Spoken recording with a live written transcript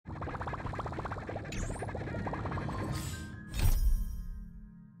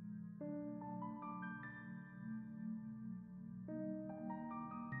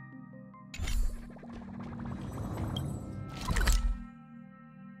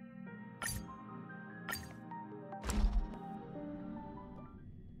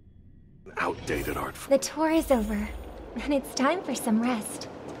outdated art form. The tour is over, and it's time for some rest.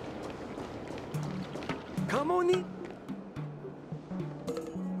 Come on.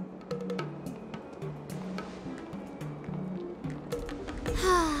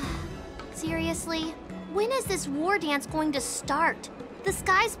 Seriously? When is this war dance going to start? The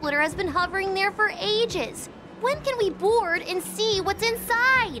Sky Splitter has been hovering there for ages. When can we board and see what's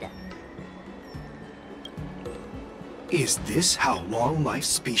inside? Is this how long my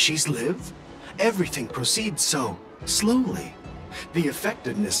species live? Everything proceeds so slowly. The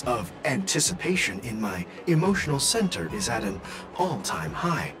effectiveness of anticipation in my emotional center is at an all-time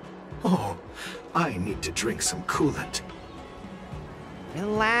high. Oh, I need to drink some coolant.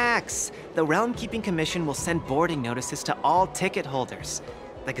 Relax. The Realm Keeping Commission will send boarding notices to all ticket holders.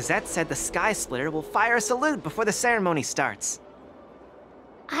 The Gazette said the Sky Splitter will fire a salute before the ceremony starts.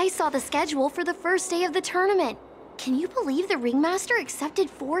 I saw the schedule for the first day of the tournament. Can you believe the ringmaster accepted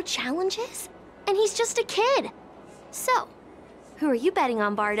 4 challenges? And he's just a kid. So, who are you betting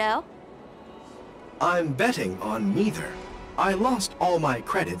on, Bardo? I'm betting on neither. I lost all my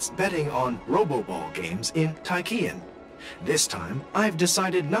credits betting on Roboball games in Taikian. This time, I've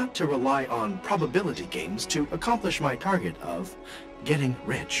decided not to rely on probability games to accomplish my target of getting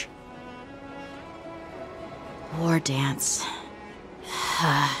rich. War dance.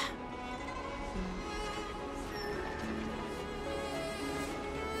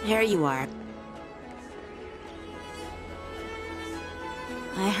 There you are.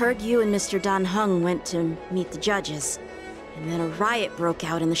 I heard you and Mr. Dan Heng went to meet the judges, and then a riot broke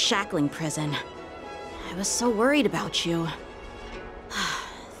out in the shackling prison. I was so worried about you.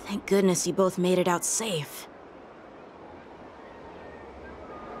 Thank goodness you both made it out safe.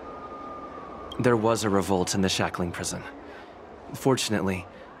 There was a revolt in the shackling prison. Fortunately,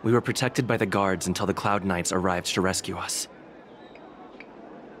 we were protected by the guards until the Cloud Knights arrived to rescue us.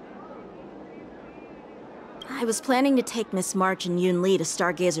 I was planning to take Miss March and Yunli to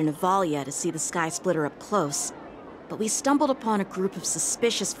Stargazer Navalia to see the Sky Splitter up close, but we stumbled upon a group of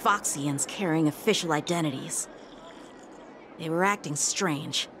suspicious Foxians carrying official identities. They were acting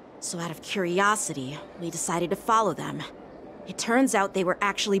strange, so out of curiosity, we decided to follow them. It turns out they were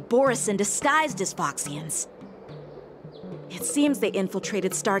actually Borisin disguised as Foxians. It seems they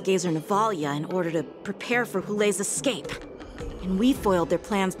infiltrated Stargazer Navalia in order to prepare for Hoolay's escape, and we foiled their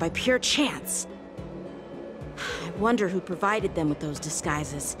plans by pure chance. I wonder who provided them with those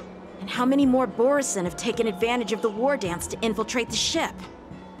disguises, and how many more Borisin have taken advantage of the war dance to infiltrate the ship.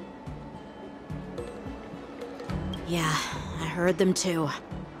 Yeah, I heard them too.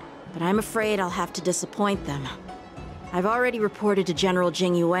 But I'm afraid I'll have to disappoint them. I've already reported to General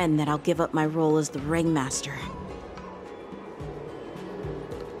Jingliu that I'll give up my role as the ringmaster.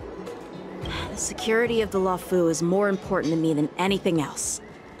 The security of the Luofu is more important to me than anything else.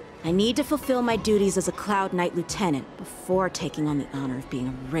 I need to fulfill my duties as a Cloud Knight Lieutenant before taking on the honor of being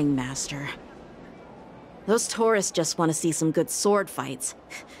a ringmaster. Those tourists just want to see some good sword fights.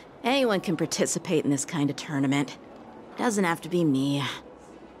 Anyone can participate in this kind of tournament. Doesn't have to be me.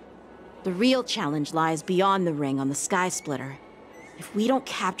 The real challenge lies beyond the ring on the Sky Splitter. If we don't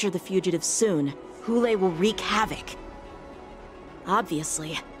capture the fugitives soon, Hoolay will wreak havoc.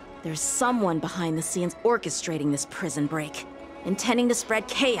 Obviously, there's someone behind the scenes orchestrating this prison break, intending to spread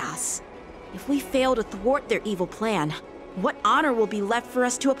chaos. If we fail to thwart their evil plan, what honor will be left for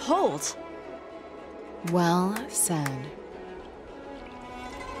us to uphold? Well said.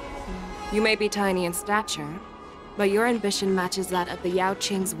 You may be tiny in stature, but your ambition matches that of the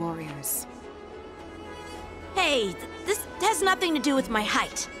Yaoqing's warriors. Hey, this has nothing to do with my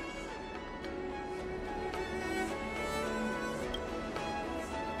height.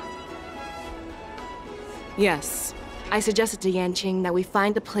 Yes, I suggested to Yanqing that we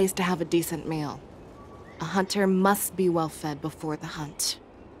find a place to have a decent meal. A hunter must be well fed before the hunt.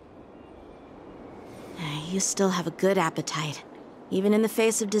 You still have a good appetite, even in the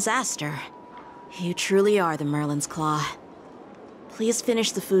face of disaster. You truly are the Merlin's Claw. Please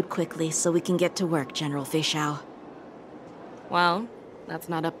finish the food quickly so we can get to work, General Feixiao. Well, that's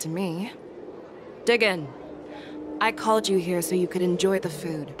not up to me. Dig in. I called you here so you could enjoy the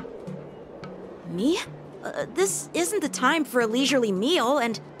food. Me? This isn't the time for a leisurely meal,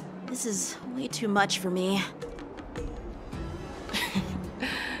 and this is way too much for me.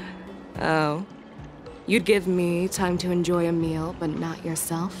 Oh. You'd give me time to enjoy a meal, but not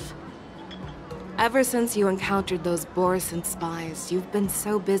yourself? Ever since you encountered those Borisin spies, you've been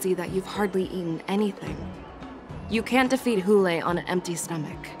so busy that you've hardly eaten anything. You can't defeat Hoolay on an empty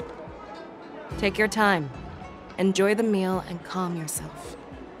stomach. Take your time. Enjoy the meal and calm yourself.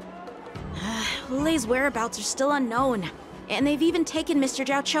 Hoolay's whereabouts are still unknown, And they've even taken Mr.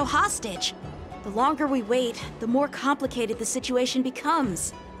 Jiaoqiu hostage. The longer we wait, the more complicated the situation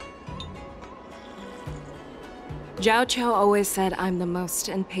becomes. Jiaoqiu always said I'm the most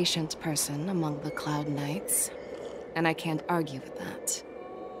impatient person among the Cloud Knights, and I can't argue with that.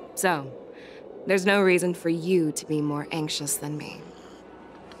 So, there's no reason for you to be more anxious than me.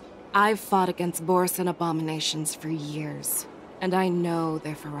 I've fought against Borson abominations for years, and I know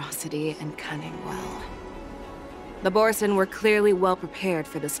their ferocity and cunning well. The Borson were clearly well prepared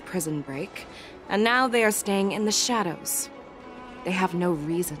for this prison break, and now they are staying in the shadows. They have no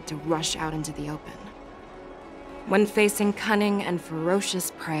reason to rush out into the open. When facing cunning and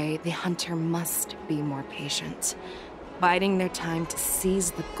ferocious prey, the hunter must be more patient, biding their time to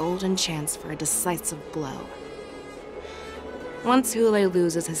seize the golden chance for a decisive blow. Once Hoolay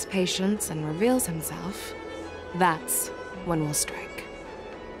loses his patience and reveals himself, that's when we'll strike.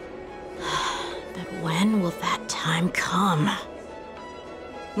 But when will that time come?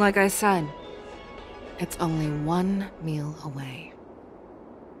 Like I said, it's only one meal away.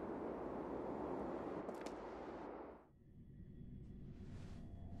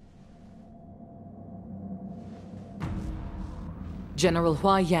 General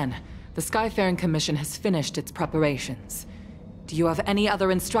Hua Yan, the Skyfaring Commission has finished its preparations. Do you have any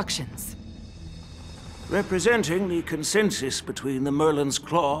other instructions? Representing the consensus between the Merlin's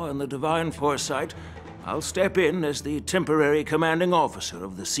Claw and the Divine Foresight, I'll step in as the temporary commanding officer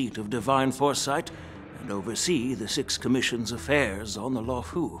of the seat of Divine Foresight and oversee the 6 Commission's affairs on the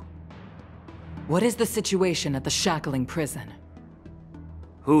Luofu. What is the situation at the Shackling prison?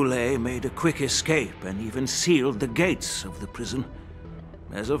 Hoolay made a quick escape and even sealed the gates of the prison.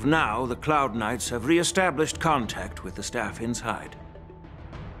 As of now, the Cloud Knights have re-established contact with the staff inside.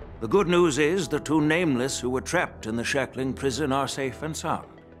 The good news is the 2 Nameless who were trapped in the Shackling prison are safe and sound.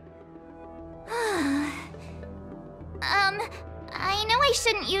 I know I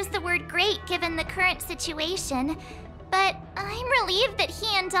shouldn't use the word great given the current situation, but I'm relieved that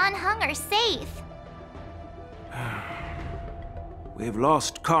he and Dan Heng are safe. We've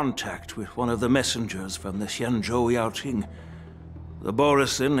lost contact with one of the messengers from the Xianzhou Yaoqing. The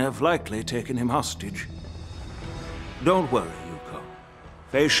Borison have likely taken him hostage. Don't worry, Yuko.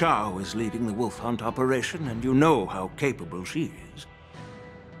 Feixiao is leading the wolf hunt operation, and you know how capable she is.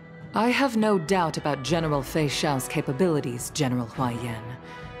 I have no doubt about General Feixiao's capabilities, General Hua Yan.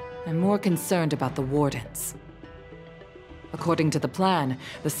 I'm more concerned about the Wardens. According to the plan,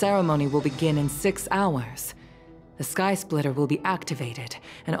 the ceremony will begin in 6 hours. The Sky Splitter will be activated,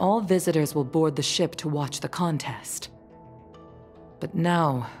 and all visitors will board the ship to watch the contest. But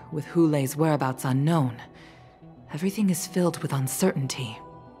now, with Hoolay's whereabouts unknown, everything is filled with uncertainty.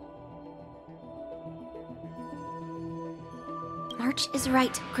 March is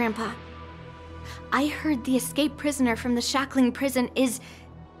right, Grandpa. I heard the escaped prisoner from the Shackling prison is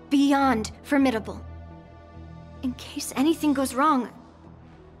beyond formidable. In case anything goes wrong...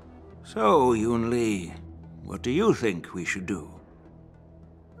 So, Yunli, what do you think we should do?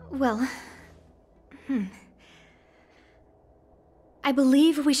 Well... I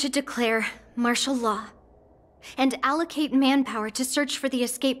believe we should declare martial law and allocate manpower to search for the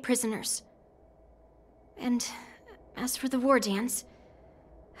escaped prisoners. And as for the war dance,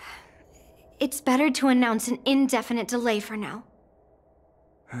 it's better to announce an indefinite delay for now.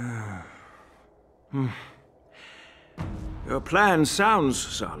 Your plan sounds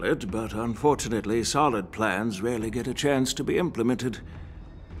solid, but unfortunately solid plans rarely get a chance to be implemented.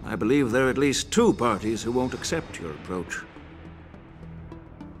 I believe there are at least 2 parties who won't accept your approach.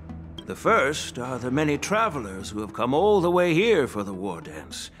 The first are the many travelers who have come all the way here for the war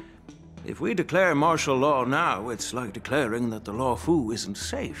dance. If we declare martial law now, it's like declaring that the Luofu isn't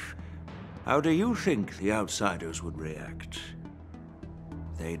safe. How do you think the outsiders would react?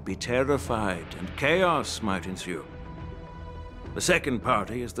 They'd be terrified, and chaos might ensue. The second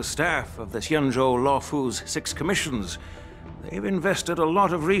party is the staff of the Xianzhou Luofu's 6 commissions. They've invested a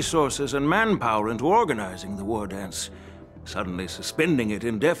lot of resources and manpower into organizing the war dance. Suddenly suspending it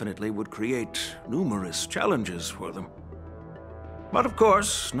indefinitely would create numerous challenges for them. But of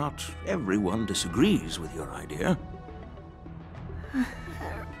course, not everyone disagrees with your idea.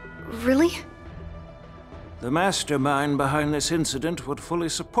 Really? The mastermind behind this incident would fully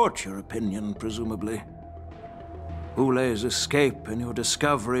support your opinion, presumably. Hoolay's escape and your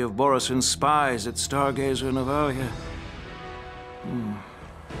discovery of Borison's spies at Stargazer Navalia.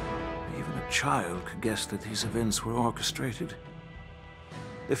 Even a child could guess that these events were orchestrated.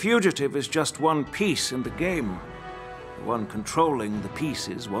 The fugitive is just one piece in the game. The one controlling the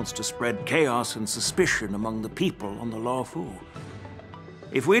pieces wants to spread chaos and suspicion among the people on the Luofu.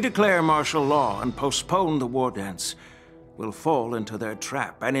 If we declare martial law and postpone the war dance, will fall into their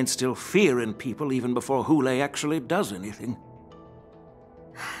trap and instill fear in people even before Hoolay actually does anything.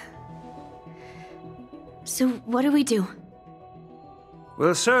 So what do we do?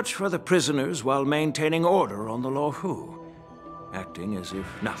 We'll search for the prisoners while maintaining order on the Luofu, acting as if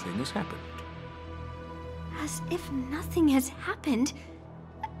nothing has happened. As if nothing has happened?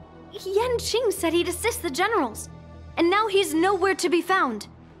 Yanqing said he'd assist the generals, and now he's nowhere to be found.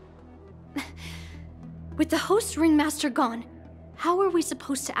 With the host ringmaster gone, how are we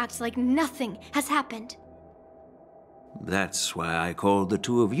supposed to act like nothing has happened? That's why I called the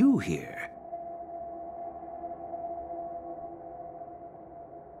two of you here.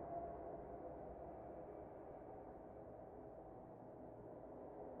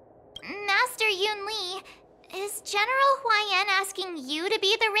 Master Yunli, is General Huaiyan asking you to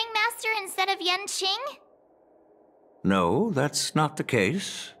be the ringmaster instead of Yanqing? No, that's not the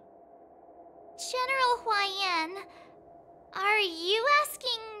case. General Huaiyan, are you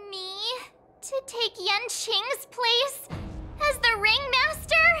asking me to take Yanqing's place as the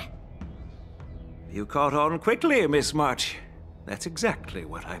ringmaster? You caught on quickly, Miss March. That's exactly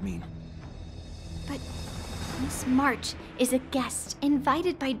what I mean. But Miss March is a guest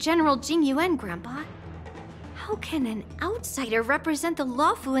invited by General Jingliu, Grandpa. How can an outsider represent the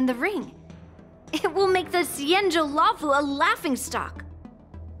Luofu in the ring? It will make the Xianzhou Luofu a laughingstock.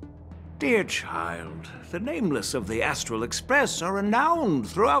 Dear child, the nameless of the Astral Express are renowned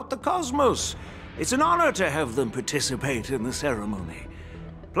throughout the cosmos. It's an honor to have them participate in the ceremony.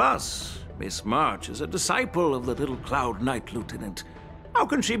 Plus, Miss March is a disciple of the little Cloud Knight Lieutenant. How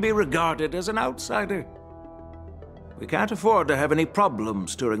can she be regarded as an outsider? We can't afford to have any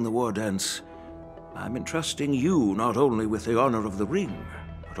problems during the war dance. I'm entrusting you not only with the honor of the ring,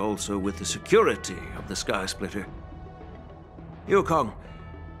 but also with the security of the Sky Splitter. Yaoqing,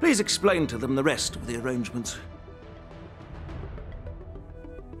 please explain to them the rest of the arrangements.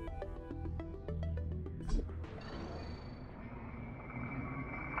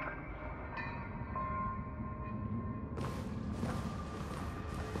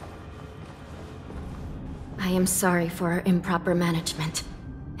 I am sorry for our improper management,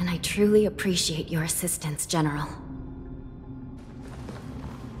 and I truly appreciate your assistance, General.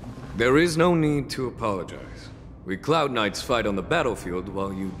 There is no need to apologize. We Cloud Knights fight on the battlefield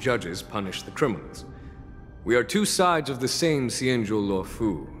while you judges punish the criminals. We are two sides of the same Xianzhou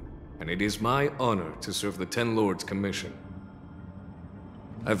Luofu, and it is my honor to serve the Ten Lords' commission.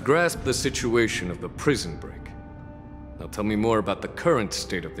 I've grasped the situation of the prison break. Now tell me more about the current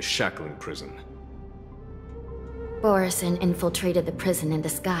state of the shackling prison. Borison infiltrated the prison in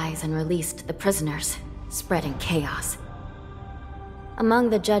disguise and released the prisoners, spreading chaos. Among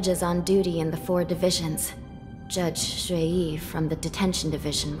the judges on duty in the 4 divisions, Judge Shui from the detention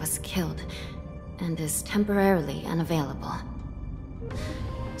division was killed and is temporarily unavailable.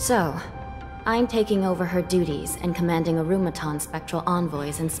 So, I'm taking over her duties and commanding Arumaton spectral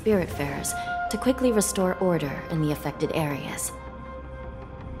envoys and spiritfarers to quickly restore order in the affected areas.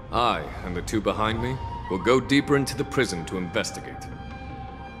 I and the two behind me will go deeper into the prison to investigate.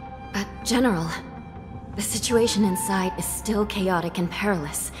 But, General, the situation inside is still chaotic and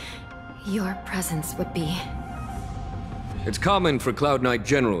perilous. Your presence would be... It's common for Cloud Knight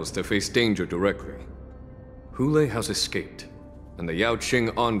generals to face danger directly. Hoolay has escaped, and the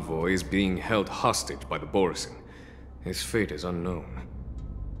Yaoqing envoy is being held hostage by the Borison. His fate is unknown.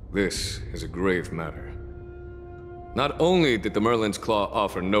 This is a grave matter. Not only did the Merlin's Claw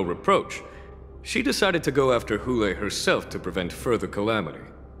offer no reproach, she decided to go after Hoolay herself to prevent further calamity.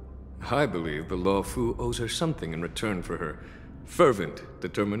 I believe the Luofu owes her something in return for her fervent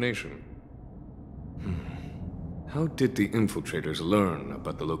determination. How did the infiltrators learn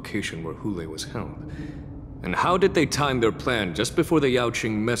about the location where Hoolay was held? And how did they time their plan just before the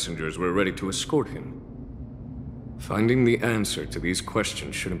Yaoqing messengers were ready to escort him? Finding the answer to these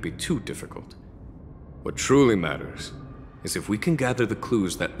questions shouldn't be too difficult. What truly matters is if we can gather the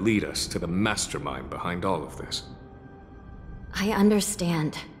clues that lead us to the mastermind behind all of this. I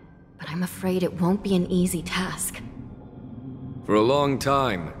understand, but I'm afraid it won't be an easy task. For a long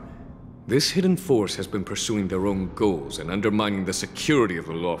time, this hidden force has been pursuing their own goals and undermining the security of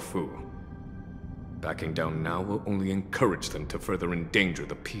the Luofu. Backing down now will only encourage them to further endanger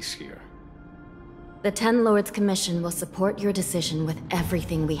the peace here. The Ten Lords Commission will support your decision with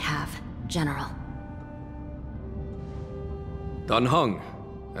everything we have, General. Dan Heng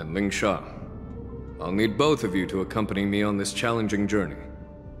and Lingsha, I'll need both of you to accompany me on this challenging journey.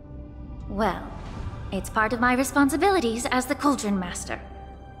 Well, it's part of my responsibilities as the Cauldron Master.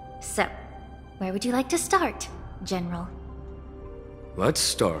 So, where would you like to start, General? Let's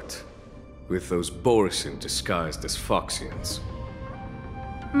start with those Borisin disguised as Foxians.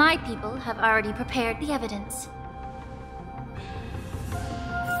 My people have already prepared the evidence.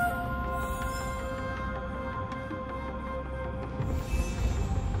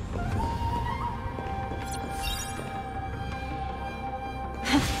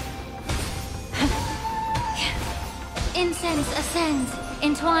 Incense ascends,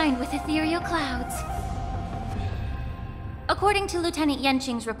 entwined with ethereal clouds. According to Lieutenant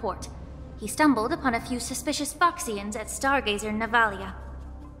Yanqing's report, he stumbled upon a few suspicious Foxians at Stargazer Navalia.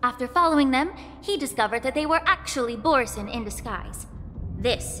 After following them, he discovered that they were actually Borisin in disguise.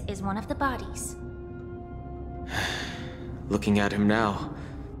 This is one of the bodies. Looking at him now,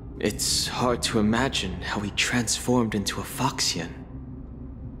 it's hard to imagine how he transformed into a Foxian.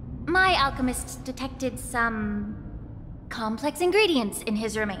 My alchemists detected some complex ingredients in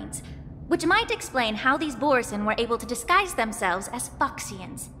his remains, which might explain how these Borisin were able to disguise themselves as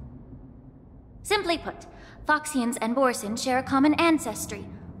Foxians. Simply put, Foxians and Borisin share a common ancestry.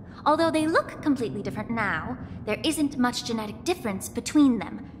 Although they look completely different now, there isn't much genetic difference between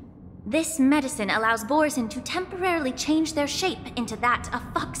them. This medicine allows Borisin to temporarily change their shape into that of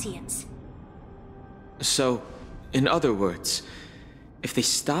Foxians. So, in other words, if they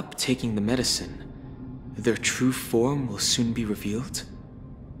stop taking the medicine, their true form will soon be revealed?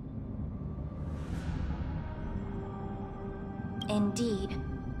 Indeed.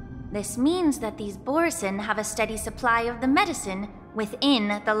 This means that these Borisin have a steady supply of the medicine within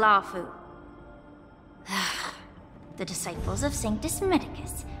the Luofu. The disciples of Sanctus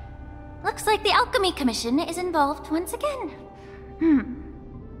Medicus. Looks like the Alchemy Commission is involved once again.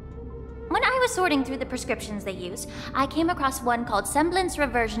 When I was sorting through the prescriptions they use, I came across one called Semblance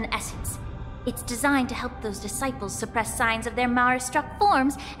Reversion Essence. It's designed to help those disciples suppress signs of their Mara-struck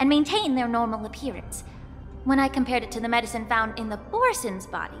forms and maintain their normal appearance. When I compared it to the medicine found in the Borisin's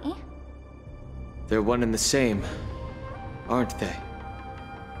body... They're one and the same, aren't they?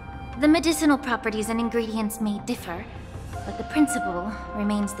 The medicinal properties and ingredients may differ, but the principle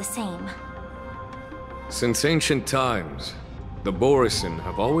remains the same. Since ancient times, the Borisin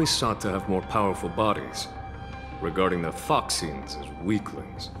have always sought to have more powerful bodies, regarding the Foxians as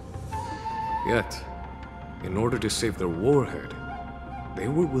weaklings. Yet, in order to save their warhead, they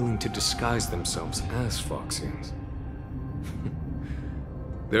were willing to disguise themselves as Foxians.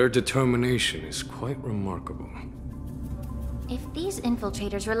 Their determination is quite remarkable. If these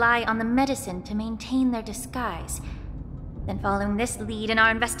infiltrators rely on the medicine to maintain their disguise, then following this lead in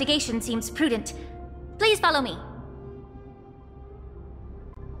our investigation seems prudent. Please follow me.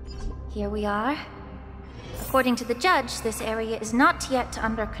 Here we are. According to the judge, this area is not yet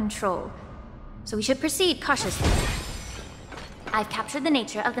under control, so we should proceed cautiously. I've captured the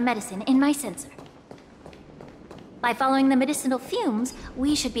nature of the medicine in my sensor. By following the medicinal fumes,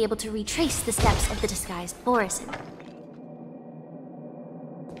 we should be able to retrace the steps of the disguised Borisin.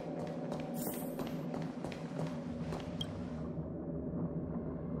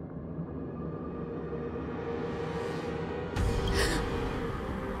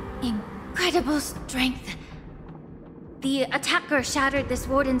 Incredible strength. The attacker shattered this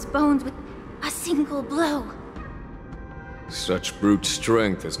warden's bones with a single blow. Such brute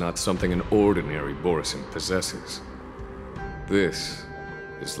strength is not something an ordinary Borisin possesses. This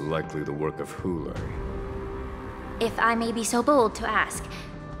is likely the work of Hoolay. If I may be so bold to ask,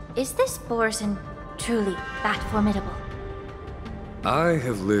 is this Borisin truly that formidable? I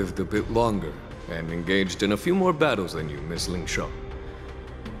have lived a bit longer and engaged in a few more battles than you, Miss Lingsha.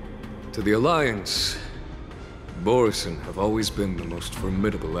 To the Alliance, Borisin have always been the most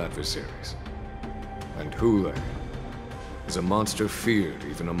formidable adversaries. And Hoolay is a monster feared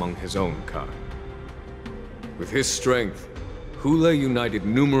even among his own kind. With his strength, Hoolay united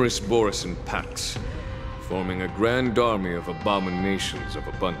numerous Borisin packs, forming a grand army of abominations of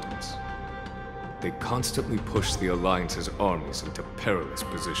abundance. They constantly push the Alliance's armies into perilous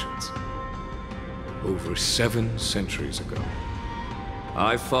positions. Over 7 centuries ago,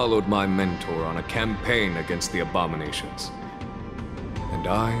 I followed my mentor on a campaign against the abominations. And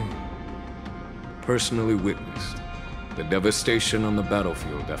I personally witnessed the devastation on the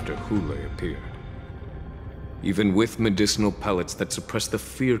battlefield after Hoolay appeared. Even with medicinal pellets that suppress the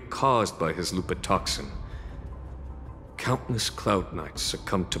fear caused by his lupatoxin, countless Cloud Knights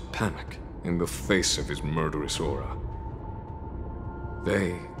succumbed to panic in the face of his murderous aura.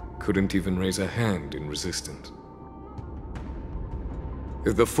 They couldn't even raise a hand in resistance.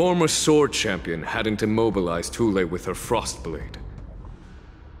 If the former sword champion hadn't immobilized Hoolay with her Frostblade,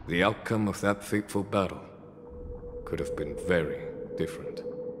 the outcome of that fateful battle could have been very different.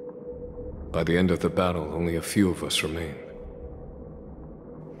 By the end of the battle, only a few of us remained.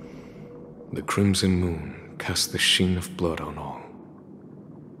 The crimson moon cast the sheen of blood on all.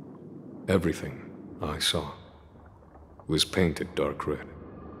 Everything I saw was painted dark red.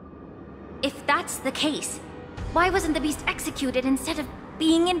 If that's the case, why wasn't the beast executed instead of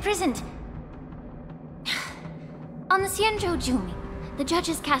being imprisoned? On the Xianzhou Jumi, the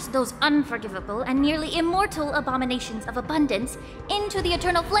judges cast those unforgivable and nearly immortal abominations of abundance into the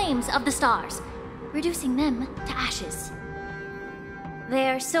eternal flames of the stars, reducing them to ashes.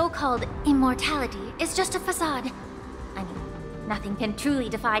 Their so-called immortality is just a facade. I mean, nothing can truly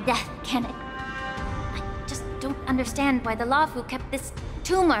defy death, can it? I just don't understand why the Luofu kept this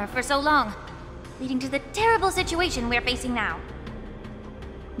tumor for so long, leading to the terrible situation we're facing now.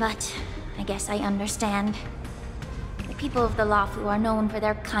 But I guess I understand. The people of the Luofu are known for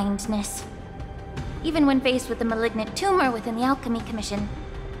their kindness. Even when faced with the malignant tumor within the Alchemy Commission,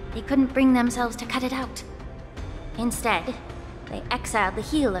 they couldn't bring themselves to cut it out. Instead, they exiled the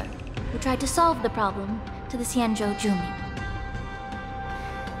healer, who tried to solve the problem, to the Xianzhou Jumi.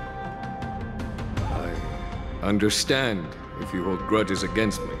 I understand if you hold grudges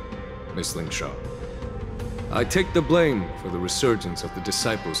against me, Miss Lingsha. I take the blame for the resurgence of the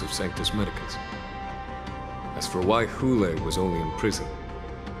disciples of Sanctus Medicus. As for why Hoolay was only in prison,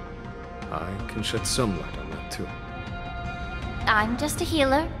 I can shed some light on that too. I'm just a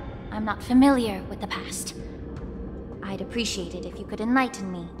healer. I'm not familiar with the past. I'd appreciate it if you could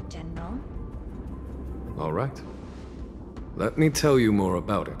enlighten me, General. All right. Let me tell you more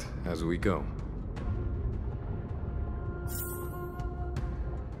about it as we go.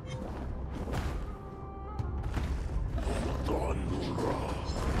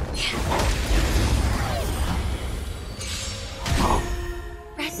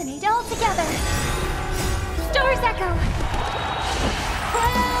 Resonate all together. Stars echo.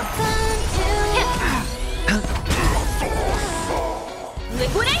 Welcome to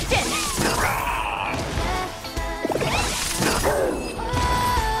liquidation.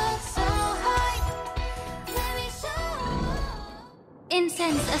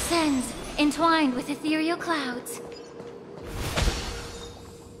 Incense ascends, entwined with ethereal clouds.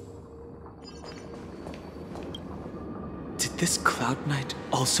 Did this Cloud Knight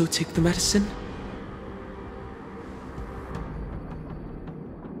also take the medicine?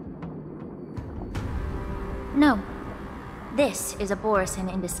 No. This is a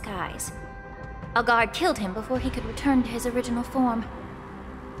Borisin in disguise. A guard killed him before he could return to his original form.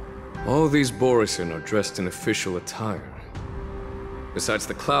 All these Borisin are dressed in official attire. Besides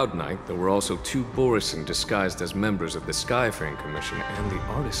the Cloud Knight, there were also 2 Borisin disguised as members of the Skyfaring Commission and the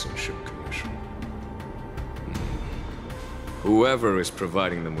Artisanship Commission. Whoever is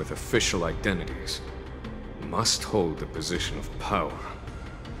providing them with official identities must hold a position of power.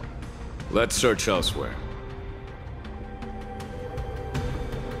 Let's search elsewhere.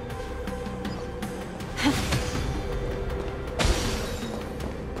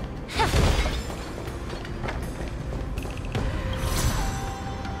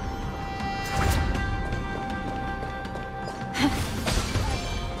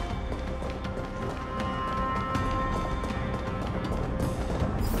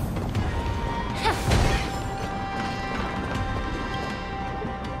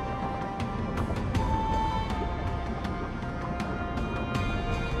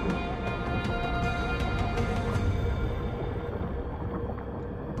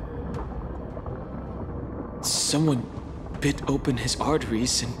 Someone bit open his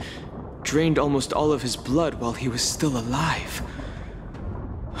arteries and drained almost all of his blood while he was still alive.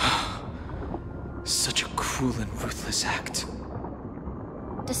 Such a cruel and ruthless act.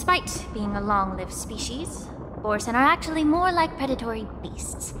 Despite being a long-lived species, Borisin are actually more like predatory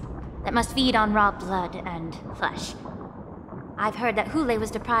beasts that must feed on raw blood and flesh. I've heard that Hoolay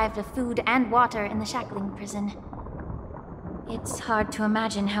was deprived of food and water in the shackling prison. It's hard to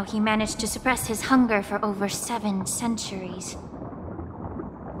imagine how he managed to suppress his hunger for over 7 centuries.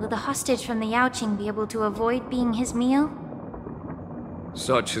 Will the hostage from the Yaoqing be able to avoid being his meal?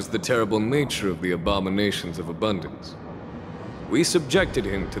 Such is the terrible nature of the abominations of abundance. We subjected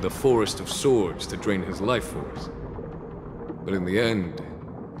him to the Forest of Swords to drain his life force. But in the end,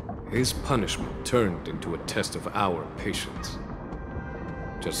 his punishment turned into a test of our patience.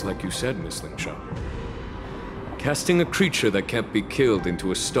 Just like you said, Miss Lingsha. Casting a creature that can't be killed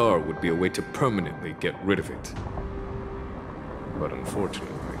into a star would be a way to permanently get rid of it. But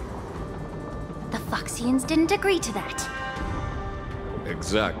unfortunately... The Foxians didn't agree to that.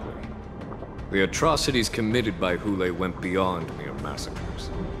 Exactly. The atrocities committed by Hoolay went beyond mere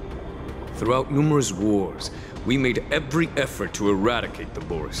massacres. Throughout numerous wars, we made every effort to eradicate the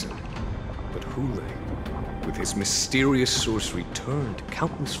Borisin. But Hoolay with his mysterious sorcery, turned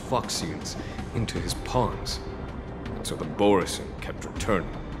countless Foxians into his pawns, and so the Borisin kept returning.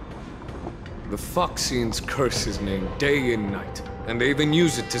 The Foxians curse his name day and night, and they even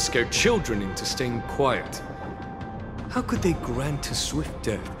use it to scare children into staying quiet. How could they grant a swift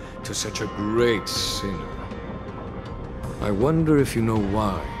death to such a great sinner? I wonder if you know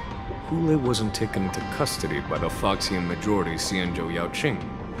why Hoolay wasn't taken into custody by the Foxian majority Xianzhou Yaoqing,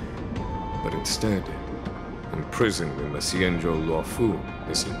 but instead imprisoned in the Xianzhou Luofu,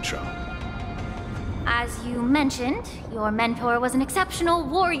 Miss Lingsha. As you mentioned, your mentor was an exceptional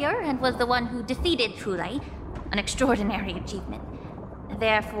warrior and was the one who defeated Hoolay, an extraordinary achievement.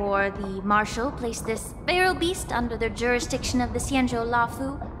 Therefore, the Marshal placed this feral beast under the jurisdiction of the Xianzhou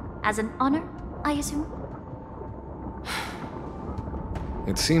Luofu as an honor, I assume?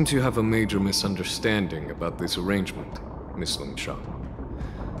 It seems you have a major misunderstanding about this arrangement, Miss Lingsha.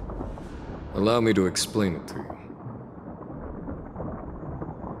 Allow me to explain it to you.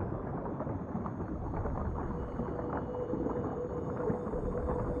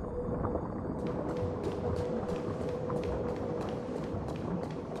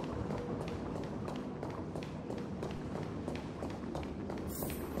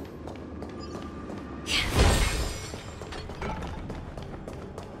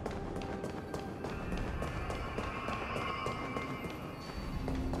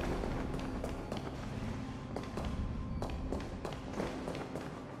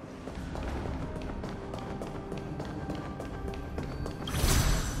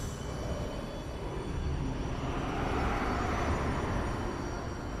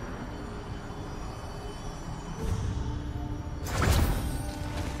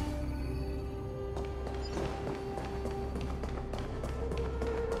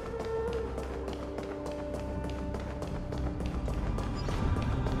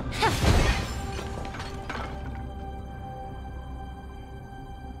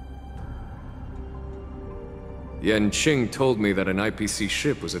 Yanqing told me that an IPC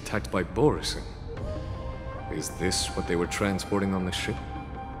ship was attacked by Borisin. Is this what they were transporting on the ship?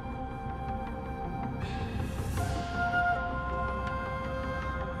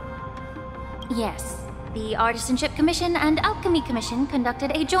 Yes. The Artisanship Commission and Alchemy Commission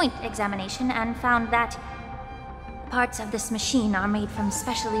conducted a joint examination and found that parts of this machine are made from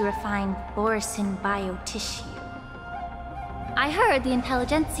specially refined Borisin biotissue. I heard the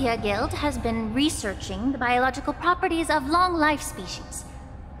Intelligentsia Guild has been researching the biological properties of long-life species,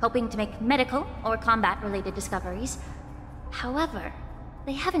 hoping to make medical or combat-related discoveries. However,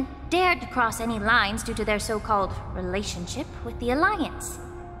 they haven't dared to cross any lines due to their so-called relationship with the Alliance.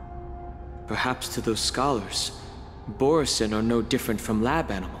 Perhaps to those scholars, Borisin are no different from lab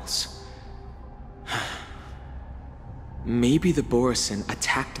animals. Maybe the Borisin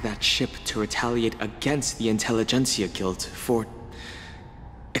attacked that ship to retaliate against the Intelligentsia Guild for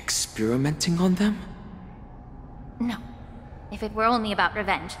experimenting on them? No. If it were only about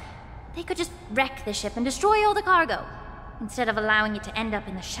revenge, they could just wreck the ship and destroy all the cargo, instead of allowing it to end up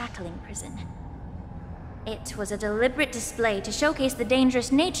in the shackling prison. It was a deliberate display to showcase the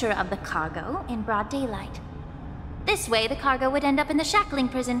dangerous nature of the cargo in broad daylight. This way, the cargo would end up in the shackling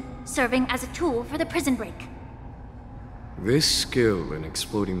prison, serving as a tool for the prison break. This skill in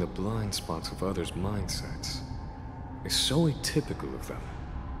exploiting the blind spots of others' mindsets is so atypical of them.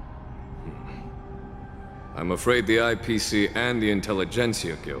 I'm afraid the IPC and the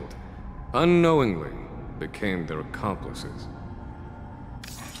Intelligentsia Guild unknowingly became their accomplices.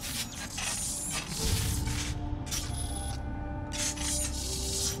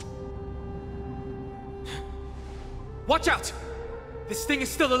 Watch out! This thing is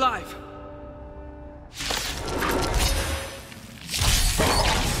still alive!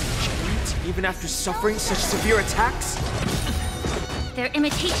 Even after suffering such severe attacks? Their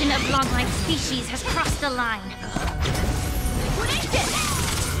imitation of long-life species has crossed the line.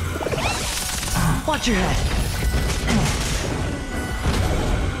 Watch your head!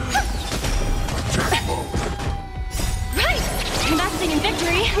 Right! Investing in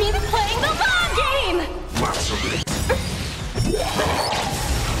victory means playing the long game!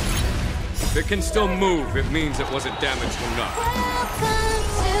 If it can still move, it means it wasn't damaged enough.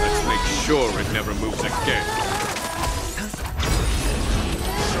 Let's make sure it never moves again.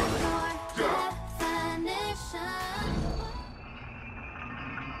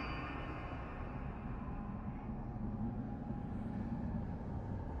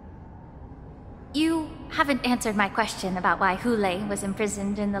 You haven't answered my question about why Hoolay was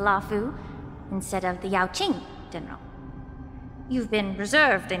imprisoned in the Luofu instead of the Yaoqing, General. You've been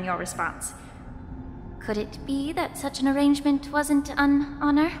reserved in your response. Could it be that such an arrangement wasn't an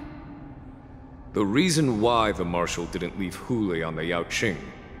honor? The reason why the Marshal didn't leave Hoolay on the Yaoqing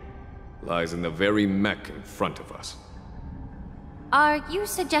lies in the very mech in front of us. Are you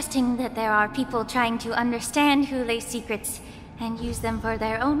suggesting that there are people trying to understand Hoolay's secrets and use them for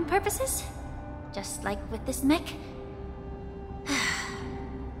their own purposes? Just like with this mech?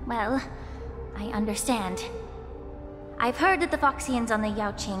 Well, I understand. I've heard that the Foxians on the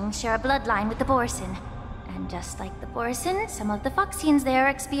Yaoqing share a bloodline with the Borisin. And just like the Borisin, some of the Foxians there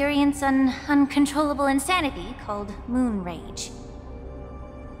experience an uncontrollable insanity called moon rage.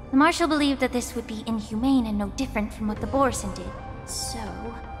 The Marshal believed that this would be inhumane and no different from what the Borisin did, so...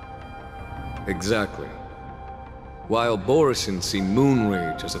 Exactly. While Borisin see moon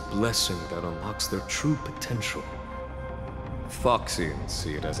rage as a blessing that unlocks their true potential, Foxians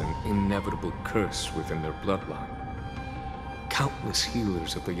see it as an inevitable curse within their bloodline. Countless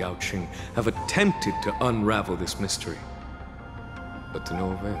healers of the Yaoqing have attempted to unravel this mystery, but to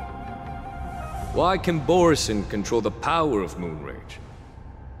no avail. Why can Borisin control the power of moon rage?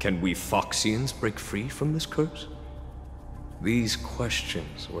 Can we Foxians break free from this curse? These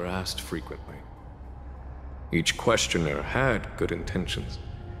questions were asked frequently. Each questioner had good intentions.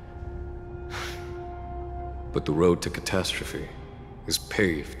 But the road to catastrophe is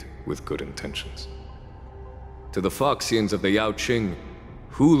paved with good intentions. To the Foxians of the Yaoqing,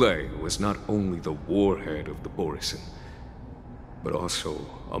 Hoolay was not only the warhead of the Borisin, but also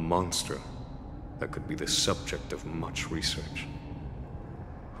a monster that could be the subject of much research.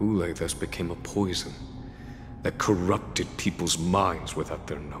 Hoolay thus became a poison that corrupted people's minds without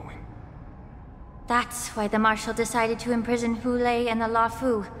their knowing. That's why the Marshal decided to imprison Hoolay and the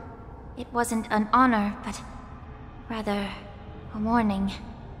Luofu. It wasn't an honor, but rather a warning.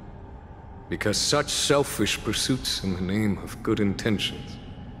 Because such selfish pursuits in the name of good intentions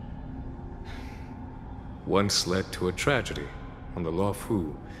once led to a tragedy on the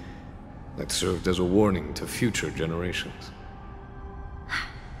Luofu that served as a warning to future generations.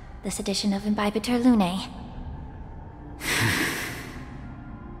 This edition of Imbibitor Lunae.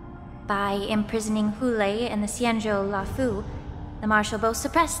 By imprisoning Hoolay and the Xianzhou Luofu, the Marshal both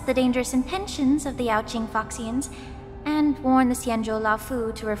suppressed the dangerous intentions of the Yaoqing Foxians and warned the Xianzhou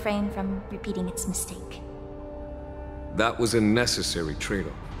Luofu to refrain from repeating its mistake. That was a necessary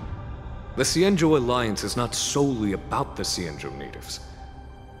trade-off. The Xianzhou alliance is not solely about the Xianzhou natives.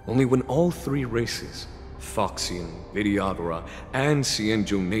 Only when all three races, Foxian, Vidyadhara, and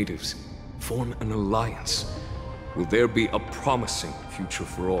Xianzhou natives, form an alliance, will there be a promising future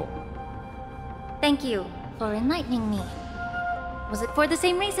for all. Thank you for enlightening me. Was it for the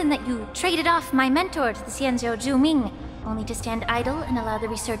same reason that you traded off my mentor to the Xianzhou Zhuming, only to stand idle and allow the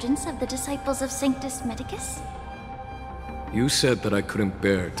resurgence of the disciples of Sanctus Medicus? You said that I couldn't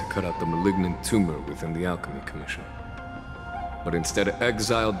bear to cut out the malignant tumor within the Alchemy Commission, but instead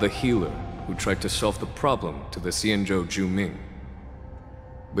exiled the healer who tried to solve the problem to the Xianzhou Zhuming.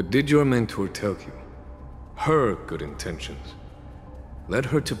 But did your mentor tell you her good intentions led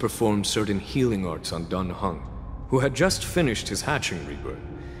her to perform certain healing arts on Dan Heng, who had just finished his hatching rebirth,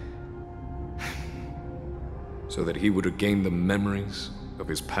 so that he would regain the memories of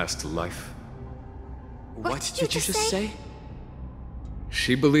his past life? What did you just say?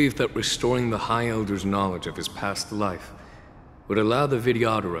 She believed that restoring the High Elder's knowledge of his past life would allow the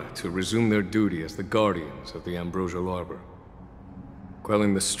Vidyadhara to resume their duty as the guardians of the Ambrosial Arbor,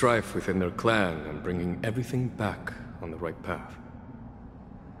 quelling the strife within their clan and bringing everything back on the right path.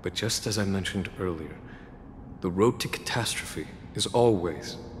 But just as I mentioned earlier, the road to catastrophe is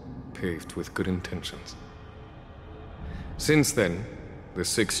always paved with good intentions. Since then, the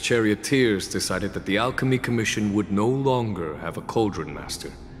 6 charioteers decided that the Alchemy Commission would no longer have a cauldron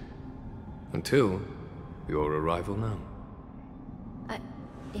master. Until your arrival now.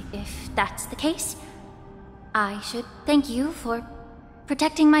 If that's the case, I should thank you for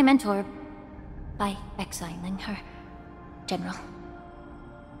protecting my mentor by exiling her, General.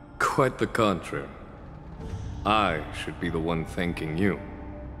 Quite the contrary. I should be the one thanking you.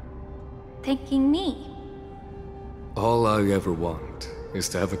 Thanking me? All I ever want is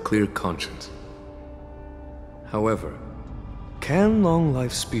to have a clear conscience. However, can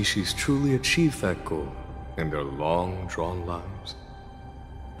long-life species truly achieve that goal in their long-drawn lives?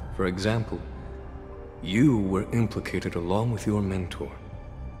 For example, you were implicated along with your mentor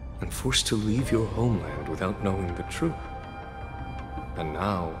and forced to leave your homeland without knowing the truth. And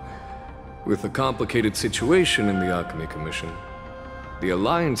now, with the complicated situation in the Alchemy Commission, the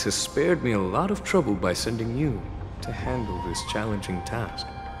Alliance has spared me a lot of trouble by sending you to handle this challenging task.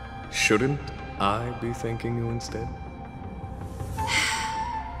 Shouldn't I be thanking you instead?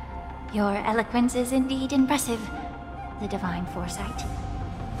 Your eloquence is indeed impressive, the divine foresight.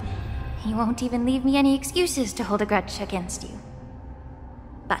 He won't even leave me any excuses to hold a grudge against you.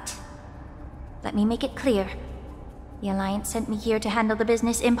 But, let me make it clear. The Alliance sent me here to handle the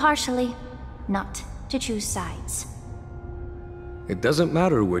business impartially, not to choose sides. It doesn't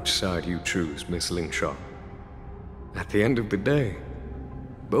matter which side you choose, Miss Lingsha. At the end of the day,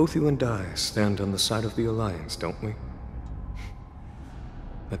 both you and I stand on the side of the Alliance, don't we?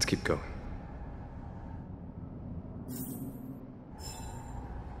 Let's keep going.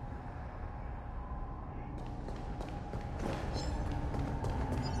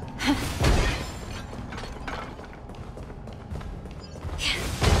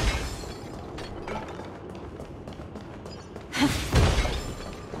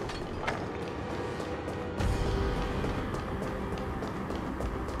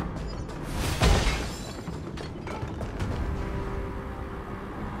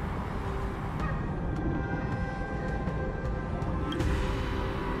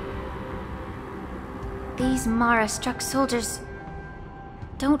 These Mara-struck soldiers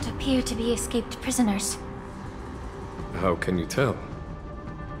don't appear to be escaped prisoners. How can you tell?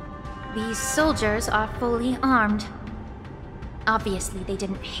 These soldiers are fully armed. Obviously, they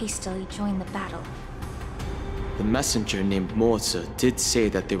didn't hastily join the battle. The messenger named Mozi did say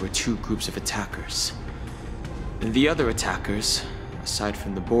that there were two groups of attackers. And the other attackers, aside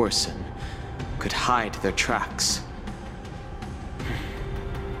from the Borison, could hide their tracks.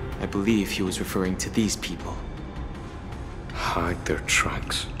 I believe he was referring to these people. Hide their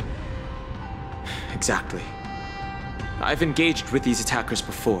tracks? Exactly. I've engaged with these attackers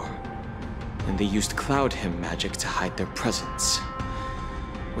before, and they used Cloud Hymn magic to hide their presence.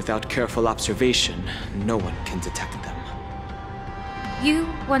 Without careful observation, no one can detect them. You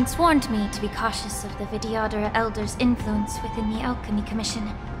once warned me to be cautious of the Vidyadhara Elder's influence within the Alchemy Commission.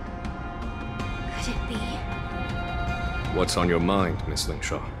 Could it be? What's on your mind, Miss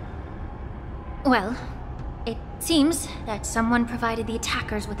Lingsha? Well, it seems that someone provided the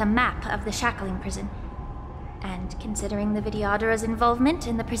attackers with a map of the shackling prison. And considering the Vidyadhara's involvement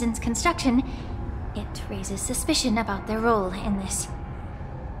in the prison's construction, it raises suspicion about their role in this.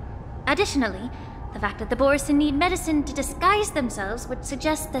 Additionally, the fact that the Borison need medicine to disguise themselves would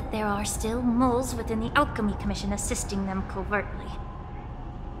suggest that there are still moles within the Alchemy Commission assisting them covertly.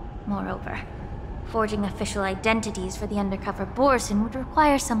 Moreover, forging official identities for the undercover Borison would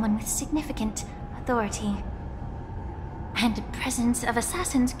require someone with significant authority. And the presence of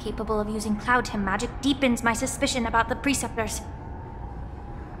assassins capable of using Cloud Hymn magic deepens my suspicion about the Preceptors.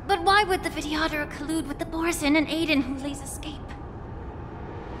 But why would the Vidyadhara collude with the Borison and aid in Hoolay's escape?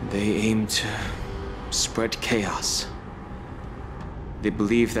 They aim to spread chaos. They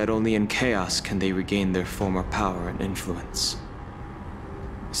believe that only in chaos can they regain their former power and influence.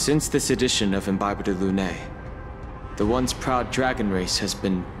 Since this edition of Imbibe de Lune, the once proud dragon race has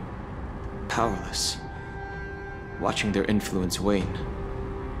been powerless, watching their influence wane.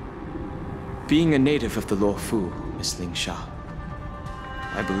 Being a native of the Luofu, Miss Lingsha,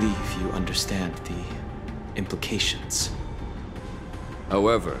 I believe you understand the implications.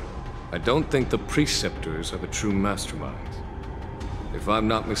 However, I don't think the Preceptors are the true masterminds. If I'm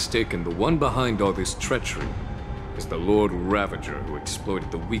not mistaken, the one behind all this treachery is the Lord Ravager who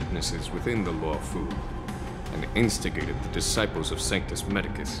exploited the weaknesses within the Luofu and instigated the disciples of Sanctus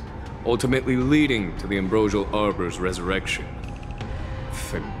Medicus, ultimately leading to the Ambrosial Arbor's resurrection.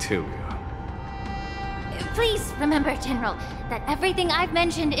 Fentilia. Please remember, General, that everything I've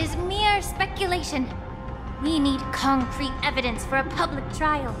mentioned is mere speculation. We need concrete evidence for a public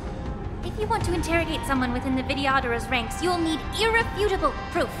trial. If you want to interrogate someone within the Vidyadhara's ranks, you'll need irrefutable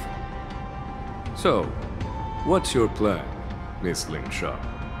proof. So, what's your plan, Miss Lingsha?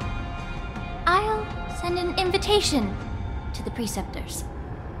 I'll send an invitation to the Preceptors.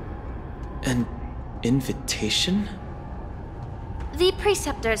 An invitation? The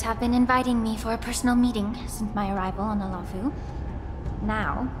Preceptors have been inviting me for a personal meeting since my arrival on the Luofu.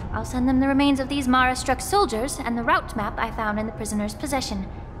 Now, I'll send them the remains of these Mara-struck soldiers and the route map I found in the prisoner's possession.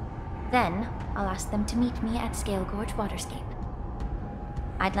 Then, I'll ask them to meet me at Scale Gorge Waterscape.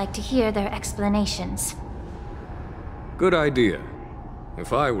 I'd like to hear their explanations. Good idea.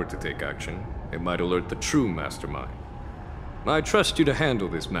 If I were to take action, it might alert the true mastermind. I trust you to handle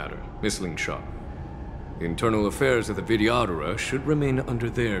this matter, Miss Lingsha. The internal affairs of the Vidyadhara should remain under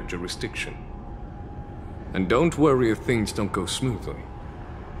their jurisdiction. And don't worry if things don't go smoothly.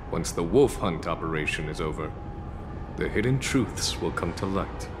 Once the wolf hunt operation is over, the hidden truths will come to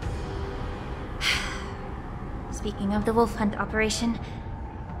light. Speaking of the wolf hunt operation,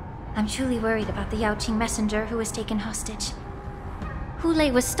 I'm truly worried about the Yaoqing messenger who was taken hostage.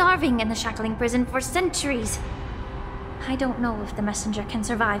 Hoolay was starving in the shackling prison for centuries. I don't know if the messenger can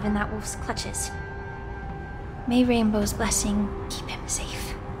survive in that wolf's clutches. May Rainbow's blessing keep him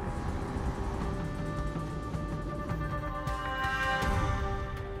safe.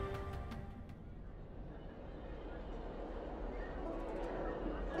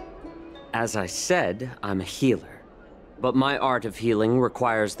 As I said, I'm a healer. But my art of healing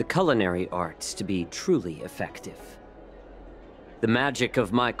requires the culinary arts to be truly effective. The magic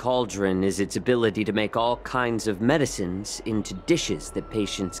of my cauldron is its ability to make all kinds of medicines into dishes that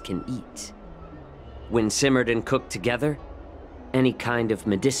patients can eat. When simmered and cooked together, any kind of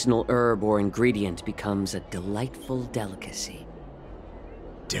medicinal herb or ingredient becomes a delightful delicacy.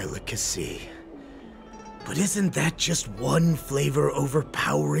 Delicacy. But isn't that just one flavor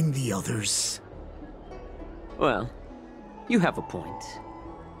overpowering the others? Well, you have a point.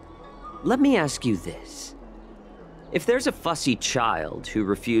 Let me ask you this. If there's a fussy child who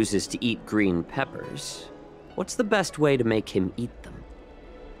refuses to eat green peppers, what's the best way to make him eat them?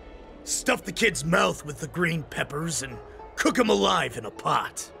 Stuff the kid's mouth with the green peppers and cook him alive in a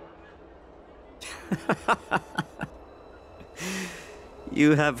pot.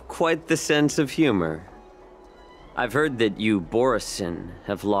 You have quite the sense of humor. I've heard that you, Borisin,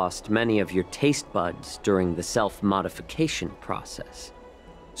 have lost many of your taste buds during the self-modification process,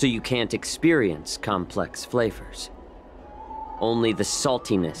 so you can't experience complex flavors. Only the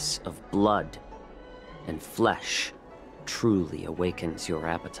saltiness of blood and flesh truly awakens your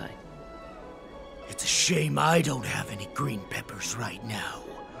appetite. It's a shame I don't have any green peppers right now.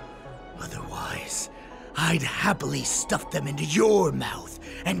 Otherwise, I'd happily stuff them into your mouth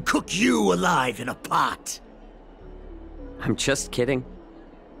and cook you alive in a pot. I'm just kidding.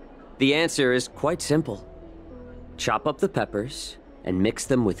 The answer is quite simple. Chop up the peppers and mix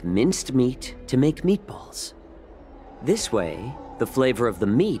them with minced meat to make meatballs. This way, the flavor of the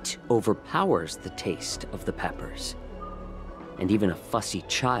meat overpowers the taste of the peppers. And even a fussy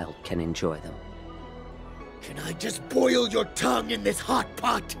child can enjoy them. Can I just boil your tongue in this hot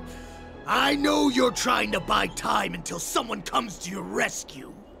pot? I know you're trying to buy time until someone comes to your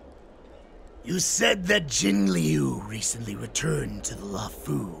rescue. You said that Jingliu recently returned to the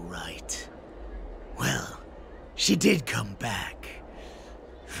Luofu, right? Well, she did come back.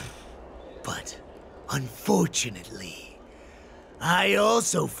 But, unfortunately, I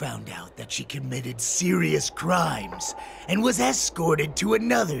also found out that she committed serious crimes and was escorted to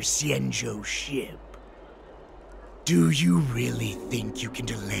another Xianzhou ship. Do you really think you can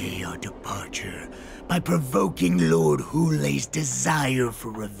delay our departure by provoking Lord Hoolay's desire for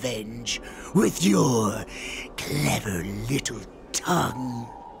revenge with your clever little tongue?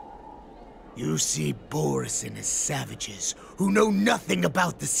 You see Borisin as savages who know nothing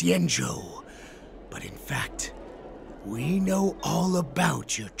about the Xianzhou, but in fact, we know all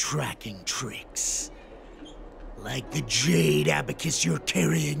about your tracking tricks. Like the jade abacus you're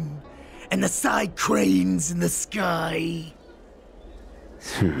carrying, and the side cranes in the sky.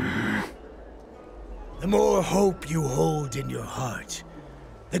 The more hope you hold in your heart,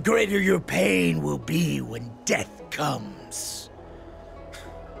 the greater your pain will be when death comes.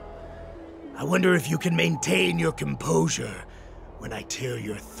 I wonder if you can maintain your composure when I tear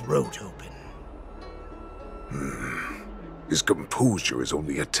your throat open. His composure is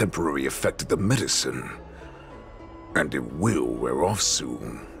only a temporary effect of the medicine. And it will wear off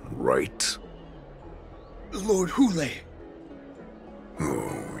soon, right? Lord Hoolay!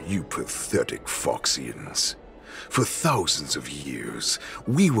 Oh, you pathetic Foxians. For thousands of years,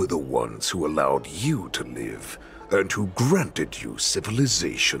 we were the ones who allowed you to live, and who granted you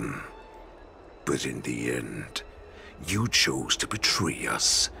civilization. But in the end, you chose to betray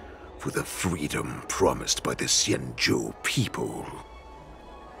us for the freedom promised by the Xianzhou people.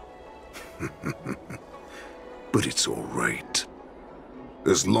 But it's all right.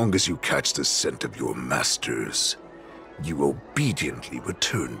 As long as you catch the scent of your masters, you obediently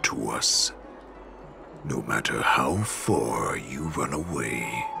return to us. No matter how far you run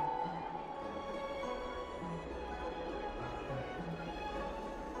away.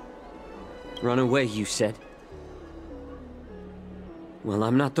 Run away, you said? Well,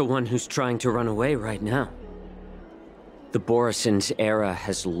 I'm not the one who's trying to run away right now. The Borisin's era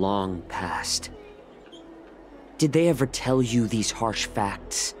has long passed. Did they ever tell you these harsh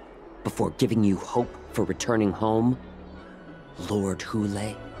facts before giving you hope for returning home, Lord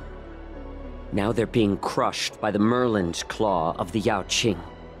Hoolay? Now they're being crushed by the Merlin's claw of the Yaoqing,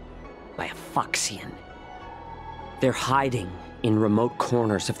 by a Foxian. They're hiding in remote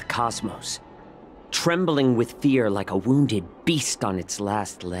corners of the cosmos, trembling with fear like a wounded beast on its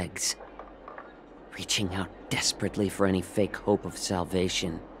last legs, reaching out desperately for any fake hope of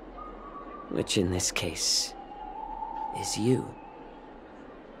salvation, which in this case is you.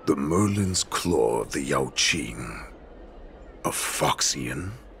 The Merlin's Claw of the Yaoqing. A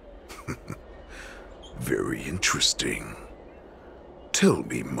Foxian? Very interesting. Tell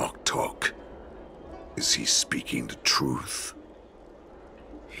me, Moktok, is he speaking the truth?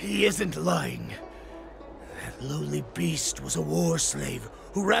 He isn't lying. That lowly beast was a war slave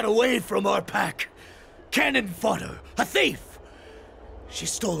who ran away from our pack. Cannon fodder, a thief! She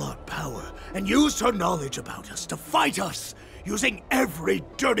stole our power and used her knowledge about us to fight us, using every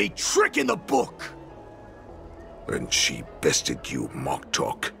dirty trick in the book! And she bested you,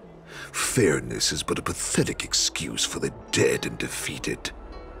 Moktok. Fairness is but a pathetic excuse for the dead and defeated.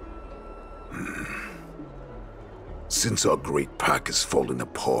 Since our great pack has fallen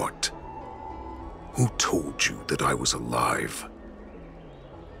apart, who told you that I was alive?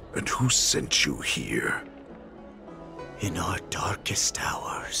 And who sent you here? In our darkest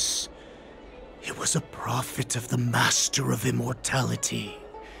hours, it was a prophet of the Master of Immortality,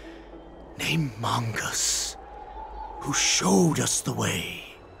 named Mongus, who showed us the way.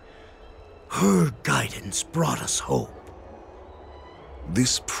 Her guidance brought us hope.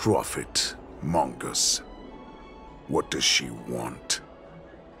 This prophet, Mongus, what does she want?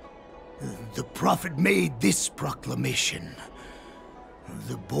 The prophet made this proclamation.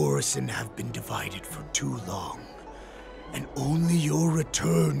 The Borisin have been divided for too long, and only your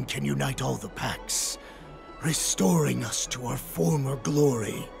return can unite all the packs, restoring us to our former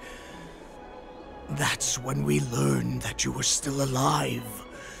glory. That's when we learned that you were still alive.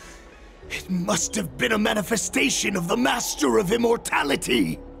 It must have been a manifestation of the Master of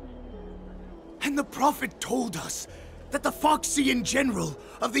Immortality! And the prophet told us that the Foxian general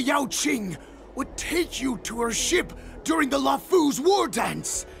of the Yaoqing would take you to her ship during the Lafu's war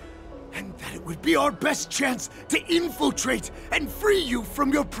dance, and that it would be our best chance to infiltrate and free you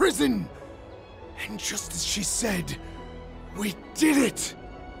from your prison. And just as she said, we did it!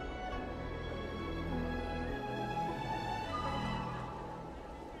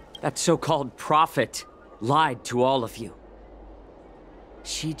 That so-called prophet lied to all of you.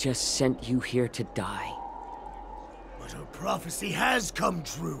 She just sent you here to die. But her prophecy has come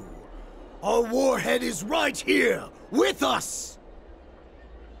true. Our warhead is right here, with us!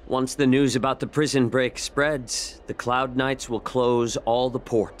 Once the news about the prison break spreads, the Cloud Knights will close all the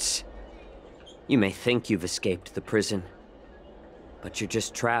ports. You may think you've escaped the prison, but you're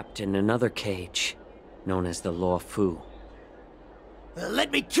just trapped in another cage, known as the Law Fu.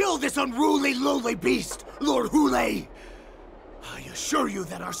 Let me kill this unruly, lowly beast, Lord Hoolay! I assure you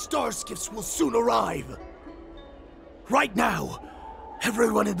that our star skiffs will soon arrive. Right now,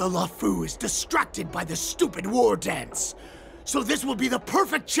 everyone in the Lafu is distracted by the stupid war dance, so this will be the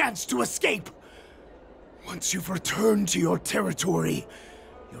perfect chance to escape. Once you've returned to your territory,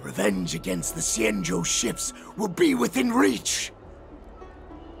 your revenge against the Xianzhou ships will be within reach.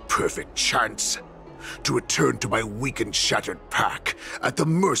 Perfect chance to return to my weak and shattered pack at the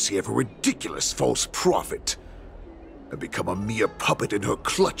mercy of a ridiculous false prophet and become a mere puppet in her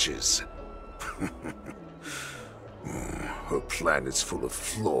clutches. Her plan is full of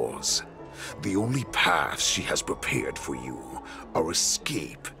flaws. The only paths she has prepared for you are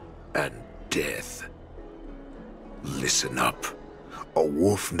escape and death. Listen up. A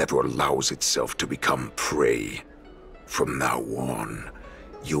wolf never allows itself to become prey. From now on,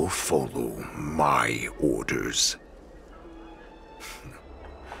 you'll follow my orders.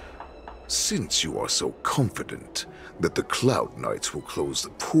 Since you are so confident that the Cloud Knights will close the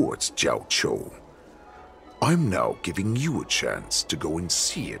ports, Jiaoqiu, I'm now giving you a chance to go and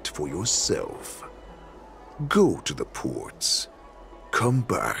see it for yourself. Go to the ports, come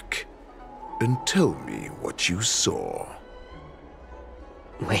back, and tell me what you saw.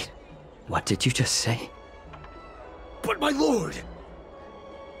 Wait, what did you just say? But my lord!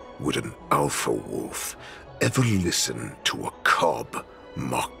 Would an alpha wolf ever listen to a cub,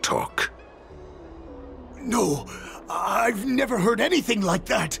 Moktok? No, I've never heard anything like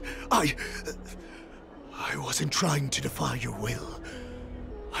that. I wasn't trying to defy your will.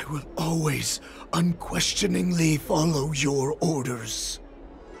 I will always unquestioningly follow your orders.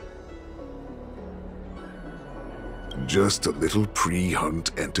 Just a little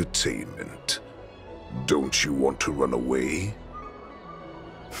pre-hunt entertainment. Don't you want to run away?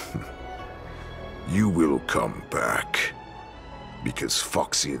 You will come back. Because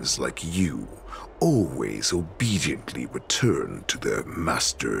Foxians like you always obediently return to their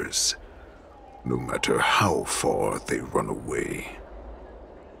masters, no matter how far they run away.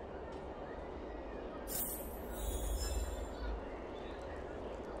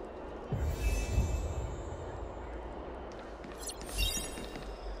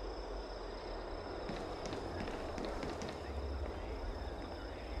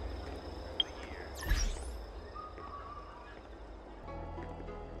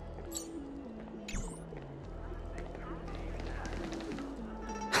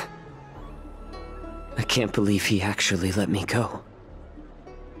 can't believe he actually let me go.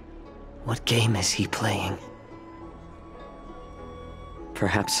 What game is he playing?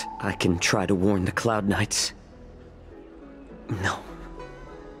 Perhaps I can try to warn the Cloud Knights. No.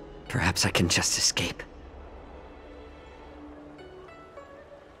 Perhaps I can just escape.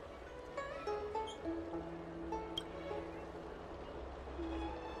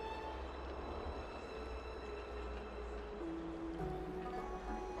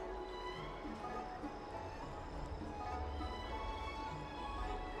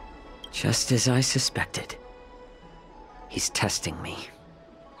 Just as I suspected. He's testing me.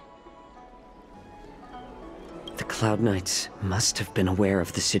 The Cloud Knights must have been aware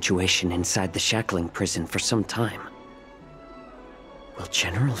of the situation inside the shackling prison for some time. Will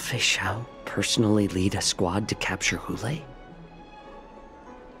General Feixiao personally lead a squad to capture Hoolay?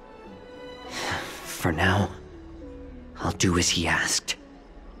 For now, I'll do as he asked.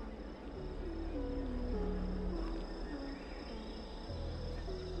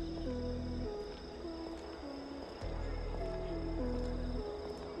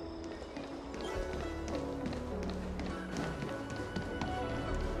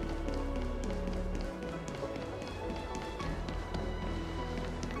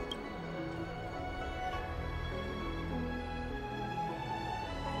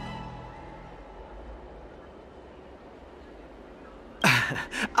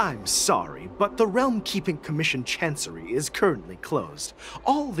 I'm sorry, but the Realm Keeping Commission Chancery is currently closed.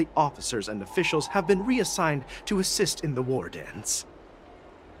 All the officers and officials have been reassigned to assist in the war dance.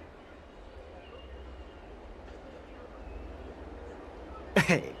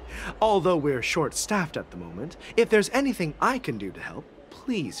 Hey, although we're short-staffed at the moment, if there's anything I can do to help,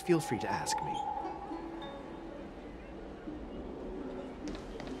 please feel free to ask me.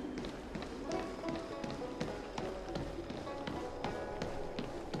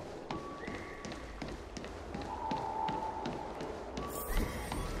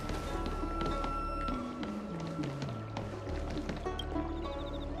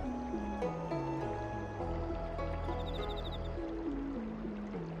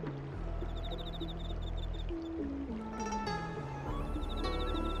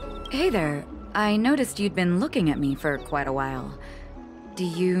 Hey there. I noticed you'd been looking at me for quite a while. Do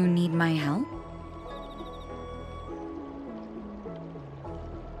you need my help?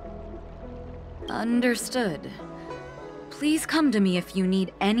 Understood. Please come to me if you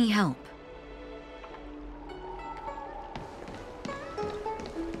need any help.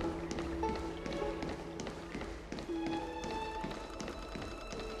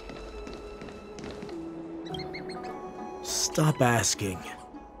 Stop asking.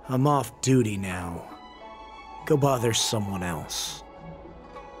 I'm off duty now. Go bother someone else.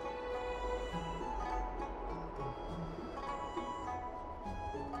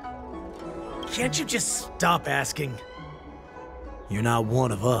 Can't you just stop asking? You're not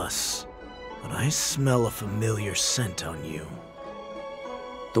one of us, but I smell a familiar scent on you.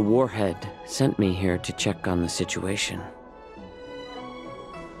 The Warhead sent me here to check on the situation.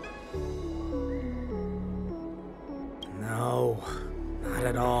 No, not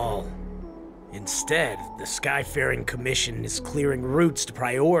at all. Instead, the Skyfaring Commission is clearing routes to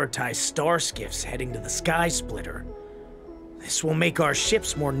prioritize star skiffs heading to the Sky Splitter. This will make our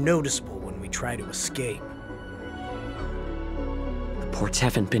ships more noticeable when we try to escape. The ports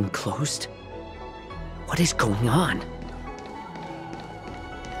haven't been closed? What is going on?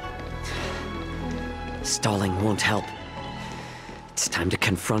 Stalling won't help. It's time to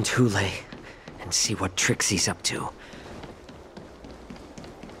confront Hoolay and see what tricks he's up to.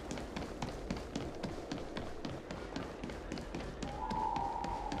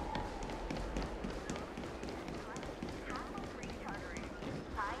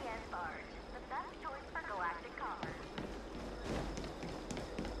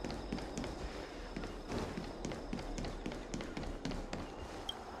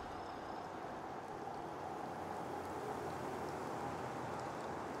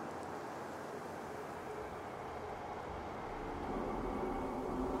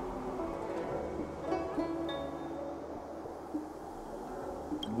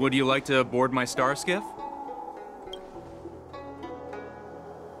 Would you like to board my star skiff?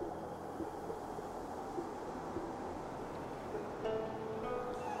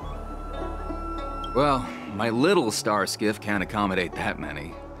 Well, my little star skiff can't accommodate that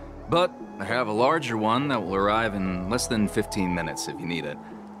many. But I have a larger one that will arrive in less than 15 minutes if you need it.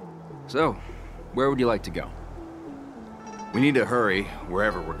 So, where would you like to go? We need to hurry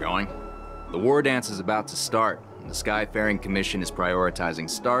wherever we're going. The war dance is about to start, and the Skyfaring Commission is prioritizing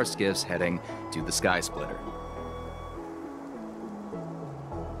star skiffs heading to the Sky Splitter.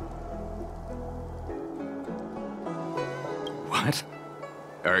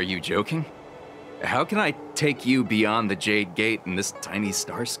 Are you joking? How can I take you beyond the Jade Gate in this tiny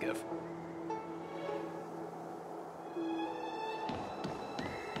star skiff?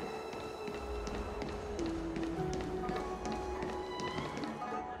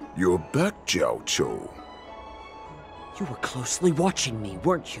 You're back, Jiaoqiu. You were closely watching me,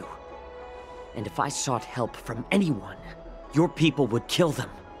 weren't you? And if I sought help from anyone, your people would kill them.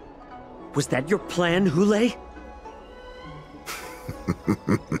 Was that your plan, Hoolay?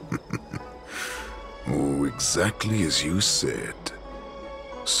 Oh, exactly as you said.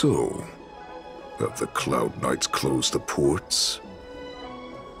 So, have the Cloud Knights closed the ports?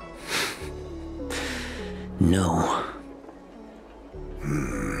 No.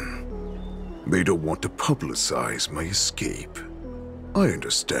 They don't want to publicize my escape. I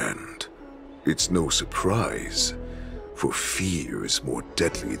understand. It's no surprise, for fear is more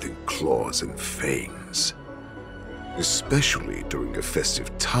deadly than claws and fangs. Especially during a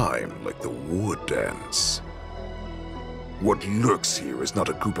festive time like the war dance. What lurks here is not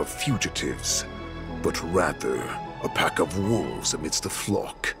a group of fugitives, but rather a pack of wolves amidst the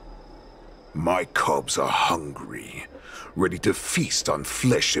flock. My cubs are hungry, ready to feast on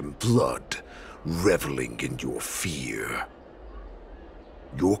flesh and blood, reveling in your fear.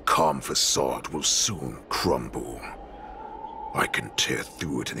 Your calm facade will soon crumble. I can tear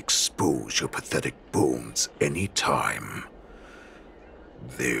through it and expose your pathetic bones any time.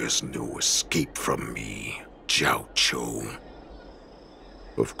 There's no escape from me, Jiaoqiu.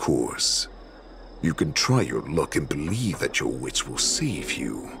 Of course, you can try your luck and believe that your wits will save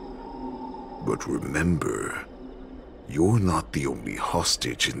you. But remember, you're not the only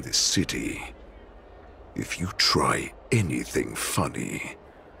hostage in this city. If you try anything funny,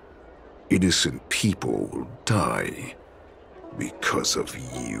 innocent people will die because of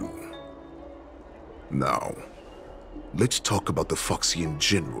you. Now, let's talk about the Foxian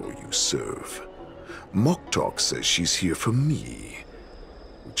general you serve. Moktok says she's here for me,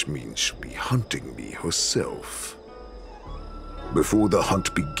 which means she'll be hunting me herself. Before the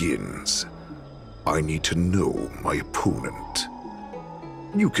hunt begins, I need to know my opponent.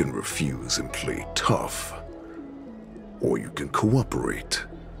 You can refuse and play tough, or you can cooperate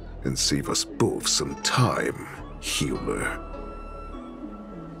and save us both some time, healer.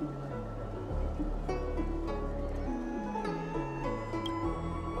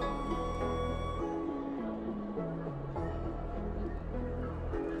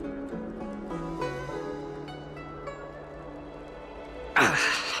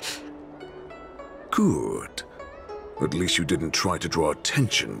 Good. At least you didn't try to draw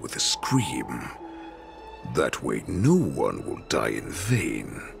attention with a scream. That way no one will die in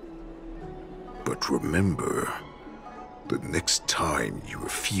vain. But remember, the next time you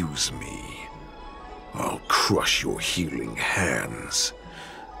refuse me, I'll crush your healing hands,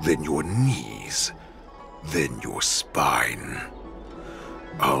 then your knees, then your spine.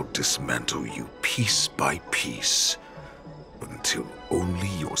 I'll dismantle you piece by piece, until only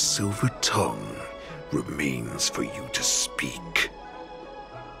your silver tongue remains for you to speak.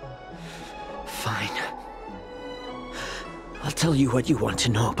 Fine. I'll tell you what you want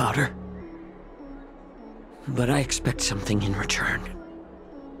to know about her. But I expect something in return.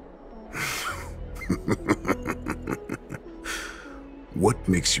 What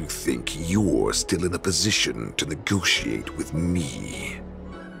makes you think you're still in a position to negotiate with me?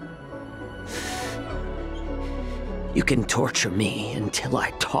 You can torture me until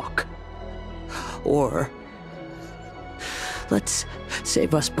I talk. Or let's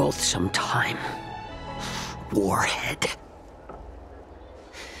save us both some time. Warhead.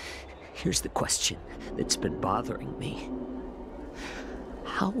 Here's the question that's been bothering me.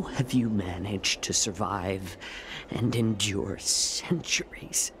 How have you managed to survive and endure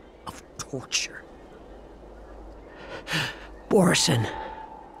centuries of torture? Borisin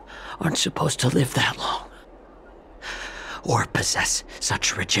aren't supposed to live that long, or possess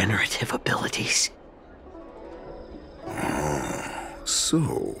such regenerative abilities.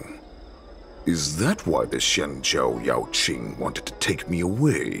 So, is that why the Shenzhou Yaoqing wanted to take me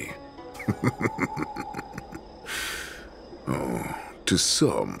away? Oh, to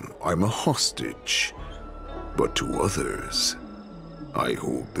some, I'm a hostage, but to others, I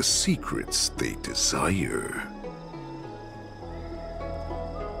hold the secrets they desire.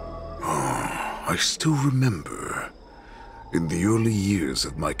 I still remember, in the early years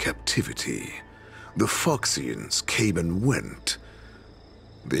of my captivity, the Foxians came and went.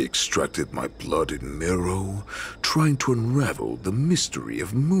 They extracted my blood and marrow, trying to unravel the mystery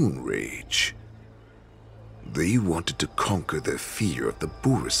of moon rage. They wanted to conquer their fear of the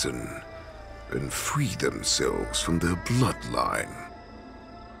Borisin and free themselves from their bloodline.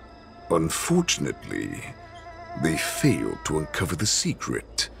 Unfortunately, they failed to uncover the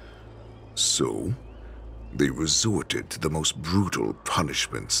secret. So, they resorted to the most brutal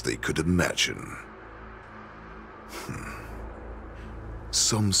punishments they could imagine.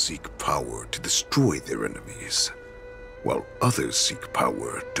 Some seek power to destroy their enemies, while others seek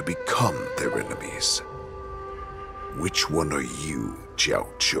power to become their enemies. Which one are you,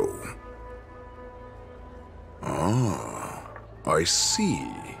 Jiaoqiu? Ah, I see.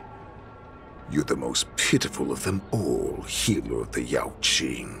 You're the most pitiful of them all, healer of the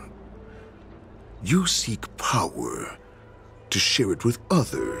Yaoqing. You seek power to share it with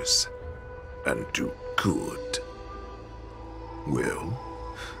others and do good. Well,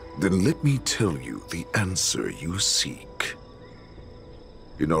 then let me tell you the answer you seek.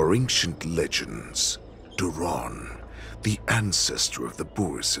 In our ancient legends, Duran, the ancestor of the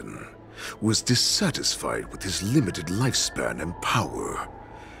Borisin, was dissatisfied with his limited lifespan and power.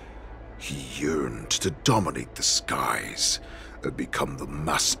 He yearned to dominate the skies and become the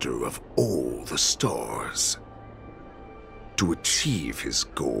master of all the stars. To achieve his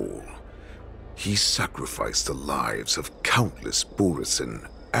goal, he sacrificed the lives of countless Borisin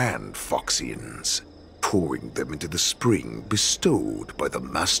and Foxians, pouring them into the spring bestowed by the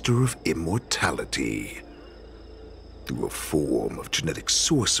Master of Immortality. Through a form of genetic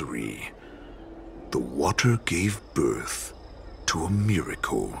sorcery, the water gave birth to a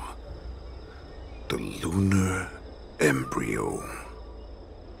miracle. The lunar embryo.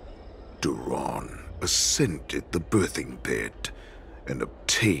 Duran ascended the birthing bed and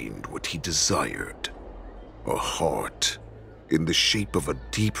obtained what he desired, a heart in the shape of a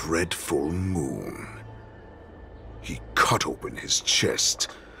deep red full moon. He cut open his chest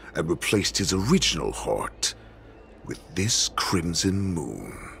and replaced his original heart with this crimson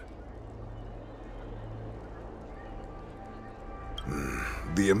moon.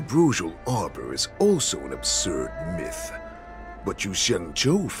 The ambrosial arbor is also an absurd myth, but you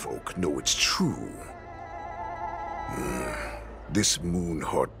Xiangzhou folk know it's true. This moon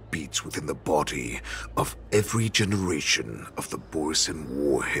heart beats within the body of every generation of the Borisin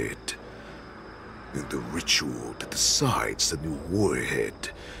warhead. In the ritual that decides the new warhead,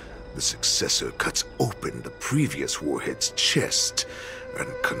 the successor cuts open the previous warhead's chest and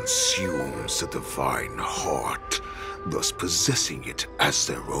consumes the divine heart, thus possessing it as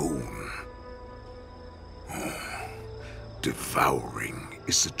their own. Devouring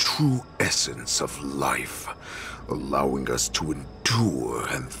is the true essence of life, allowing us to endure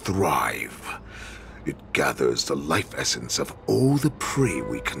and thrive. It gathers the life essence of all the prey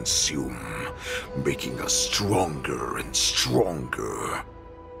we consume, making us stronger and stronger.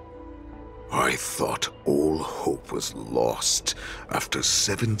 I thought all hope was lost after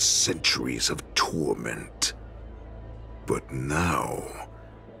 7 centuries of torment. But now,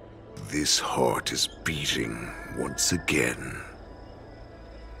 this heart is beating once again.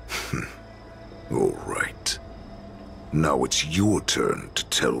 All right. Now it's your turn to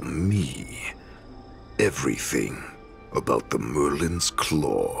tell me everything about the Merlin's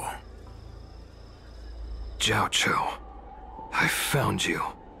Claw. Jiaoqiu, I found you.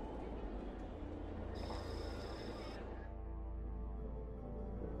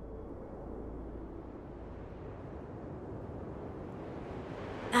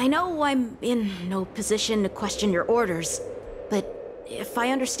 I know I'm in no position to question your orders, but if I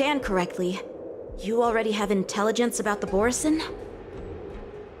understand correctly, you already have intelligence about the Borisin?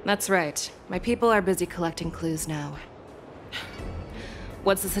 That's right. My people are busy collecting clues now.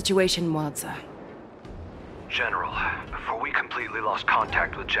 What's the situation, Wadza? General, before we completely lost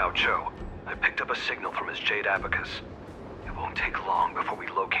contact with Jiaoqiu, I picked up a signal from his Jade Abacus. It won't take long before we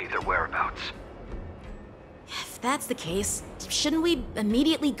locate their whereabouts. If that's the case, shouldn't we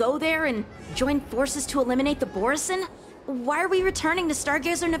immediately go there and join forces to eliminate the Borisin? Why are we returning to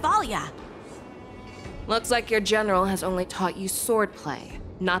Stargazer Navalia? Looks like your general has only taught you swordplay,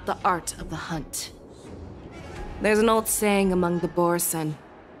 not the art of the hunt. There's an old saying among the Borisin.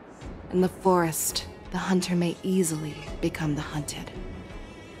 In the forest, the hunter may easily become the hunted.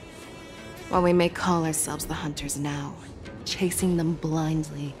 While we may call ourselves the hunters now, chasing them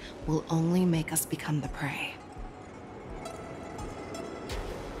blindly will only make us become the prey.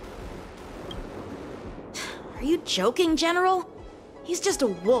 Are you joking, General? He's just a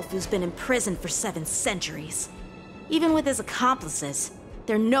wolf who's been in prison for 7 centuries. Even with his accomplices,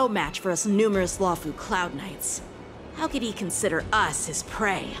 they're no match for us numerous Luofu Cloud Knights. How could he consider us his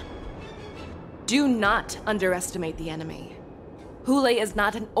prey? Do not underestimate the enemy. Hoolay is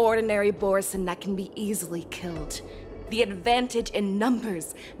not an ordinary Borisin that can be easily killed. The advantage in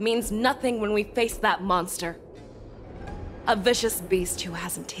numbers means nothing when we face that monster. A vicious beast who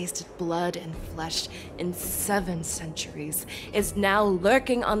hasn't tasted blood and flesh in 7 centuries is now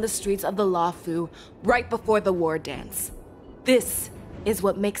lurking on the streets of the Luofu right before the war dance. This is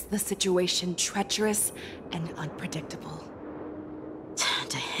what makes the situation treacherous and unpredictable.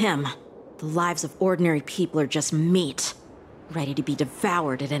 To him, the lives of ordinary people are just meat, ready to be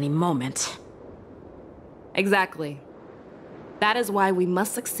devoured at any moment. Exactly. That is why we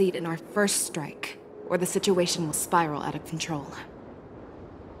must succeed in our first strike, or the situation will spiral out of control.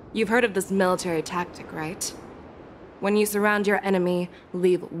 You've heard of this military tactic, right? When you surround your enemy,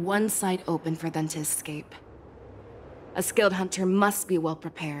 leave one side open for them to escape. A skilled hunter must be well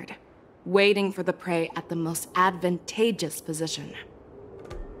prepared, waiting for the prey at the most advantageous position.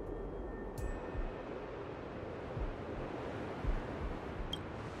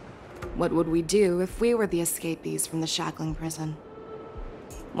 What would we do if we were the escapees from the shackling prison?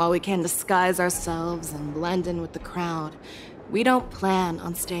 While we can disguise ourselves and blend in with the crowd, we don't plan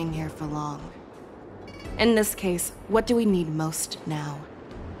on staying here for long. In this case, what do we need most now?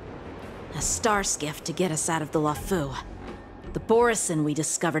 A star skiff to get us out of the Luofu. The Borisin we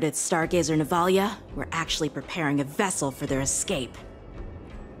discovered at Stargazer Navalia were actually preparing a vessel for their escape.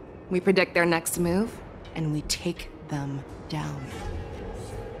 We predict their next move, and we take them down.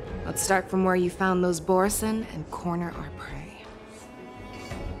 Let's start from where you found those Borisin and corner our prey.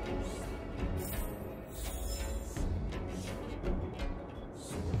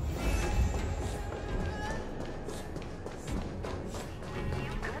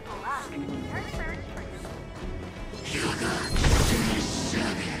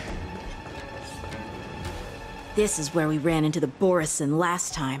 This is where we ran into the Borisin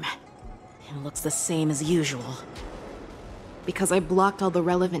last time. It looks the same as usual. Because I blocked all the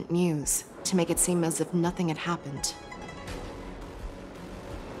relevant news to make it seem as if nothing had happened.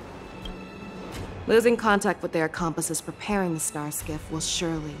 Losing contact with their accomplices preparing the star skiff will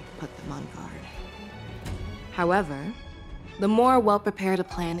surely put them on guard. However, the more well-prepared a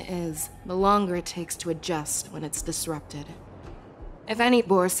plan is, the longer it takes to adjust when it's disrupted. If any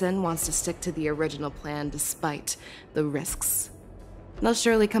Borisin wants to stick to the original plan despite the risks, they'll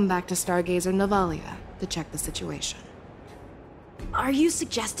surely come back to Stargazer Navalia to check the situation. Are you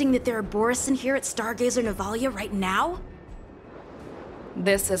suggesting that there are Borisin here at Stargazer Navalia right now?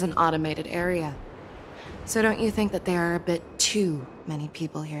 This is an automated area. So don't you think that there are a bit too many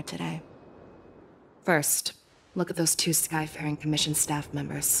people here today? First, look at those 2 Skyfaring Commission staff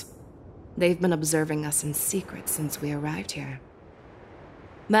members. They've been observing us in secret since we arrived here.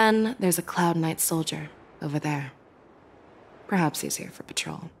 Then there's a Cloud Knight soldier over there. Perhaps he's here for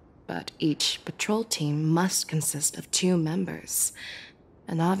patrol, but each patrol team must consist of 2 members.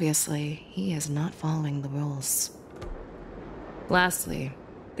 And obviously, he is not following the rules. Lastly,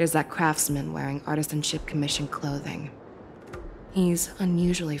 there's that craftsman wearing Artisanship Commission clothing. He's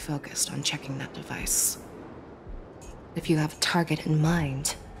unusually focused on checking that device. If you have a target in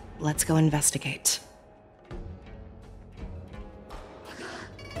mind, let's go investigate.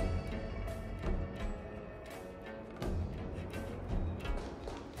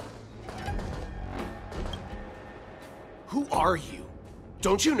 Who are you?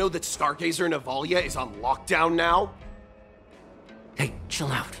 Don't you know that Stargazer Navalia is on lockdown now? Hey,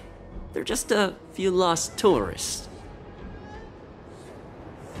 chill out. They're just a few lost tourists.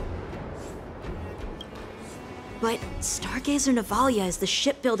 But Stargazer Navalia is the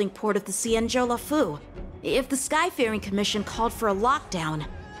shipbuilding port of the Xianzhou Luofu. If the Skyfaring Commission called for a lockdown,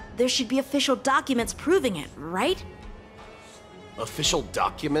 there should be official documents proving it, right? Official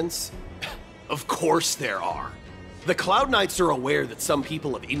documents? Of course there are. The Cloud Knights are aware that some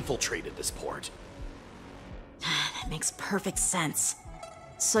people have infiltrated this port. That makes perfect sense.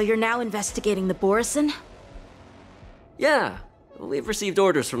 So you're now investigating the Borisin? Yeah, we've received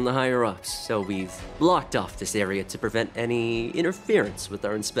orders from the higher-ups, so we've blocked off this area to prevent any interference with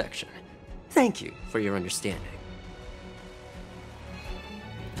our inspection. Thank you for your understanding.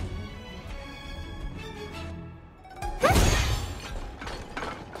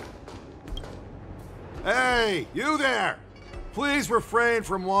 Hey, you there! Please refrain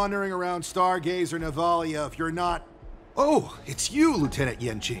from wandering around Stargazer Navalia if you're not... Oh, it's you, Lieutenant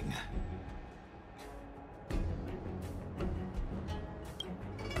Yanqing.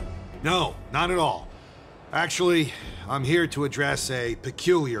 No, not at all. Actually, I'm here to address a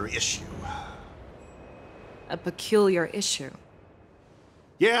peculiar issue. A peculiar issue?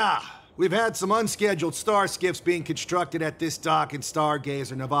 Yeah, we've had some unscheduled star skiffs being constructed at this dock in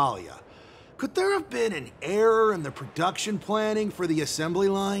Stargazer Navalia. Could there have been an error in the production planning for the assembly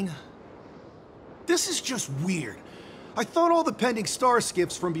line? This is just weird. I thought all the pending star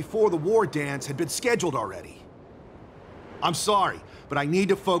skiffs from before the war dance had been scheduled already. I'm sorry, but I need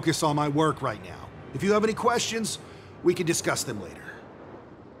to focus on my work right now. If you have any questions, we can discuss them later.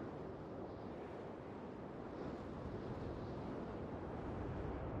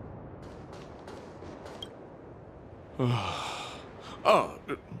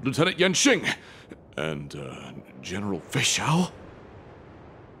 Lieutenant Yanqing and General Feixiao?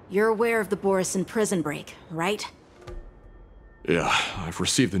 You're aware of the Borisin prison break, right? Yeah, I've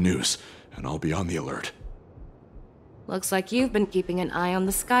received the news, and I'll be on the alert. Looks like you've been keeping an eye on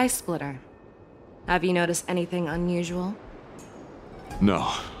the Sky Splitter. Have you noticed anything unusual?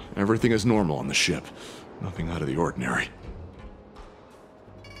 No, everything is normal on the ship. Nothing out of the ordinary.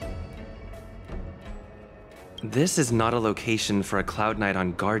 This is not a location for a Cloud Knight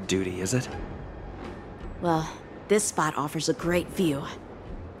on guard duty, is it? Well, this spot offers a great view.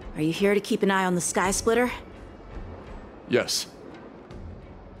 Are you here to keep an eye on the Sky Splitter? Yes.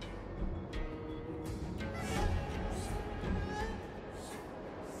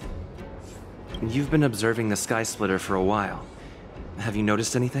 You've been observing the Sky Splitter for a while. Have you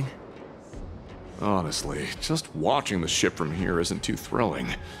noticed anything? Honestly, just watching the ship from here isn't too thrilling.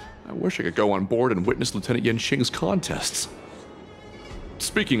 I wish I could go on board and witness Lieutenant Yanqing's contests.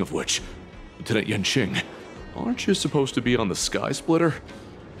 Speaking of which, Lieutenant Yanqing, aren't you supposed to be on the Sky Splitter?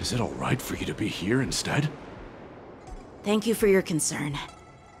 Is it alright for you to be here instead? Thank you for your concern,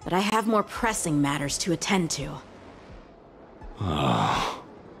 but I have more pressing matters to attend to.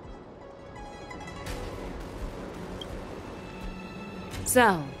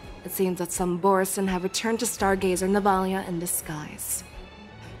 So, it seems that some Borisin have returned to Stargazer Navalia in disguise.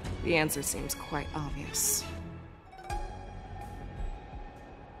 The answer seems quite obvious.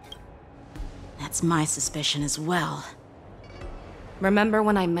 That's my suspicion as well. Remember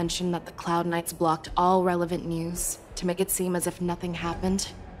when I mentioned that the Cloud Knights blocked all relevant news to make it seem as if nothing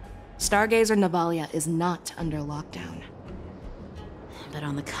happened? Stargazer Navalia is not under lockdown. But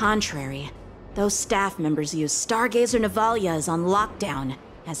on the contrary, those staff members use Stargazer Navalia is on lockdown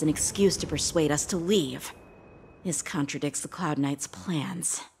as an excuse to persuade us to leave. This contradicts the Cloud Knights'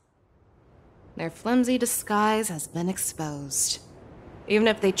 plans. Their flimsy disguise has been exposed. Even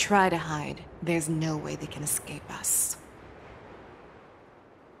if they try to hide, there's no way they can escape us.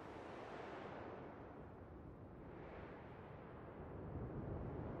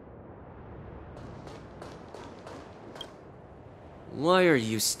 Why are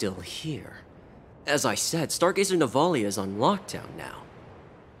you still here? As I said, Stargazer Navalia is on lockdown now.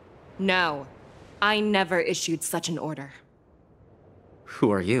 No, I never issued such an order.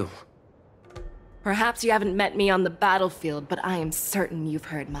 Who are you? Perhaps you haven't met me on the battlefield, but I am certain you've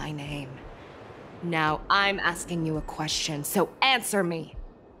heard my name. Now I'm asking you a question, so answer me.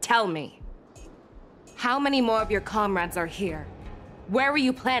 Tell me. How many more of your comrades are here? Where were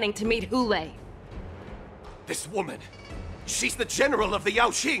you planning to meet Hoolay? This woman, she's the general of the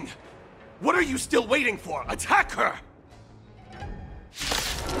Yaoqing. What are you still waiting for? Attack her!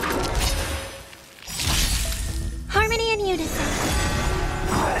 Harmony and unison.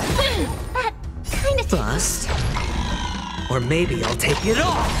 That kind of bust. Or maybe I'll take it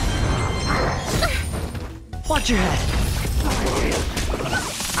all. Watch your head.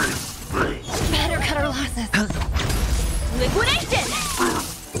 Better cut our losses. Liquidation!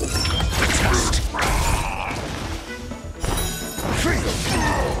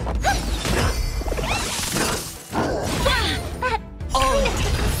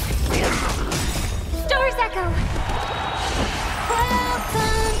 Stars Echo!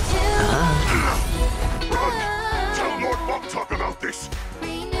 Welcome to... Tell Lord Boktok about this!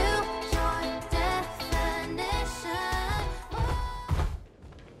 Renew your definition.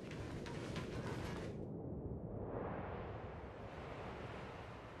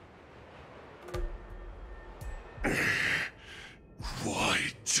 Why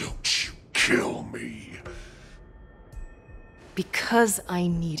don't you kill me? Because I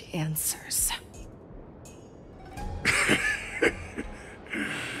need answers.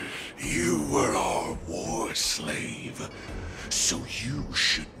 You were our war slave, so you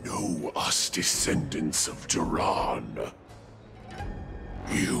should know us descendants of Duran.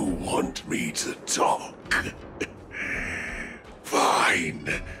 You want me to talk?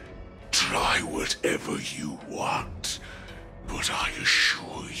 Fine. Try whatever you want, but I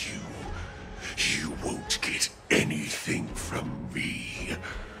assure you, you won't get anything from me.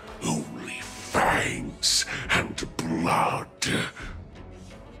 Only fangs and blood.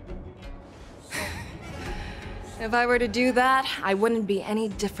 If I were to do that, I wouldn't be any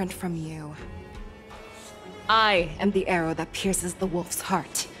different from you. I am the arrow that pierces the wolf's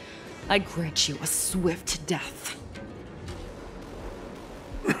heart. I grant you a swift death.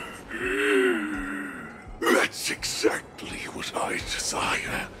 Let That's exactly what I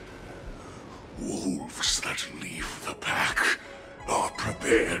desire. Wolves that leave the pack are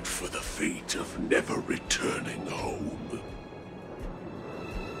prepared for the fate of never returning home.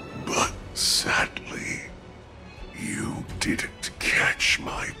 But sadly, you didn't catch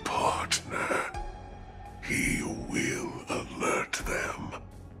my partner. He will alert them.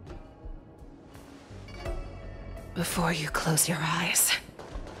 Before you close your eyes,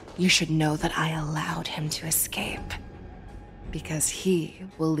 you should know that I allowed him to escape. Because he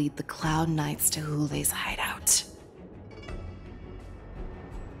will lead the Cloud Knights to Hoolay's hideout.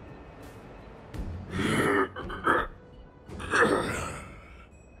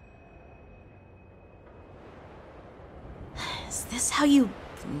 Is this how you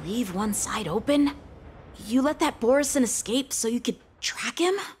leave one side open? You let that Borison escape so you could track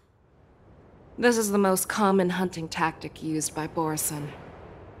him? This is the most common hunting tactic used by Borison.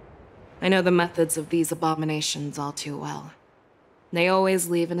 I know the methods of these abominations all too well. They always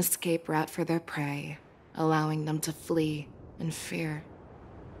leave an escape route for their prey, allowing them to flee in fear.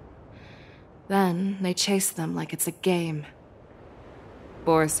 Then, they chase them like it's a game.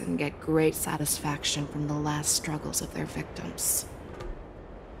 Borison get great satisfaction from the last struggles of their victims.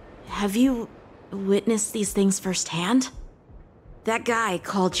 Have you witnessed these things firsthand? That guy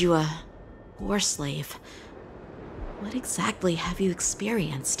called you a war slave. What exactly have you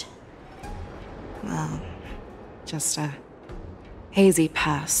experienced? Well, just a hazy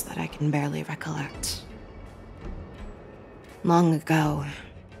past that I can barely recollect. Long ago,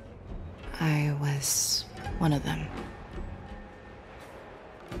 I was one of them.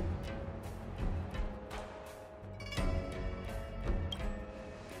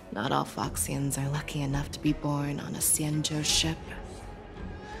 Not all Foxians are lucky enough to be born on a Xianzhou ship.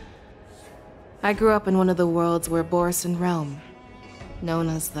 I grew up in one of the worlds where Borison roam, known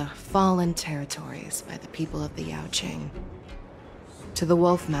as the Fallen Territories by the people of the Yaoqing. To the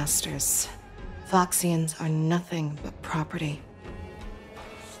Wolf Masters, Foxians are nothing but property.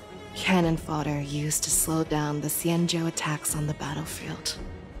 Cannon fodder used to slow down the Xianzhou attacks on the battlefield.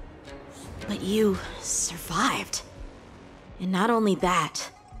 But you survived. And not only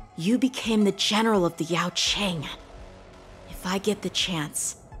that, you became the general of the Yaoqing. If I get the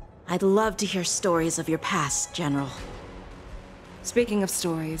chance, I'd love to hear stories of your past, General. Speaking of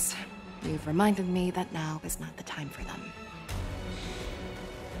stories, you've reminded me that now is not the time for them.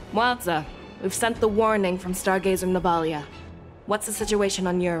 Wadza, we've sent the warning from Stargazer Navalia. What's the situation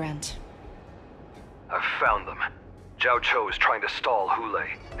on your end? I've found them. Jiaoqiu is trying to stall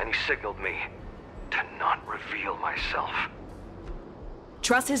Hoolay, and he signaled me to not reveal myself.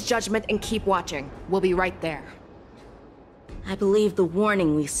 Trust his judgment and keep watching. We'll be right there. I believe the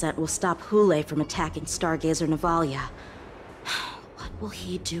warning we sent will stop Hoolay from attacking Stargazer Navalia. What will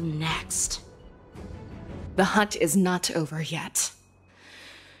he do next? The hunt is not over yet.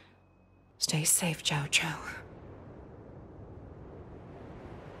 Stay safe, Jiaoqiu.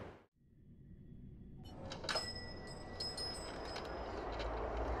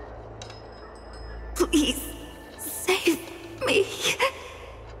 Please, save me.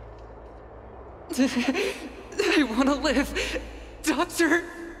 I want to live. Doctor!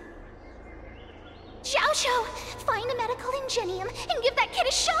 Jiaoqiu, find a medical ingenium and give that kid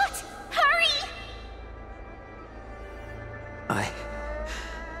a shot! Hurry!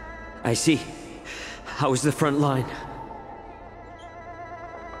 I see. How's the front line?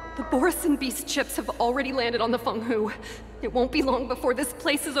 The Borison Beast chips have already landed on the Fenghu. It won't be long before this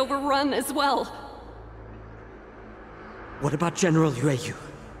place is overrun as well. What about General Yaoqing?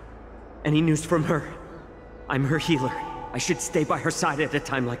 Any news from her? I'm her healer. I should stay by her side at a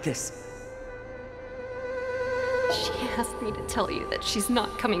time like this. She asked me to tell you that she's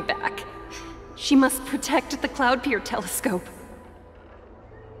not coming back. She must protect the Cloud Pier telescope.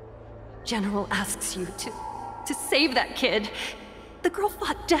 General asks you to save that kid. The girl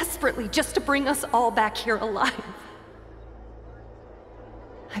fought desperately just to bring us all back here alive.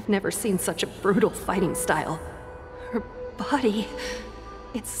 I've never seen such a brutal fighting style. Her body,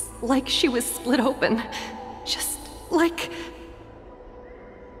 it's like she was split open. Just like...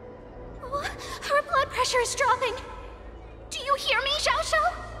 Oh, her blood pressure is dropping. Do you hear me,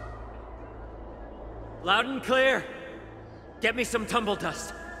 Jiaoqiu? Loud and clear. Get me some tumble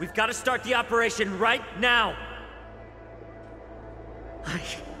dust. We've got to start the operation right now.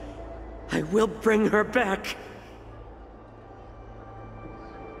 I will bring her back.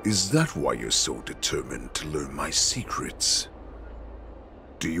 Is that why you're so determined to learn my secrets?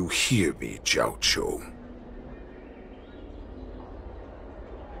 Do you hear me, Jiaoqiu?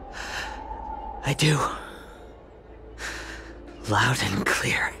 I do. Loud and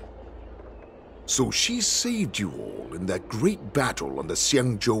clear. So she saved you all in that great battle on the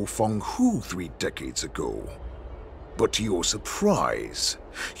Xiangzhou Fenghu 3 decades ago. But to your surprise,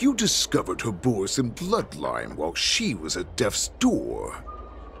 you discovered her Borisin bloodline while she was at death's door.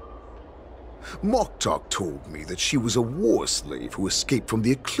 Moktok told me that she was a war slave who escaped from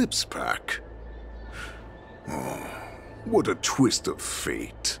the Eclipse Pack. Oh, what a twist of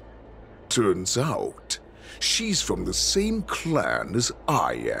fate. Turns out, she's from the same clan as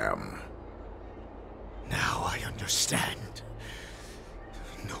I am. Now I understand.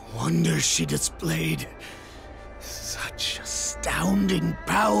 No wonder she displayed such astounding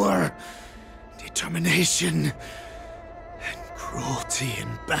power, determination, and cruelty in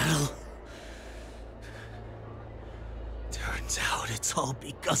battle. Turns out it's all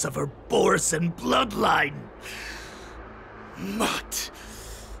because of her Borisin bloodline. Mutt.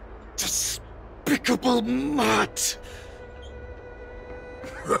 Despicable mutt.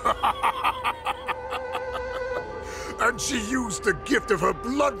 And she used the gift of her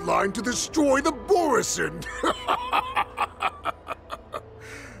bloodline to destroy the Borisin.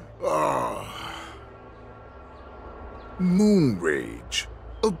 Moon Rage,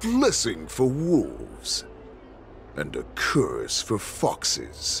 a blessing for wolves, and a curse for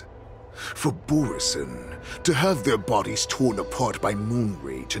foxes. For Borisin, to have their bodies torn apart by Moon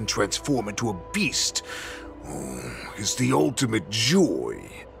Rage and transform into a beast is the ultimate joy.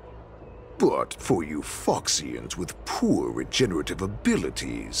 But for you Foxians with poor regenerative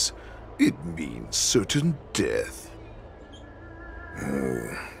abilities, it means certain death.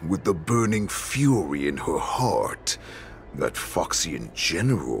 With the burning fury in her heart, that Foxian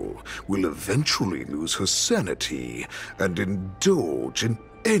general will eventually lose her sanity and indulge in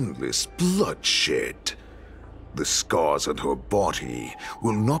endless bloodshed. The scars on her body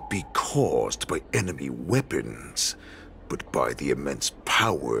will not be caused by enemy weapons, but by the immense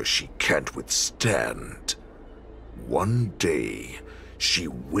power she can't withstand. One day, she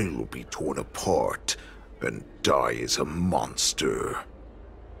will be torn apart and die as a monster.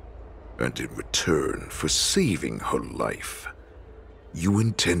 And in return for saving her life, you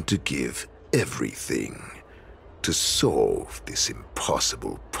intend to give everything to solve this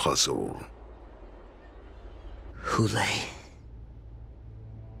impossible puzzle. Hoolay.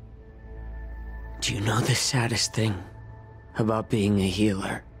 Do you know the saddest thing about being a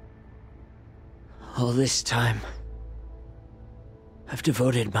healer? All this time, I've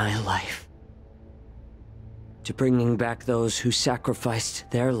devoted my life to bringing back those who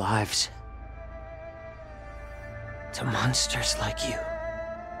sacrificed their lives to monsters like you.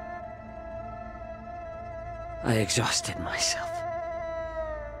 I exhausted myself,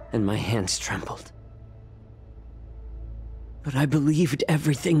 and my hands trembled. But I believed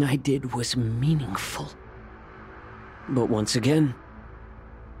everything I did was meaningful. But once again,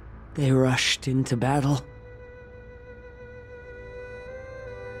 they rushed into battle.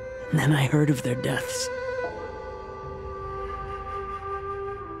 And then I heard of their deaths.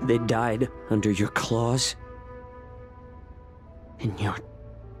 They died under your claws, in your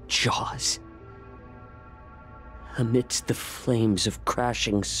jaws, amidst the flames of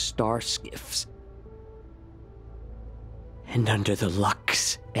crashing star skiffs, and under the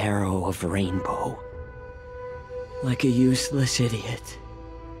Lux arrow of Rainbow. Like a useless idiot,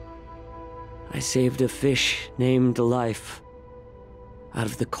 I saved a fish named Life out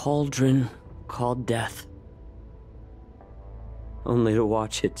of the cauldron called Death, only to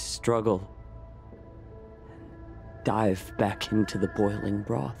watch it struggle and dive back into the boiling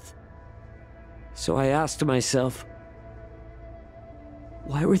broth. So I asked myself,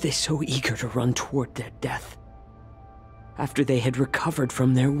 why were they so eager to run toward their death after they had recovered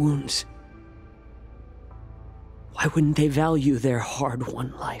from their wounds? Why wouldn't they value their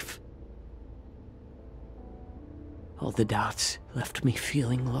hard-won life? All the doubts left me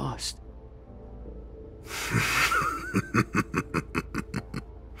feeling lost.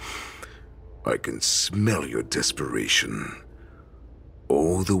 I can smell your desperation,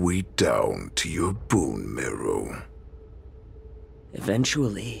 all the way down to your bone marrow.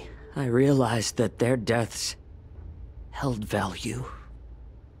 Eventually, I realized that their deaths held value.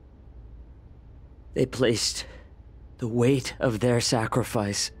 They placed the weight of their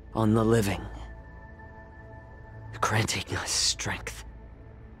sacrifice on the living, granting us strength.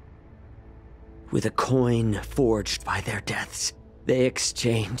 With a coin forged by their deaths, they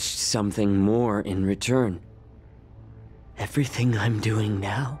exchanged something more in return. Everything I'm doing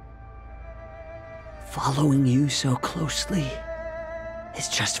now, following you so closely, is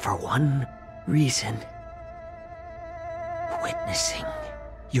just for one reason: witnessing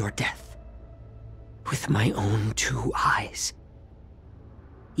your death with my own two eyes.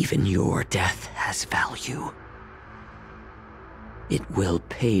 Even your death has value. It will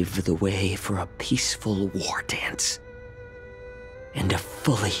pave the way for a peaceful war dance. And a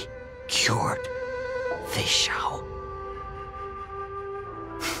fully cured Feixiao.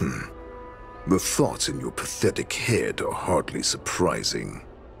 The thoughts in your pathetic head are hardly surprising.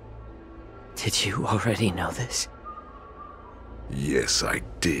 Did you already know this? Yes, I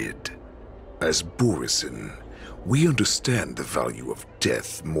did. As Borisin, we understand the value of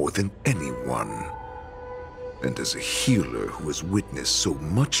death more than anyone. And as a healer who has witnessed so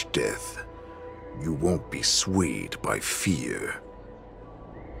much death, you won't be swayed by fear.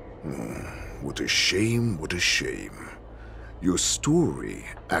 What a shame, what a shame. Your story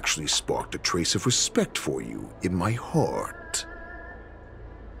actually sparked a trace of respect for you in my heart.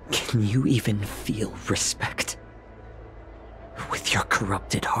 Can you even feel respect? With your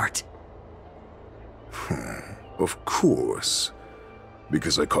corrupted heart? Of course.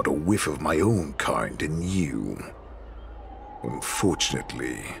 Because I caught a whiff of my own kind in you.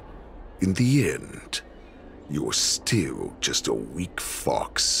 Unfortunately, in the end, you're still just a weak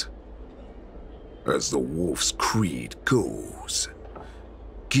fox. As the wolf's creed goes,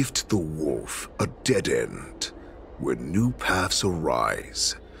 gift the wolf a dead end where new paths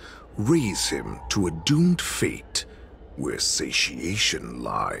arise. Raise him to a doomed fate where satiation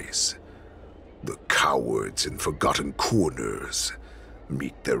lies. The cowards in forgotten corners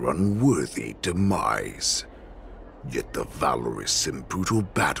meet their unworthy demise. Yet the valorous in brutal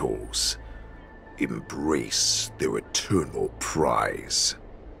battles embrace their eternal prize.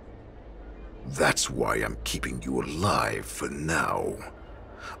 That's why I'm keeping you alive for now.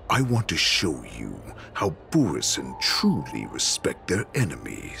 I want to show you how Borisin truly respect their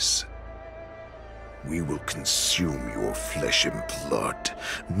enemies. We will consume your flesh and blood,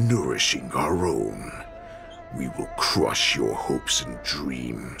 nourishing our own. We will crush your hopes and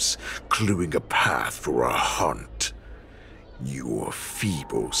dreams, clearing a path for our hunt. Your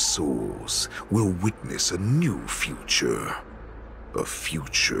feeble souls will witness a new future. A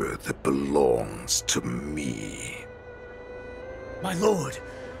future that belongs to me. My lord,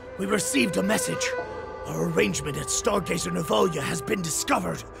 we received a message. Our arrangement at Stargazer Navalia has been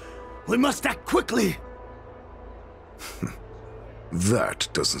discovered. We must act quickly. That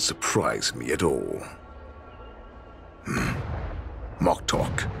doesn't surprise me at all.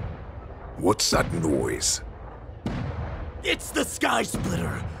 Moktok, what's that noise? It's the Sky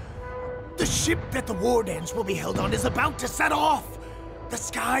Splitter. The ship that the war dance will be held on is about to set off. The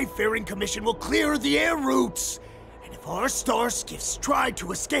Skyfaring Commission will clear the air routes. And if our star skiffs try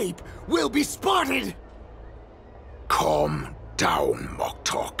to escape, we'll be spotted. Calm down,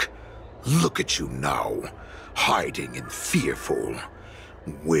 Moktok. Look at you now, hiding and fearful.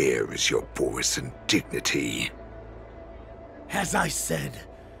 Where is your Borisin dignity? As I said,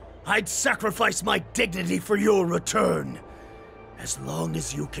 I'd sacrifice my dignity for your return. As long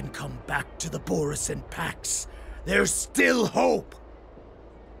as you can come back to the Borisin Pax, there's still hope.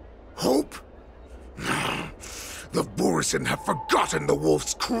 Hope? The Borisin have forgotten the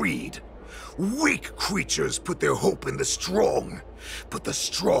wolf's creed. Weak creatures put their hope in the strong, but the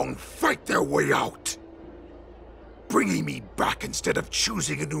strong fight their way out. Bringing me back instead of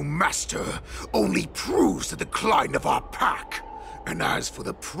choosing a new master only proves the decline of our pack. And as for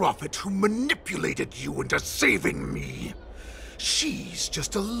the prophet who manipulated you into saving me, she's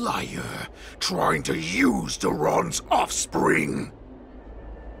just a liar trying to use Duran's offspring.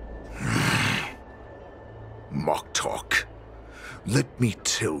 Moktok, let me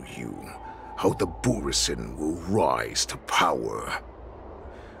tell you how the Borisin will rise to power.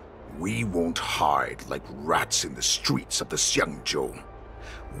 We won't hide like rats in the streets of the Xiangzhou.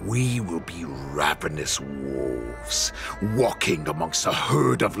 We will be ravenous wolves, walking amongst a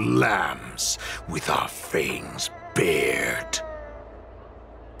herd of lambs with our fangs bared.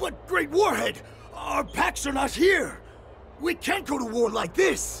 But, Great Warhead, our packs are not here. We can't go to war like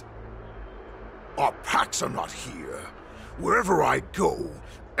this. Our packs are not here. Wherever I go,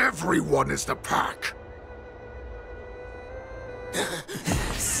 everyone is the pack.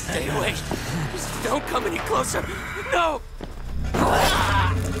 Stay away. Just don't come any closer. No!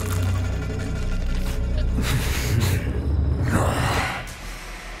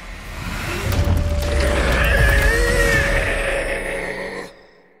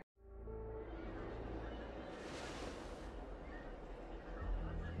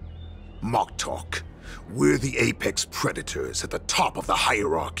 Moktok, we're the apex predators at the top of the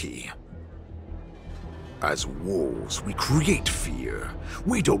hierarchy. As wolves, we create fear.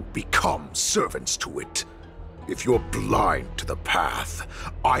 We don't become servants to it. If you're blind to the path,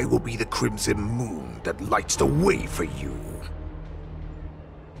 I will be the crimson moon that lights the way for you.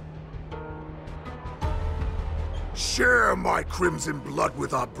 Share my crimson blood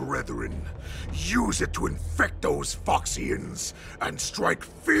with our brethren. Use it to infect those Foxians and strike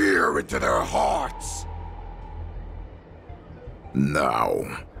fear into their hearts.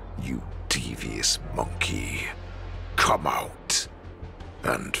 Now, you devious monkey, come out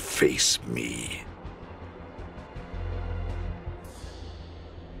and face me.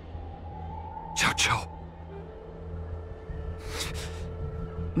 Jiaoqiu.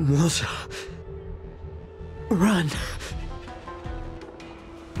 Moza. Run.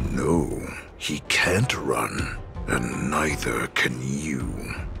 No, he can't run, and neither can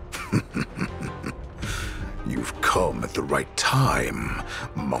you. You've come at the right time,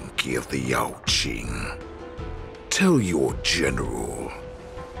 monkey of the Yaoqing. Tell your general.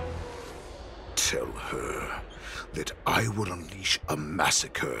 Tell her that I will unleash a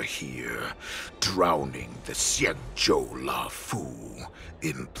massacre here, drowning the Xianzhou La Fu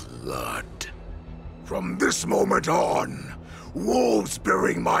in blood. From this moment on, wolves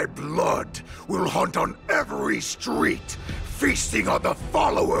bearing my blood will hunt on every street, feasting on the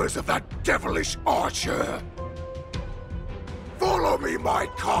followers of that devilish archer. Follow me, my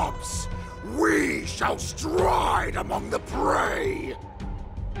cubs. We shall stride among the prey.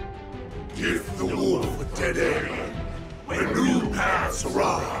 Give the wolf a dead end when new paths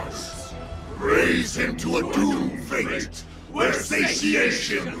arise. Raise him to a doomed fate where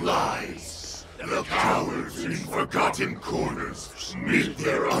satiation lies. The cowards in forgotten corners meet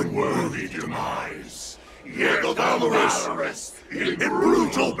their unworthy demise. Yet the valorous in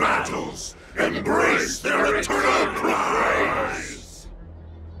brutal battles embrace their eternal prize.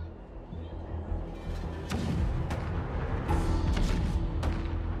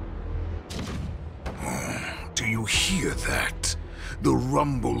 Do you hear that? The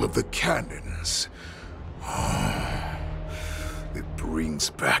rumble of the cannons. It brings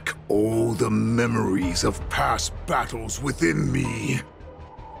back all the memories of past battles within me.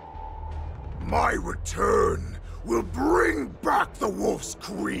 My return will bring back the Wolf's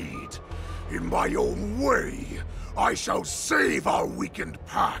Creed. In my own way, I shall save our weakened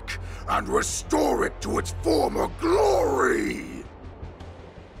pack and restore it to its former glory!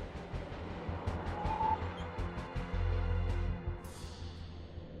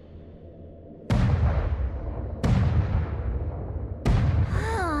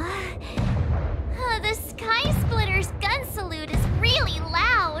 The Sky Splitter's gun salute is really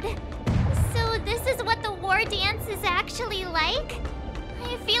loud. So this is what the war dance is actually like?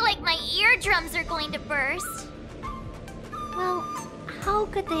 I feel like my eardrums are going to burst. Well, how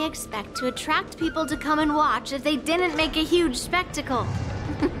could they expect to attract people to come and watch if they didn't make a huge spectacle?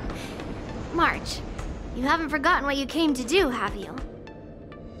 March, you haven't forgotten what you came to do, have you?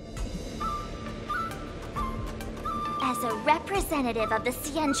 As a representative of the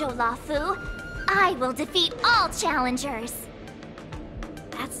Xianzhou La Fu, I will defeat all challengers.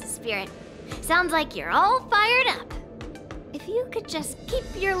 That's the spirit. Sounds like you're all fired up. If you could just keep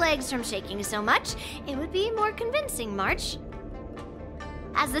your legs from shaking so much, it would be more convincing, March.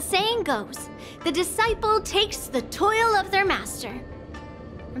 As the saying goes, the disciple takes the toil of their master.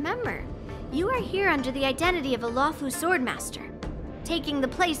 Remember, you are here under the identity of a Luofu swordmaster, taking the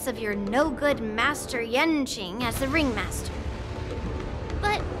place of your no-good master Yanqing as the ringmaster.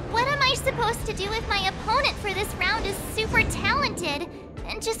 But what am I supposed to do if my opponent for this round is super talented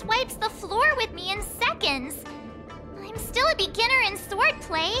and just wipes the floor with me in seconds? I'm still a beginner in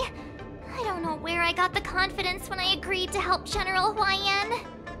swordplay. I don't know where I got the confidence when I agreed to help General Huaiyan.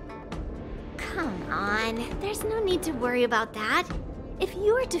 Come on, there's no need to worry about that. If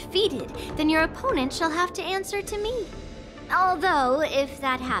you are defeated, then your opponent shall have to answer to me. Although, if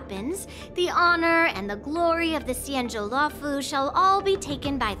that happens, the honor and the glory of the Xianzhou Luofu shall all be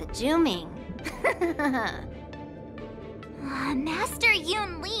taken by the Zhuming. Master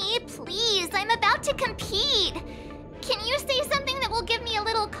Yunli, please, I'm about to compete. Can you say something that will give me a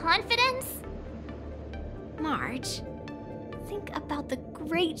little confidence? March, think about the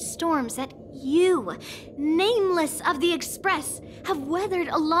great storms that you, nameless of the Express, have weathered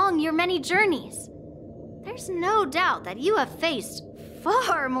along your many journeys. There's no doubt that you have faced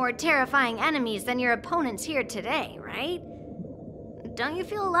far more terrifying enemies than your opponents here today, right? Don't you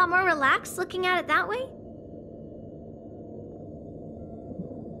feel a lot more relaxed looking at it that way?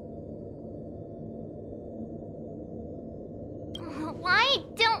 Why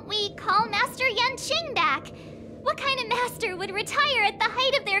don't we call Master Yanqing back? What kind of master would retire at the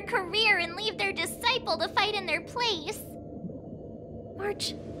height of their career and leave their disciple to fight in their place?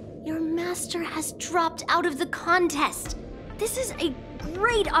 March, your master has dropped out of the contest. This is a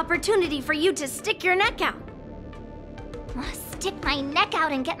great opportunity for you to stick your neck out. Stick my neck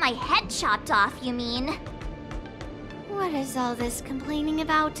out and get my head chopped off, you mean? What is all this complaining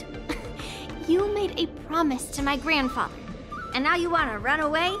about? You made a promise to my grandfather, and now you want to run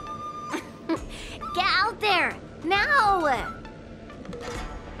away? Get out there, now!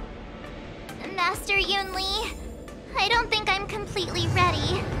 Master Yunli, I don't think I'm completely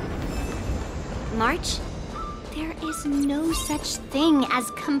ready. March, there is no such thing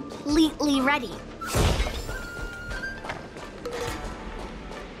as completely ready.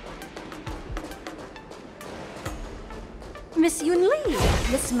 Miss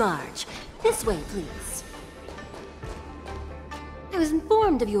Yunli, Miss March, this way, please. I was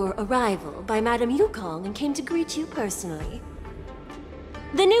informed of your arrival by Madame Yaoqing and came to greet you personally.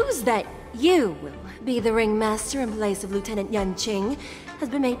 The news that you will be the ringmaster in place of Lieutenant Yanqing has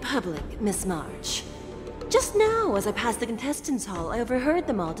been made public, Miss March. Just now, as I passed the contestants' hall, I overheard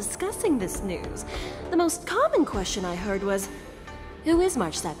them all discussing this news. The most common question I heard was, who is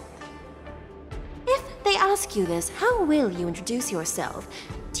March 7th? If they ask you this, how will you introduce yourself?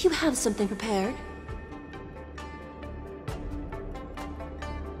 Do you have something prepared?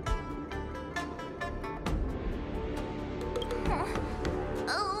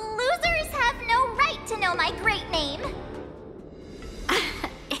 Losers have no right to know my great name.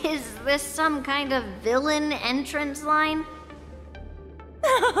 Is this some kind of villain entrance line?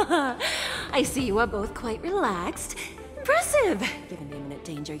 I see you are both quite relaxed. Impressive, given the imminent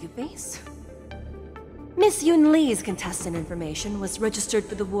danger you face. Miss Yunli's contestant information was registered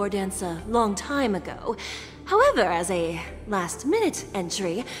for the war dance a long time ago. However, as a last-minute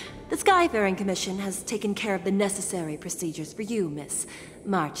entry, the Skyfaring Commission has taken care of the necessary procedures for you, Miss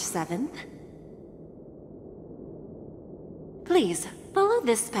March 7th. Please, follow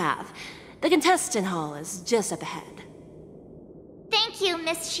this path. The contestant hall is just up ahead. Thank you,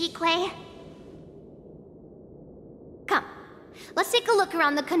 Miss Shikwei. Come, let's take a look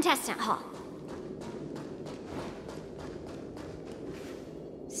around the contestant hall.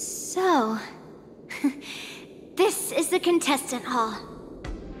 So, this is the contestant hall.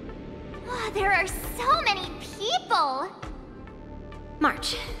 Oh, there are so many people!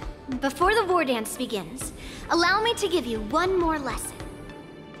 March, before the war dance begins, allow me to give you one more lesson.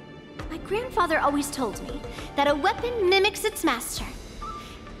 My grandfather always told me that a weapon mimics its master.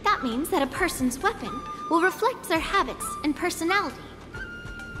 That means that a person's weapon will reflect their habits and personality.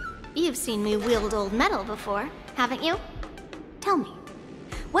 You've seen me wield old metal before, haven't you? Tell me,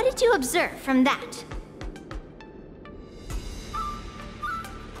 what did you observe from that?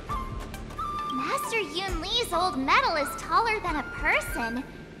 Master Yunli's old metal is taller than a person.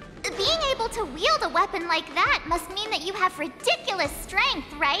 Being able to wield a weapon like that must mean that you have ridiculous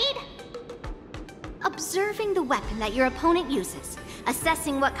strength, right? Observing the weapon that your opponent uses,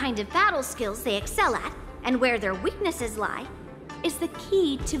 assessing what kind of battle skills they excel at, and where their weaknesses lie, is the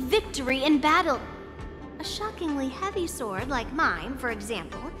key to victory in battle. A shockingly heavy sword like mine, for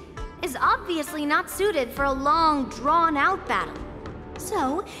example, is obviously not suited for a long, drawn-out battle.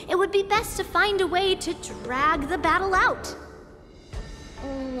 So, it would be best to find a way to drag the battle out.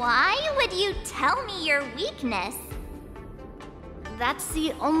 Why would you tell me your weakness? That's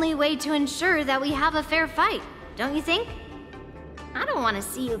the only way to ensure that we have a fair fight, don't you think? I don't want to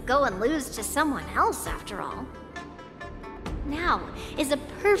see you go and lose to someone else, after all. Now is a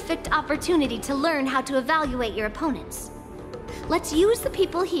perfect opportunity to learn how to evaluate your opponents. Let's use the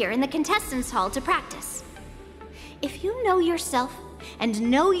people here in the contestants' hall to practice. If you know yourself and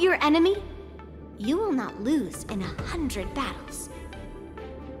know your enemy, you will not lose in 100 battles.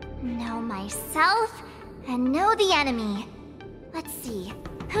 Know myself and know the enemy. Let's see,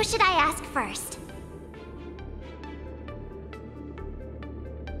 who should I ask first?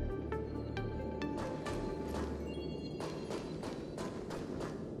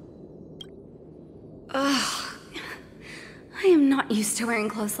 Ugh. I am not used to wearing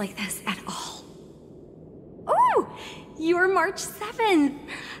clothes like this at all. Oh! You're March 7th!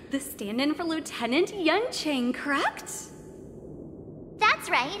 The stand-in for Lieutenant Yanqing, correct? That's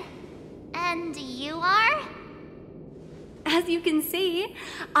right. And you are? As you can see,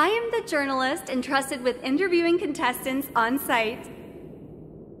 I am the journalist entrusted with interviewing contestants on site.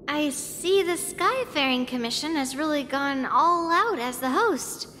 I see the Skyfaring Commission has really gone all out as the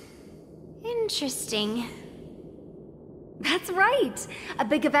host. Interesting. That's right. A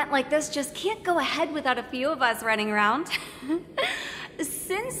big event like this just can't go ahead without a few of us running around.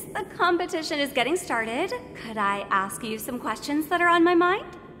 Since the competition is getting started, could I ask you some questions that are on my mind?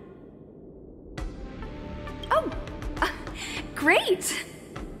 Oh, great!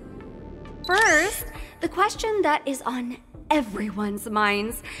 First, the question that is on everyone's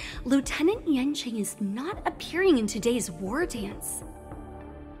minds. Lieutenant Yanqing is not appearing in today's war dance.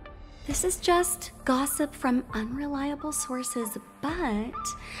 This is just gossip from unreliable sources, but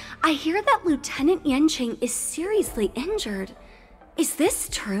I hear that Lieutenant Yanqing is seriously injured. Is this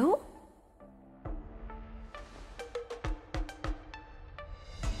true?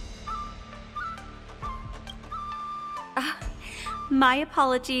 My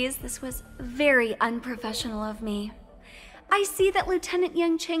apologies. This was very unprofessional of me. I see that Lieutenant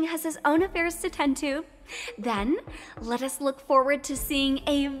Yanqing has his own affairs to tend to. Then, let us look forward to seeing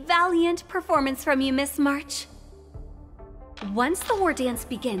a valiant performance from you, Miss March. Once the war dance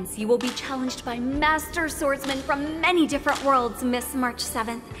begins, you will be challenged by master swordsmen from many different worlds, Miss March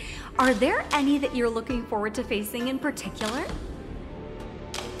 7th. Are there any that you're looking forward to facing in particular?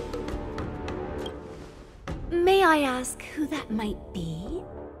 May I ask who that might be?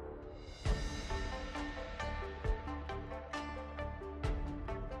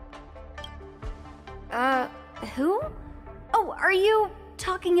 Who? Oh, are you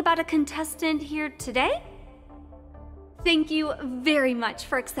talking about a contestant here today? Thank you very much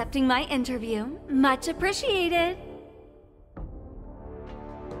for accepting my interview. Much appreciated.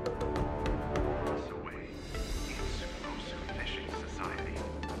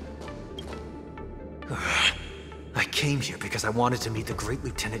 I came here because I wanted to meet the great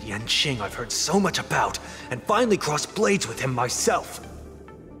Lieutenant Yanqing I've heard so much about, and finally cross blades with him myself.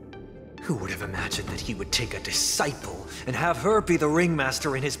 Who would have imagined that he would take a disciple and have her be the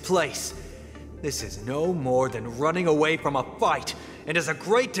ringmaster in his place? This is no more than running away from a fight, and is a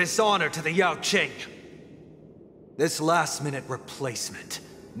great dishonor to the Yaoqing. This last-minute replacement,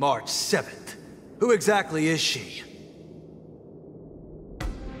 March 7th, who exactly is she?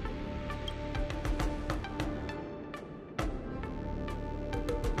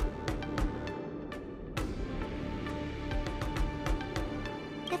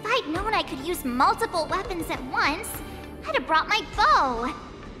 If I'd known I could use multiple weapons at once, I'd have brought my bow.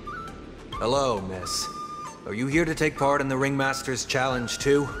 Hello, miss. Are you here to take part in the Ringmaster's Challenge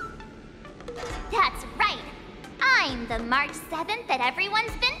too? That's right. I'm the March 7th that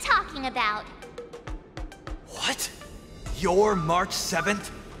everyone's been talking about. What? You're March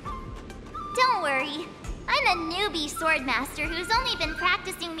 7th? Don't worry. I'm a newbie swordmaster who's only been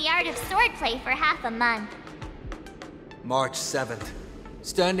practicing the art of swordplay for half a month. March 7th.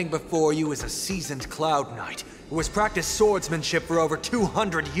 Standing before you is a seasoned Cloud Knight who has practiced swordsmanship for over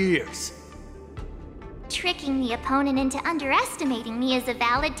 200 years. Tricking the opponent into underestimating me is a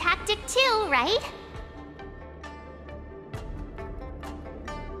valid tactic too, right?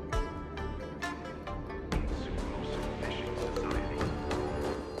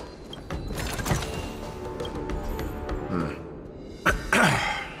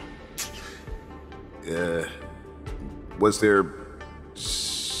 Was there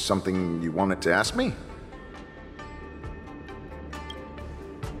something you wanted to ask me?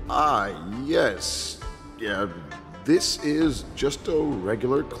 Yes. Yeah, this is just a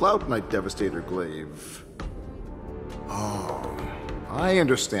regular Cloud Knight Devastator glaive. Oh, I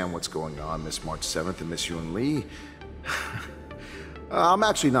understand what's going on, Miss March 7th and Miss Yunli. I'm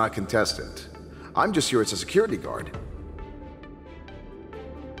actually not a contestant. I'm just here as a security guard.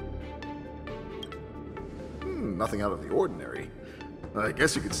 Nothing out of the ordinary. I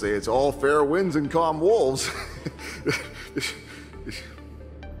guess you could say it's all fair winds and calm wolves.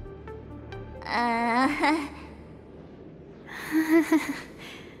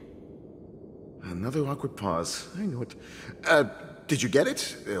 Another awkward pause. I know it. Did you get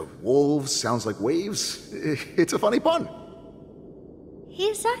it? Wolves sounds like waves. It's a funny pun.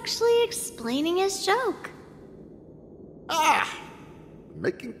 He's actually explaining his joke.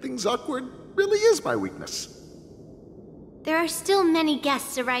 Making things awkward really is my weakness. There are still many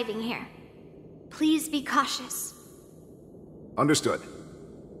guests arriving here. Please be cautious. Understood.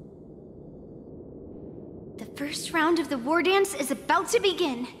 The first round of the war dance is about to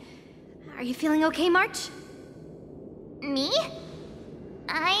begin. Are you feeling okay, March? Me?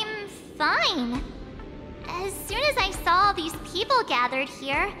 I'm fine. As soon as I saw all these people gathered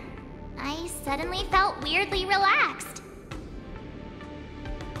here, I suddenly felt weirdly relaxed.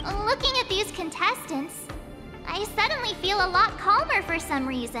 Looking at these contestants, I suddenly feel a lot calmer for some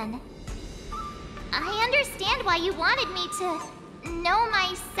reason. I understand why you wanted me to know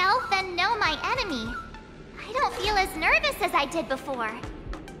myself and know my enemy. I don't feel as nervous as I did before.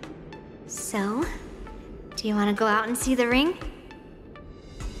 So, do you want to go out and see the ring?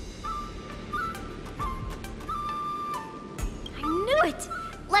 I knew it!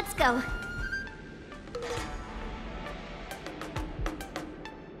 Let's go.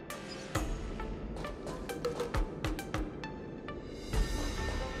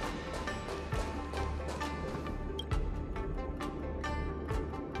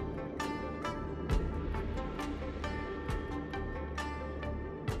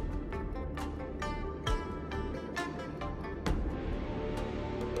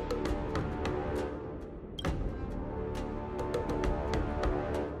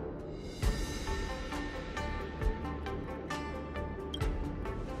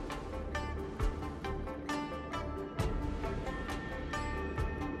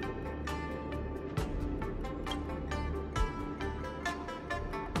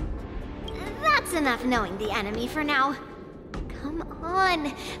 That's enough knowing the enemy for now. Come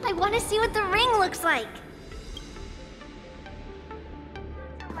on, I want to see what the ring looks like.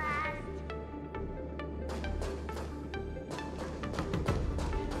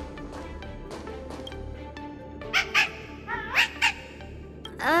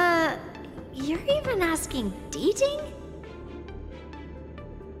 You're even asking dating?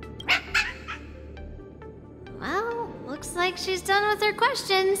 Well, looks like she's done with her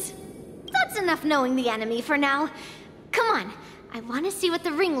questions. That's enough knowing the enemy for now. Come on, I want to see what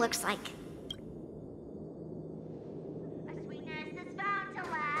the ring looks like.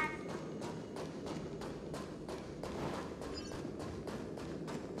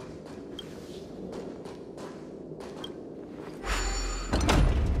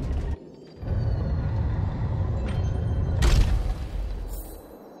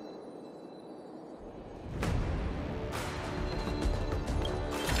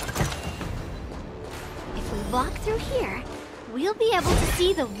 Walk through here, we'll be able to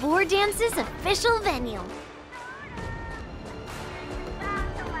see the War Dance's official venue.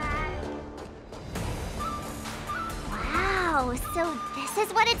 Wow, so this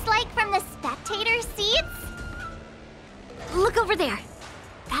is what it's like from the spectator seats? Look over there.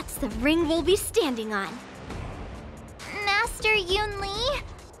 That's the ring we'll be standing on. Master Yunli,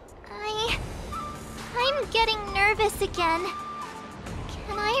 I'm getting nervous again.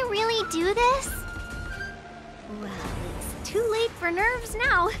 Can I really do this? Well, it's too late for nerves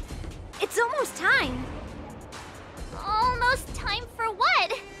now. It's almost time. Almost time for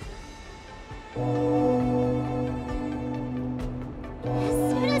what? As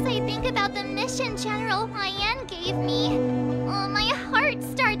soon as I think about the mission General Huayan gave me, my heart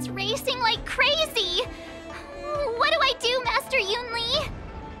starts racing like crazy. What do I do, Master Yunli?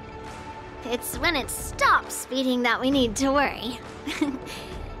 It's when it stops speeding that we need to worry.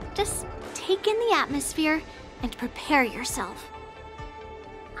 Just take in the atmosphere and prepare yourself.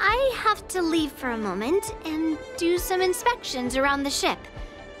 I have to leave for a moment and do some inspections around the ship.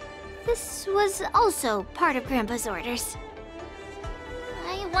 This was also part of Grandpa's orders.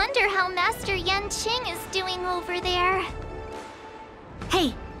 I wonder how Master Yanqing is doing over there.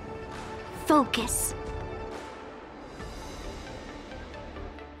 Hey, focus.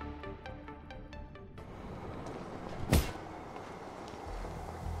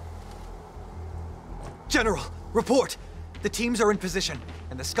 General, report! The teams are in position,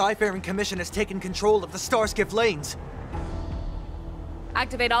 and the Skyfaring Commission has taken control of the Starskiff lanes.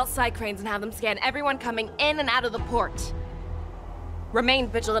 Activate all side cranes and have them scan everyone coming in and out of the port. Remain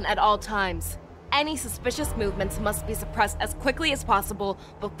vigilant at all times. Any suspicious movements must be suppressed as quickly as possible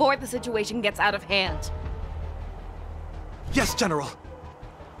before the situation gets out of hand. Yes, General!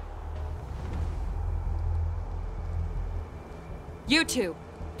 You two,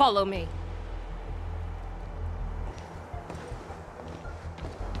 follow me.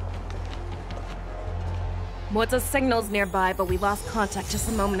 Moza's signal's nearby, but we lost contact just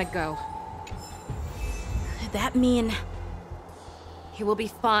a moment ago. Could that mean... He will be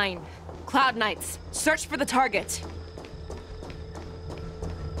fine. Cloud Knights, search for the target.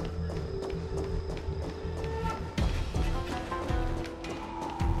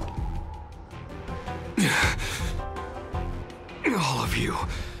 All of you,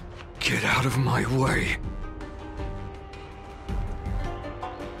 get out of my way.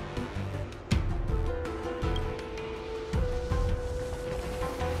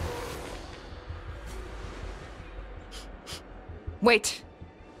 Wait.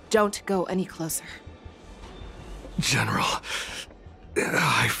 Don't go any closer. General,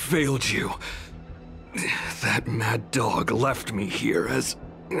 I failed you. That mad dog left me here as...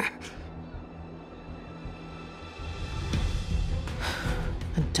 A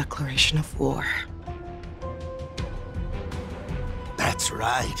declaration of war. That's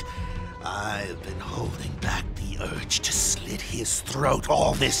right. I've been holding back the urge to slit his throat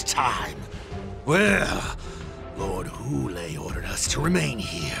all this time. Well, Lord Hoolay ordered us to remain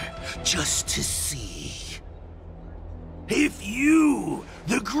here, just to see. If you,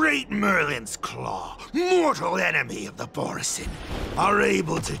 the great Merlin's Claw, mortal enemy of the Borisin, are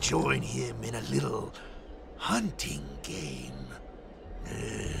able to join him in a little hunting game.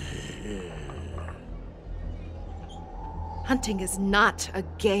 Hunting is not a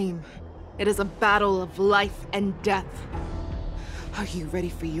game. It is a battle of life and death. Are you ready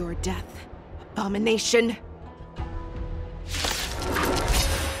for your death, abomination?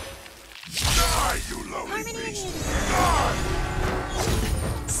 Die, you lowly beast! Die!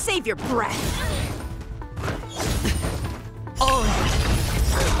 Save your breath! Oh!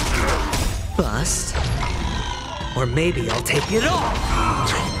 Bust? Or maybe I'll take it all!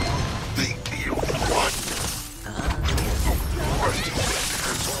 Think you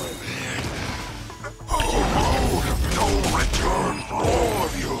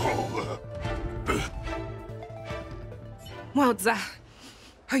Wowza,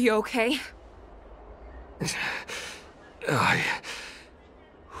 are you okay? I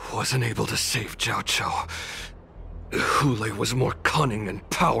wasn't able to save Jiaoqiu. Hoolay was more cunning and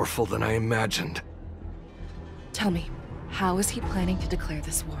powerful than I imagined. Tell me, how is he planning to declare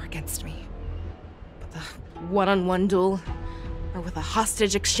this war against me? With a one-on-one duel? Or with a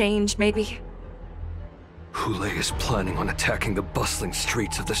hostage exchange, maybe? Hoolay is planning on attacking the bustling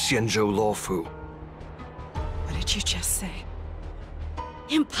streets of the Xianzhou Luofu. What did you just say?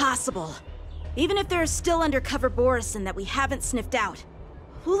 Impossible. Even if there are still undercover Borisin that we haven't sniffed out,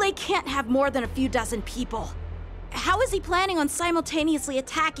 Hoolay can't have more than a few dozen people. How is he planning on simultaneously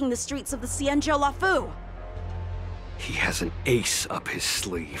attacking the streets of the Xianzhou Luofu? He has an ace up his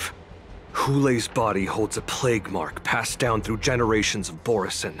sleeve. Hoolay's body holds a plague mark passed down through generations of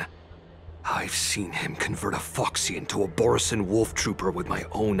Borisin. I've seen him convert a Foxian to a Borisin wolf trooper with my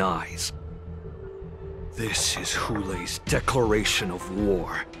own eyes. This is Hoolay's declaration of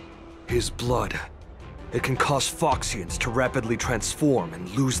war. His blood. It can cause Foxians to rapidly transform and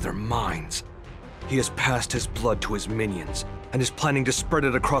lose their minds. He has passed his blood to his minions, and is planning to spread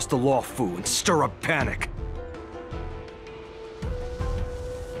it across the Luofu and stir up panic.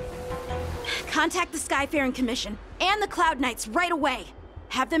 Contact the Skyfaring Commission and the Cloud Knights right away.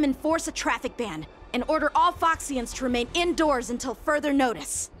 Have them enforce a traffic ban, and order all Foxians to remain indoors until further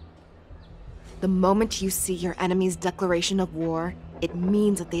notice. The moment you see your enemy's declaration of war, it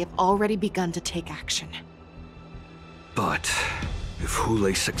means that they have already begun to take action. But if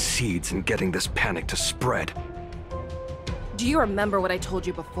Hoolay succeeds in getting this panic to spread... Do you remember what I told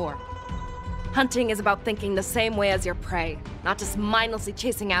you before? Hunting is about thinking the same way as your prey, not just mindlessly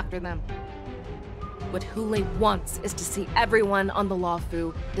chasing after them. What Hoolay wants is to see everyone on the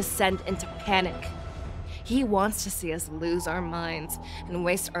Luofu descend into panic. He wants to see us lose our minds and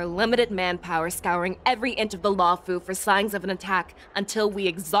waste our limited manpower scouring every inch of the Luofu for signs of an attack until we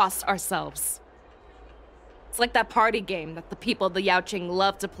exhaust ourselves. It's like that party game that the people of the Yaoqing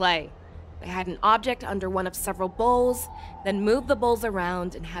love to play. They hide an object under one of several bowls, then move the bowls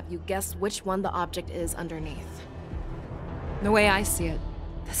around and have you guess which one the object is underneath. The way I see it,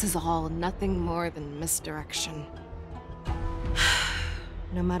 this is all nothing more than misdirection.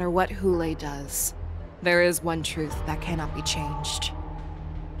 No matter what Hoolay does, there is one truth that cannot be changed.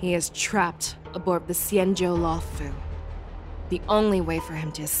 He is trapped aboard the Xianzhou Luofu. The only way for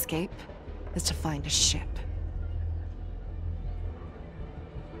him to escape is to find a ship.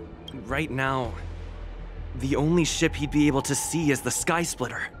 Right now, the only ship he'd be able to see is the Sky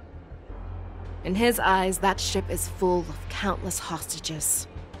Splitter. In his eyes, that ship is full of countless hostages.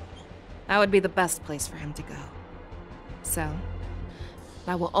 That would be the best place for him to go. So,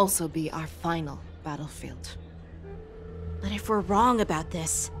 that will also be our final battlefield. But if we're wrong about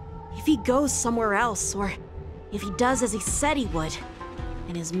this, if he goes somewhere else, or if he does as he said he would,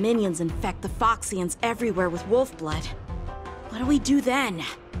 and his minions infect the Foxians everywhere with wolf blood, what do we do then?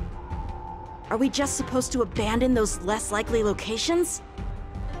 Are we just supposed to abandon those less likely locations?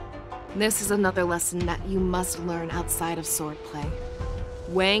 This is another lesson that you must learn outside of swordplay.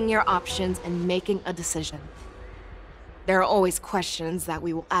 Weighing your options and making a decision. There are always questions that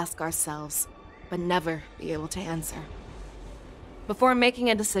we will ask ourselves, but never be able to answer. Before making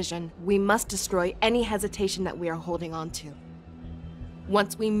a decision, we must destroy any hesitation that we are holding on to.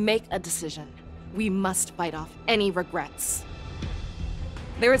 Once we make a decision, we must fight off any regrets.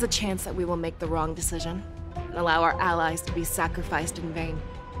 There is a chance that we will make the wrong decision and allow our allies to be sacrificed in vain.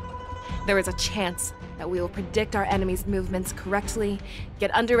 There is a chance that we will predict our enemy's movements correctly,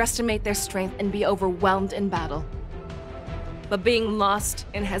 yet underestimate their strength and be overwhelmed in battle. But being lost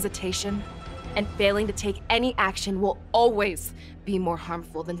in hesitation and failing to take any action will always be more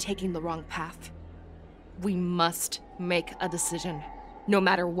harmful than taking the wrong path. We must make a decision, no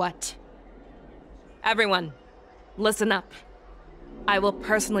matter what. Everyone, listen up. I will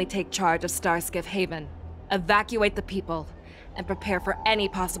personally take charge of Starskiff Haven, evacuate the people, and prepare for any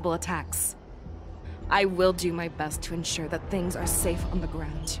possible attacks. I will do my best to ensure that things are safe on the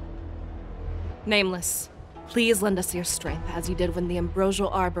ground. Nameless, please lend us your strength as you did when the Ambrosial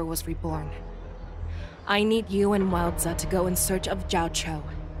Arbor was reborn. I need you and Wowza to go in search of Jiaoqiu.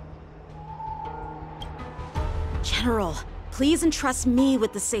 General, please entrust me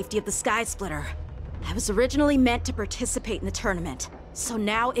with the safety of the Sky Splitter. I was originally meant to participate in the tournament, so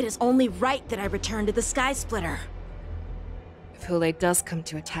now it is only right that I return to the Sky Splitter. If Hoolay does come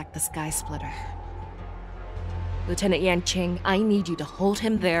to attack the Sky Splitter, Lieutenant Yanqing, I need you to hold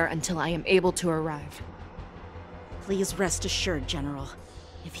him there until I am able to arrive. Please rest assured, General.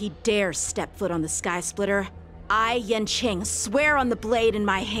 If he dares step foot on the Sky Splitter, I, Yanqing, swear on the blade in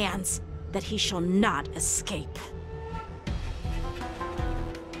my hands that he shall not escape.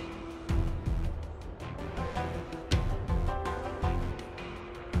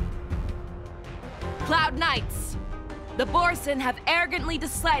 Cloud Knights! The Borsin have arrogantly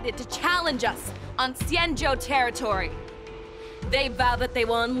decided to challenge us on Xianzhou territory. They vow that they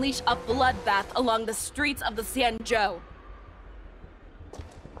will unleash a bloodbath along the streets of the Xianzhou.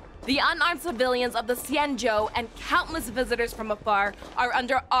 The unarmed civilians of the Xianzhou and countless visitors from afar are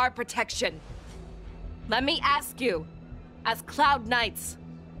under our protection. Let me ask you, as Cloud Knights,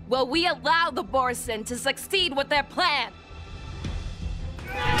 will we allow the Borsin to succeed with their plan?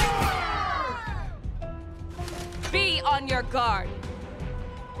 Be on your guard.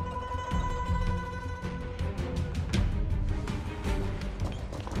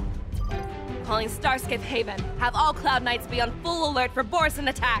 Calling Starskiff Haven. Have all Cloud Knights be on full alert for Borsin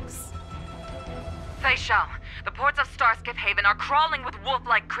attacks. Feixiao, the ports of Starskiff Haven are crawling with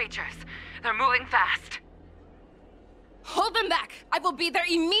wolf-like creatures. They're moving fast. Hold them back! I will be there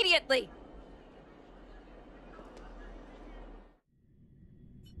immediately!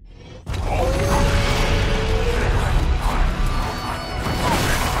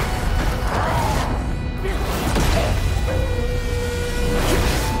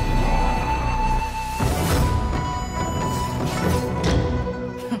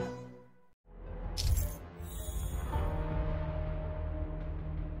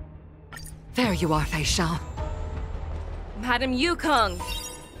 There you are, Feixiao. Madam Yaoqing!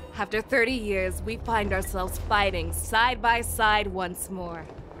 After 30 years, we find ourselves fighting side by side once more.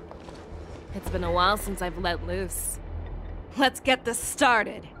 It's been a while since I've let loose. Let's get this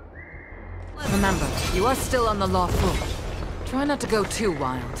started. Remember, you are still on the lawful. Try not to go too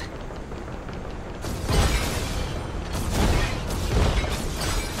wild.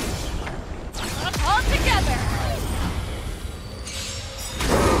 All together!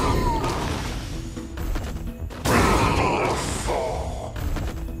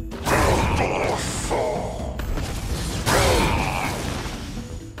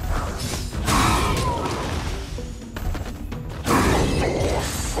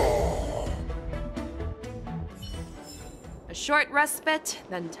 A short respite,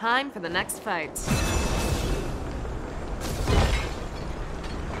 then time for the next fight.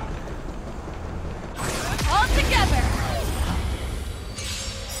 All together!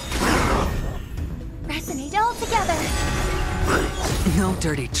 Resonate all together. No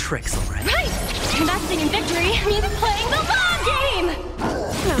dirty tricks already. Right! Investing in victory means playing the long game!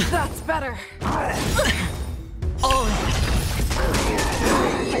 That's better.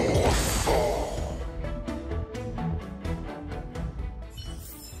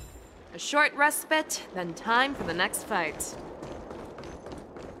 A short respite, then time for the next fight.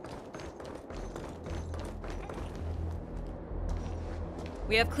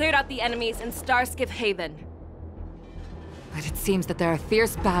 We have cleared out the enemies in Starskiff Haven. But it seems that there are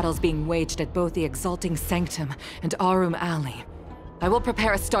fierce battles being waged at both the Exalting Sanctum and Arum Alley. I will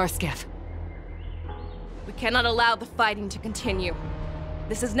prepare a Starskiff. We cannot allow the fighting to continue.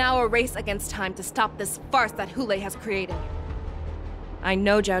 This is now a race against time to stop this farce that Hoolay has created. I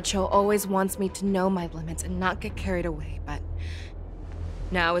know Jiaoqiu always wants me to know my limits and not get carried away, but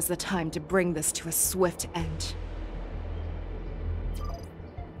now is the time to bring this to a swift end.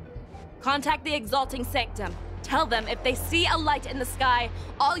 Contact the Exalting Sanctum. Tell them if they see a light in the sky,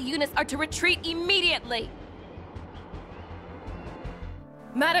 all units are to retreat immediately.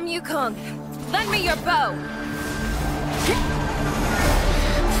 Madam Yaoqing, lend me your bow.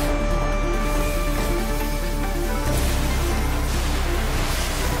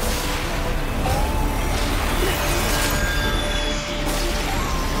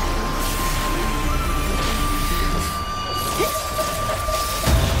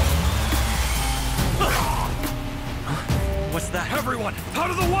 What's that? Everyone, out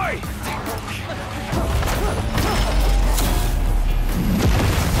of the way!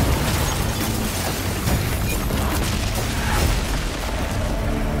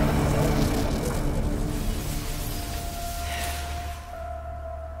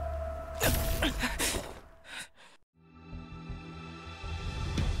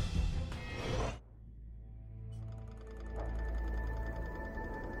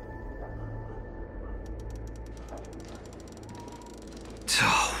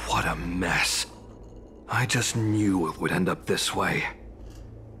 What a mess. I just knew it would end up this way.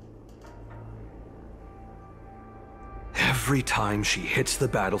 Every time she hits the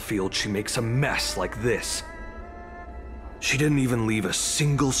battlefield, she makes a mess like this. She didn't even leave a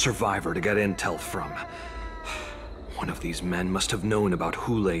single survivor to get intel from. One of these men must have known about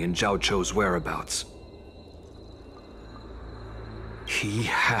Hoolay and Jiaoqiu's whereabouts. He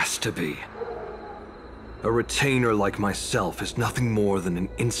has to be. A retainer like myself is nothing more than an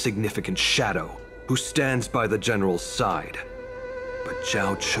insignificant shadow who stands by the general's side. But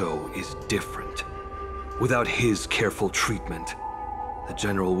Jiaoqiu is different. Without his careful treatment, the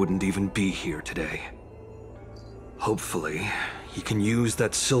general wouldn't even be here today. Hopefully, he can use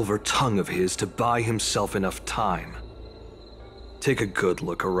that silver tongue of his to buy himself enough time. Take a good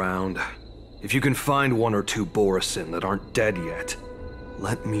look around. If you can find one or two Borisin that aren't dead yet,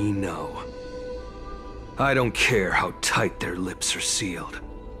 let me know. I don't care how tight their lips are sealed.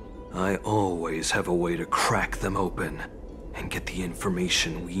 I always have a way to crack them open and get the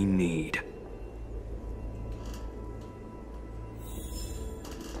information we need.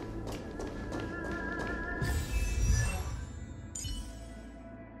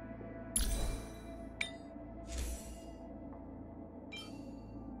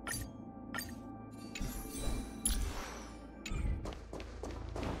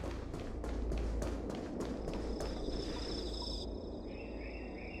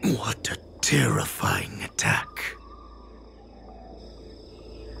 What a terrifying attack.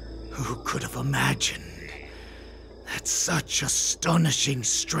 Who could have imagined that such astonishing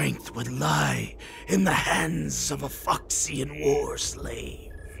strength would lie in the hands of a Foxian war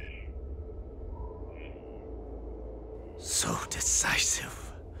slave? So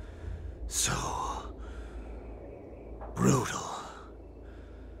decisive, so brutal.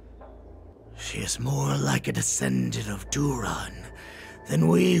 She is more like a descendant of Duran than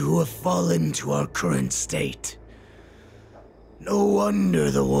we who have fallen to our current state. No wonder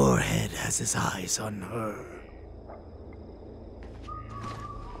the warhead has his eyes on her.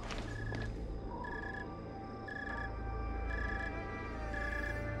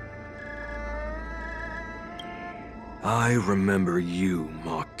 I remember you,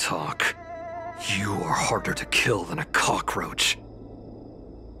 Mock Talk. You are harder to kill than a cockroach.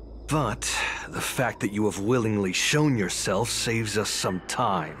 But the fact that you have willingly shown yourself saves us some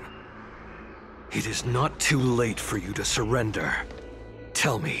time. It is not too late for you to surrender.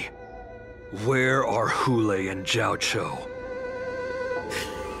 Tell me, where are Hoolay and Jiaoqiu?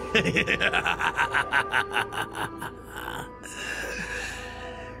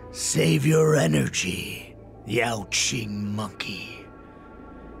 Save your energy, Yaoqing monkey.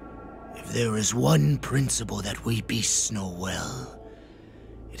 If there is one principle that we beasts know well,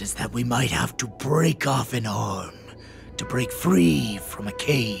 it is that we might have to break off an arm to break free from a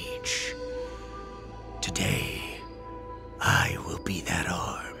cage. Today, I will be that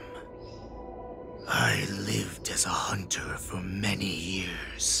arm. I lived as a hunter for many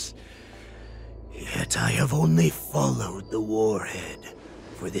years, yet I have only followed the warhead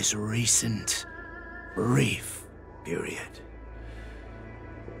for this recent, brief period.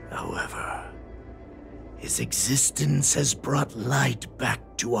 However, his existence has brought light back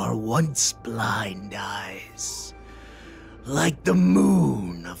to our once blind eyes, like the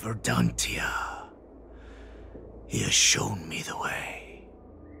moon of Verdantia. He has shown me the way.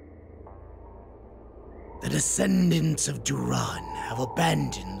 The descendants of Duran have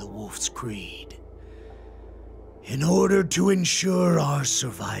abandoned the Wolf's Creed. In order to ensure our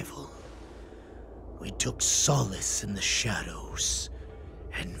survival, we took solace in the shadows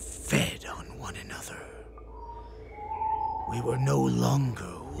and fed on one another. We were no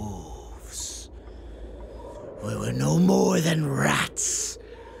longer wolves. We were no more than rats,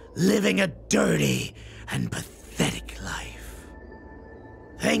 living a dirty and pathetic life.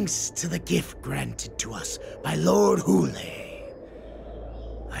 Thanks to the gift granted to us by Lord Hoolay,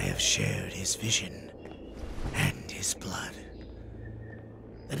 I have shared his vision and his blood.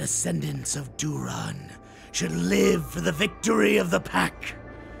 The descendants of Duran should live for the victory of the pack,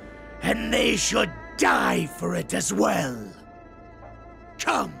 and they should die for it as well.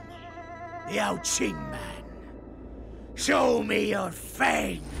 Come, Yaoqing man. Show me your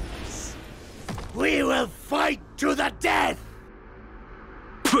fangs. We will fight to the death!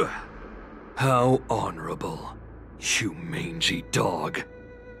 Puh! How honorable, you mangy dog.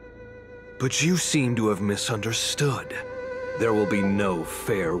 But you seem to have misunderstood. There will be no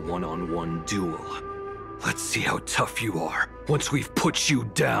fair one-on-one duel. Let's see how tough you are once we've put you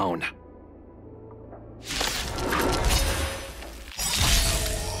down.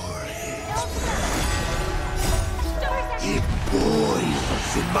 It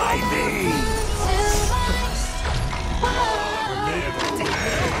boils in my veins!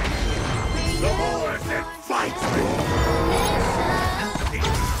 The more that fights me!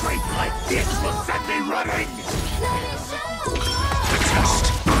 A strength like this will send me running! The test!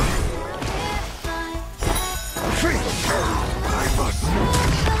 I must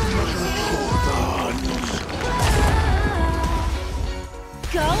hold on!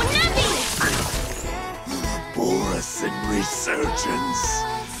 Borisin resurgence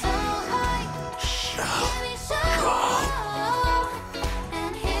shall go.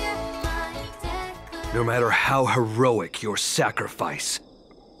 No matter how heroic your sacrifice,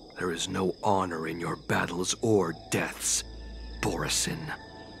 there is no honor in your battles or deaths, Borisin.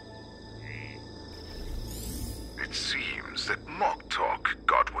 It seems that Moktok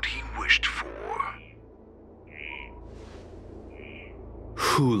got what he wished for.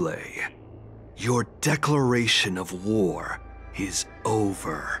 Hoolay, your declaration of war is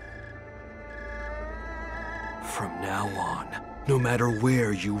over. From now on, no matter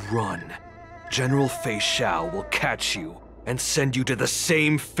where you run, General Feixiao will catch you and send you to the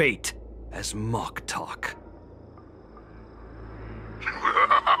same fate as Moktok.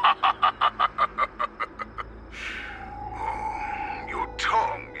 Your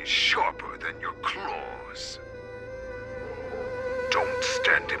tongue is sharper than your claws. Don't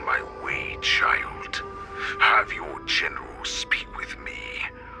stand in my way, child. Have your general speak with me.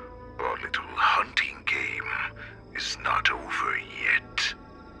 Our little hunting game is not over yet.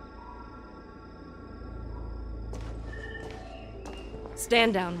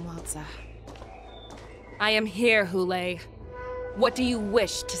 Stand down, Walza. I am here, Hoolay. What do you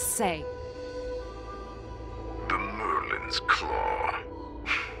wish to say? The Merlin's Claw.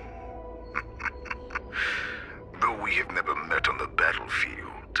 Though we have never met on the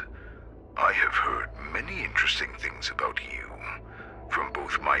battlefield, I have heard many interesting things about you from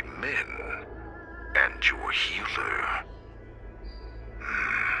both my men and your healer.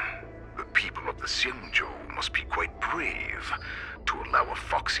 The people of the Xianzhou must be quite brave to allow a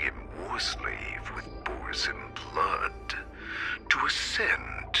Foxian war slave with Borisin blood to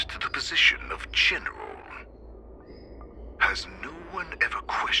ascend to the position of general. Has no one ever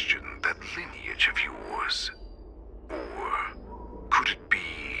questioned that lineage of yours? Or could it be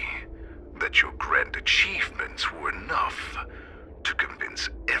that your grand achievements were enough to convince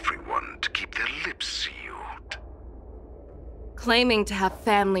everyone to keep their lips sealed? Claiming to have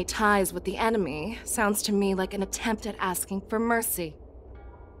family ties with the enemy sounds to me like an attempt at asking for mercy.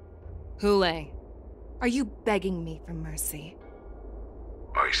 Hoolay, are you begging me for mercy?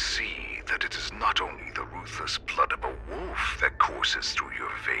 I see that it is not only the ruthless blood of a wolf that courses through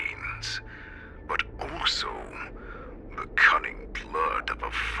your veins, but also the cunning blood of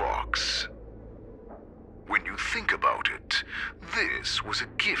a fox. When you think about it, this was a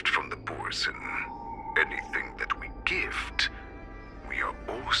gift from the Borisin. Anything that we gift, we are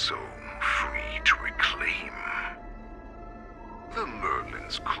also free to reclaim. The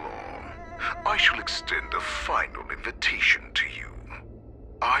Merlin's Claw. I shall extend a final invitation to you.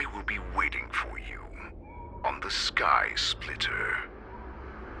 I will be waiting for you on the Sky Splitter.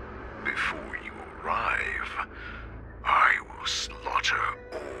 Before you arrive, I will slaughter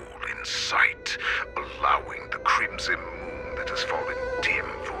all in sight, allowing the crimson moon that has fallen dim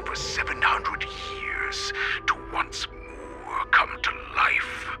for over 700 years to once more come to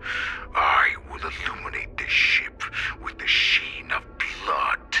life. I will illuminate this ship with the sheen of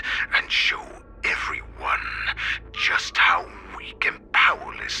blood and show everyone just how weak and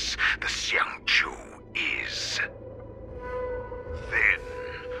powerless the Xianzhou is. Then,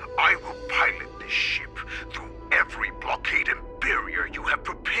 I will pilot this ship through every blockade and barrier you have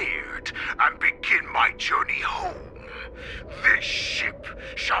prepared and begin my journey home. This ship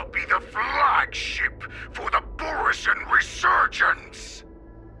shall be the flagship for the Borisin resurgence.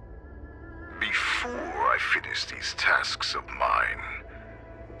 Before I finish these tasks of mine,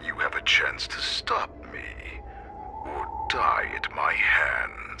 you have a chance to stop me or die at my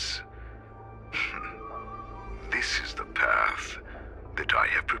hands. This is the path that I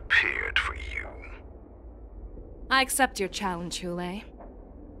have prepared for you. I accept your challenge, Hoolay.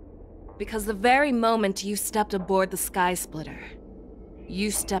 Because the very moment you stepped aboard the Sky Splitter, you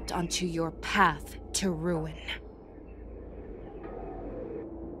stepped onto your path to ruin.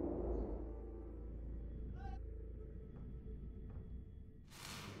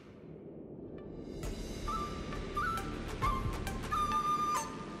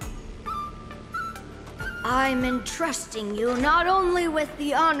 I'm entrusting you not only with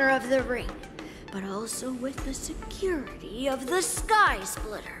the honor of the ring, but also with the security of the Sky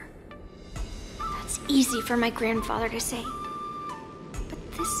Splitter. That's easy for my grandfather to say.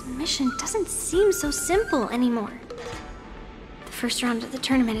 But this mission doesn't seem so simple anymore. The first round of the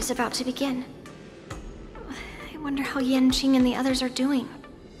tournament is about to begin. I wonder how Yanqing and the others are doing.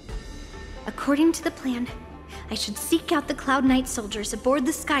 According to the plan, I should seek out the Cloud Knight soldiers aboard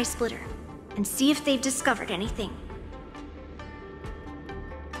the Sky Splitter and see if they've discovered anything.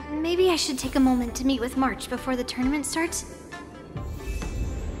 Maybe I should take a moment to meet with March before the tournament starts.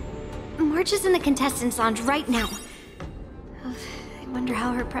 March is in the contestants' lounge right now, Wonder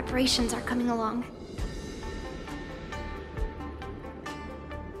how her preparations are coming along.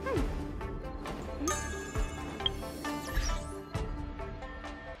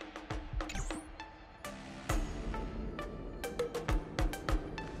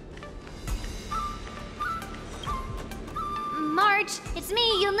 March, it's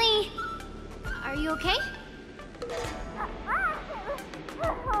me, Yunli. Are you okay?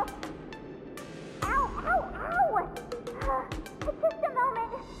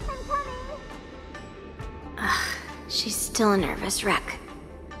 She's still a nervous wreck.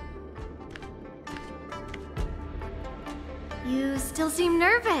 You still seem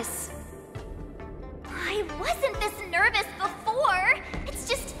nervous. I wasn't this nervous before. It's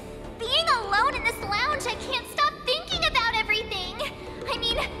just being alone in this lounge, I can't stop thinking about everything. I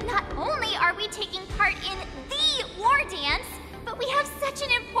mean, not only are we taking part in the war dance, but we have such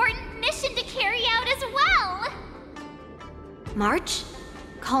an important mission to carry out as well. March,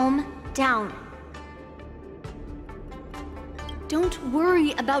 calm down. Don't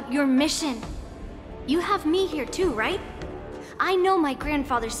worry about your mission. You have me here too, right? I know my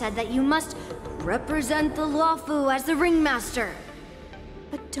grandfather said that you must represent the Luofu as the ringmaster.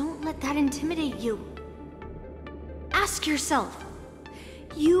 But don't let that intimidate you. Ask yourself,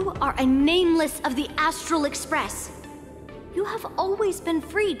 you are a nameless of the Astral Express. You have always been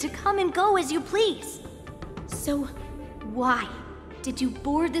free to come and go as you please. So why did you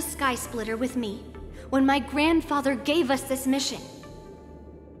board the Sky Splitter with me when my grandfather gave us this mission?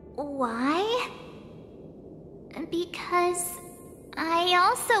 Why? Because I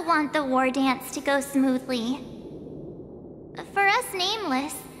also want the war dance to go smoothly. For us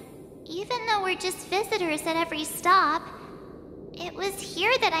Nameless, even though we're just visitors at every stop, it was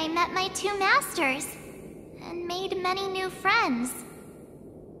here that I met my two masters and made many new friends.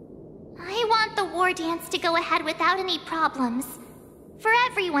 I want the war dance to go ahead without any problems, for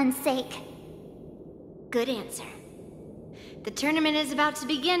everyone's sake. Good answer. The tournament is about to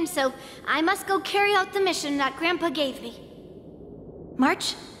begin, so I must go carry out the mission that Grandpa gave me.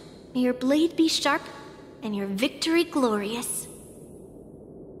 March, may your blade be sharp and your victory glorious.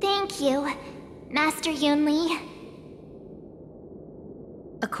 Thank you, Master Yunli.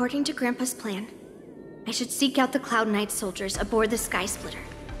 According to Grandpa's plan, I should seek out the Cloud Knight soldiers aboard the Sky Splitter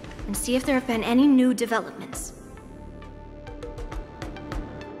and see if there have been any new developments.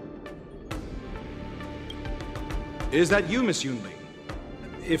 Is that you, Miss Yunli?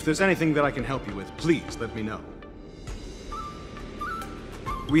 If there's anything that I can help you with, please let me know.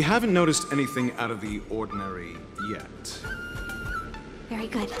 We haven't noticed anything out of the ordinary yet. Very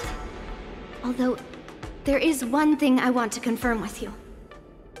good. Although, there is one thing I want to confirm with you.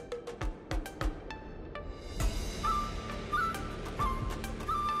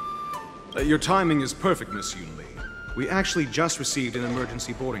 Your timing is perfect, Miss Yunli. We actually just received an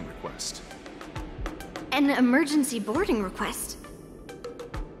emergency boarding request. An emergency boarding request?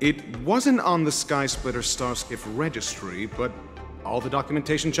 It wasn't on the Sky Splitter Starskiff registry, but all the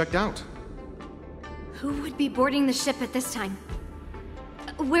documentation checked out. Who would be boarding the ship at this time?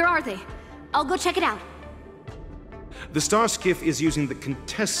 Where are they? I'll go check it out. The Starskiff is using the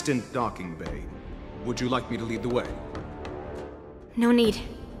contestant docking bay. Would you like me to lead the way? No need.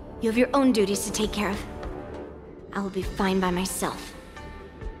 You have your own duties to take care of. I will be fine by myself.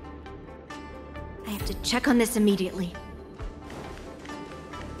 I have to check on this immediately.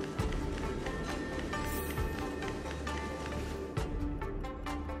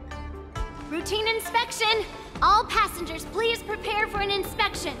 Routine inspection! All passengers, please prepare for an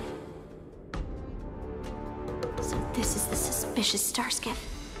inspection! So this is the suspicious Starskiff.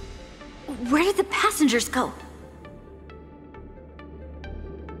 Where did the passengers go?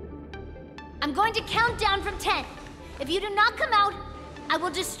 I'm going to count down from 10. If you do not come out, I will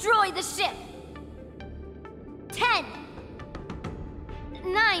destroy the ship. 10,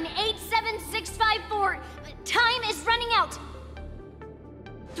 9, 8, 7, 6, 5, 4. Time is running out.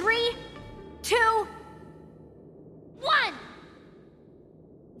 3, 2, 1.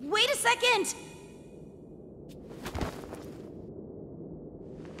 Wait a second!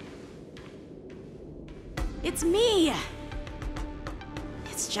 It's me!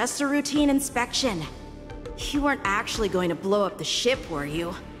 It's just a routine inspection. You weren't actually going to blow up the ship, were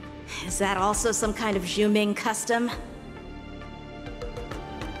you? Is that also some kind of Zhuming custom?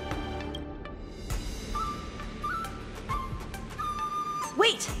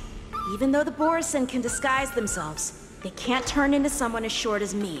 Wait! Even though the Borisin can disguise themselves, they can't turn into someone as short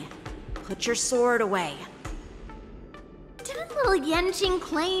as me. Put your sword away. Didn't little Yanqing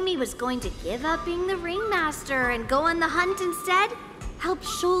claim he was going to give up being the ringmaster and go on the hunt instead? Help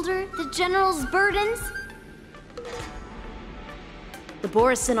shoulder the general's burdens? The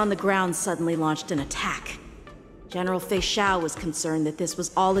Borisin on the ground suddenly launched an attack. General Feixiao was concerned that this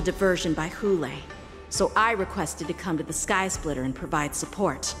was all a diversion by Hoolay, so I requested to come to the Sky Splitter and provide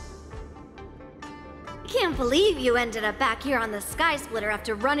support. Can't believe you ended up back here on the Sky Splitter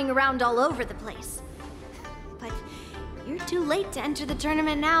after running around all over the place. But you're too late to enter the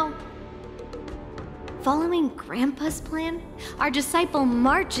tournament now. Following Grandpa's plan, our disciple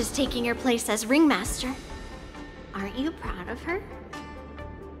March is taking your place as ringmaster. Aren't you proud of her?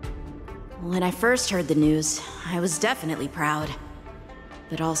 When I first heard the news, I was definitely proud,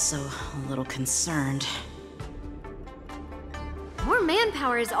 but also a little concerned. More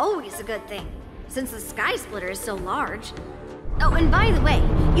manpower is always a good thing, since the Sky Splitter is so large. Oh, and by the way,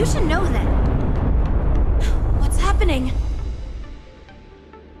 you should know that... What's happening?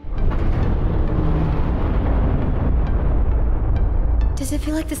 Does it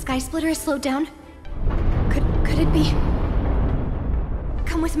feel like the Sky Splitter has slowed down? Could it be?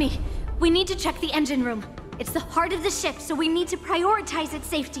 Come with me. We need to check the engine room. It's the heart of the ship, so we need to prioritize its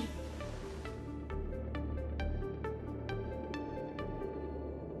safety.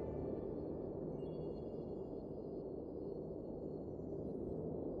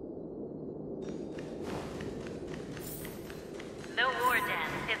 The war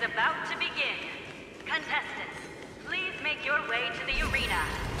dance is about to begin. Contestants, please make your way to the arena.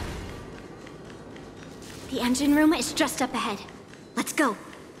 The engine room is just up ahead. Let's go.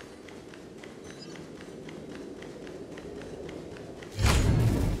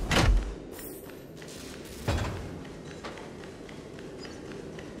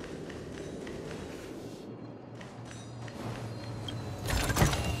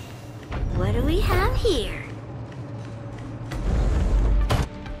 What do we have here?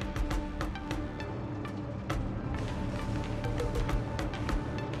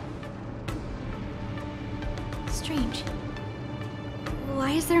 Strange.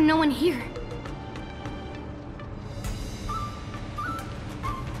 Why is there no one here?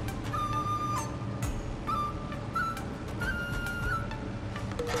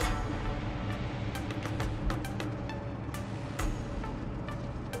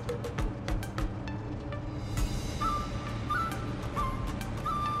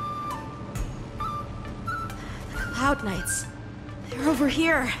 Cloud Knights. They're over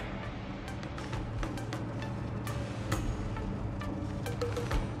here.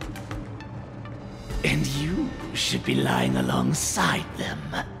 And you should be lying alongside them.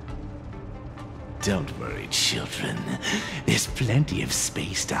 Don't worry, children. There's plenty of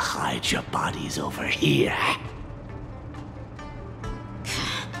space to hide your bodies over here.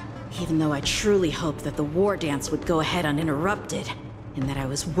 Even though I truly hoped that the war dance would go ahead uninterrupted, and that I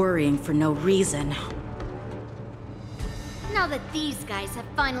was worrying for no reason. Now that these guys have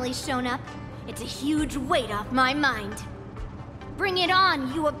finally shown up, it's a huge weight off my mind. Bring it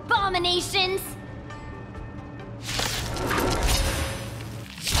on, you abominations!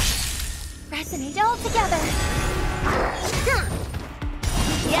 Resonate all together!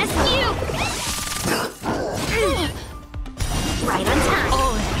 Yes, you! Right on time!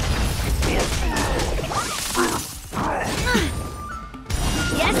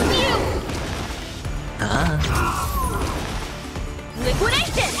 Yes, you!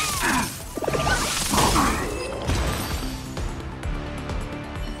 Liquidation!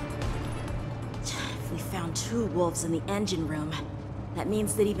 If we found 2 wolves in the engine room, that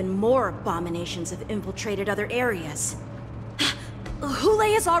means that even more abominations have infiltrated other areas.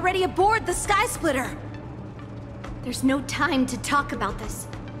 Hoolay is already aboard the Sky Splitter! There's no time to talk about this.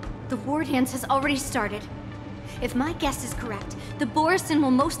 The war dance has already started. If my guess is correct, the Borisin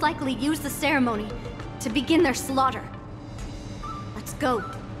will most likely use the ceremony to begin their slaughter. Let's go.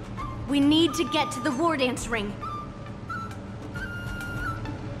 We need to get to the war dance ring.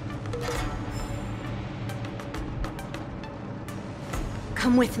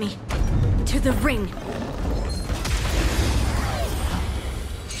 Come with me. To the ring.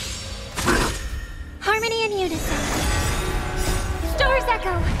 Harmony and unison. Stars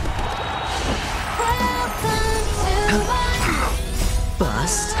echo.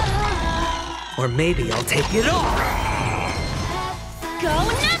 Bust? Or maybe I'll take it all! Go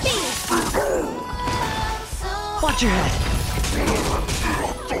Nappy! Watch your head!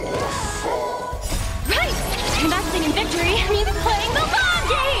 Right! Investing in victory means playing the long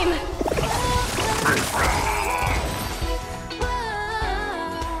game!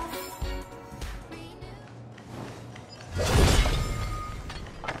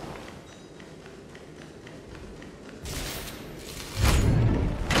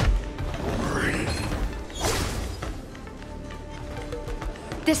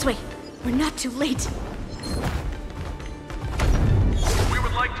 This way. We're not too late.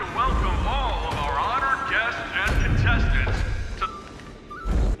 like to welcome all of our honored guests and contestants to...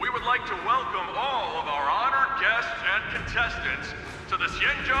 We would like to welcome all of our honored guests and contestants to the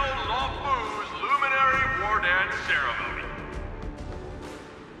Feixiao Vs Luminary War Dance Ceremony.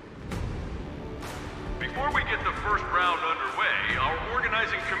 Before we get the first round underway, our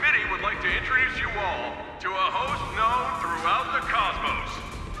organizing committee would like to introduce you all to a host known throughout the cosmos,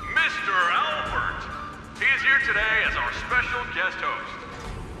 Mr. Albert. He is here today as our special guest host.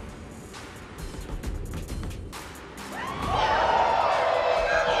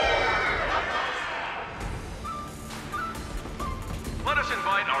 Let us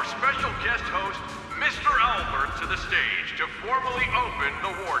invite our special guest host, Mr. Albert, to the stage to formally open the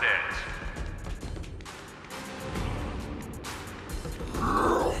war dance.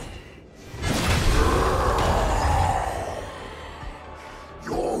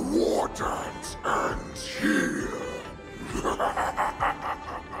 Your war dance ends here.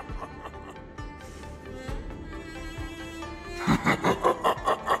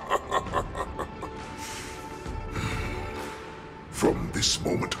 From this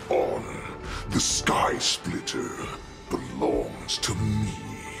moment on, the Sky Splitter belongs to me.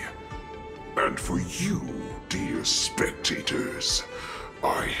 And for you, dear spectators,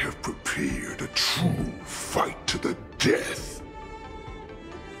 I have prepared a true fight to the death.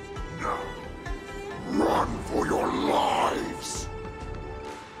 Now, run for your lives!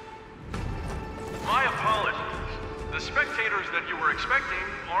 My apologies. The spectators that you were expecting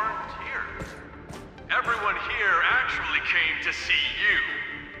aren't here. Everyone here actually came to see you.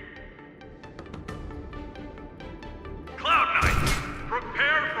 Cloud Knight,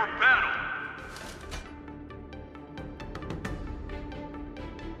 prepare for battle!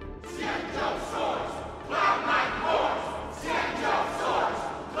 Feixiao swords! Cloud Knight roars! Feixiao swords!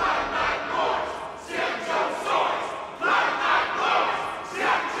 Cloud Knight roars! Feixiao swords! Cloud Knight roars!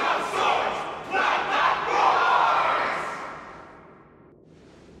 Feixiao swords! Cloud Knight roars!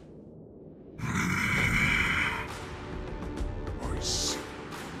 I see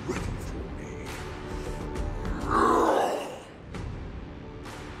you ready for me.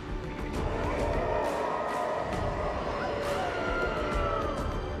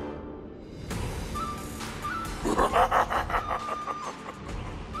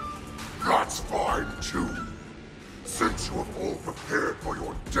 That's fine too. Since you have all prepared for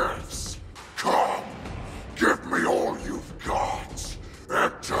your deaths, come, give me all you've got.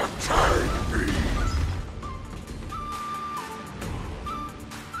 Entertain me.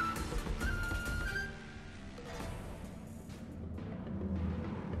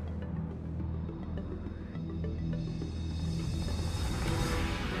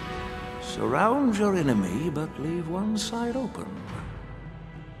 Surround your enemy, but leave one side open.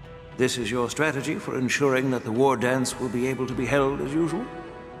 This is your strategy for ensuring that the war dance will be able to be held as usual?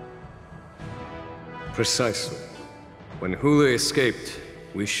 Precisely. When Hoolay escaped,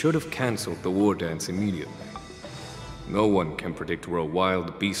 we should have cancelled the war dance immediately. No one can predict where a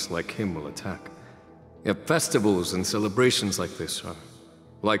wild beast like him will attack. Yet festivals and celebrations like this are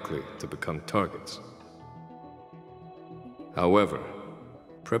likely to become targets. However,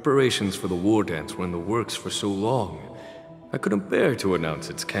 preparations for the war dance were in the works for so long, I couldn't bear to announce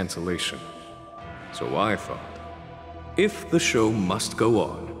its cancellation. So I thought, if the show must go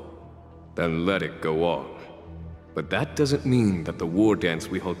on, then let it go on. But that doesn't mean that the war dance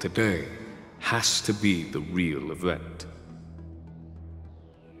we hold today has to be the real event.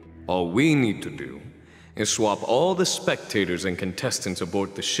 All we need to do is swap all the spectators and contestants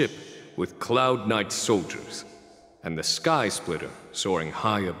aboard the ship with Cloud Knight soldiers, and the Sky Splitter, soaring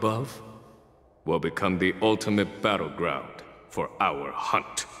high above, will become the ultimate battleground for our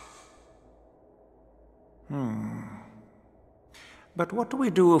hunt. But what do we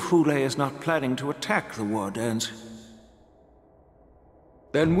do if Hoolay is not planning to attack the war dance?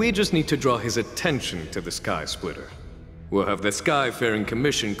 Then we just need to draw his attention to the Sky Splitter. We'll have the Skyfaring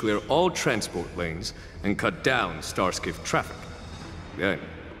Commission clear all transport lanes and cut down Starskiff traffic. Then,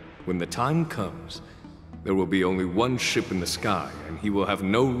 when the time comes, there will be only one ship in the sky, and he will have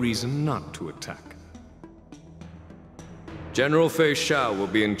no reason not to attack. General Feixiao will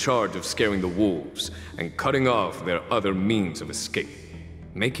be in charge of scaring the wolves and cutting off their other means of escape,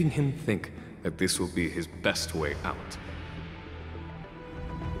 making him think that this will be his best way out.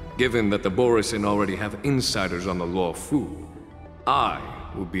 Given that the Borisin already have insiders on the Law Fu, I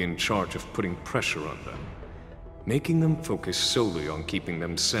will be in charge of putting pressure on them, making them focus solely on keeping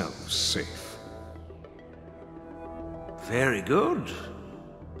themselves safe. Very good.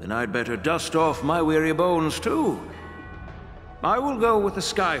 Then I'd better dust off my weary bones too. I will go with the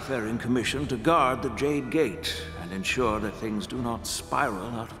Skyfaring Commission to guard the Jade Gate, and and ensure that things do not spiral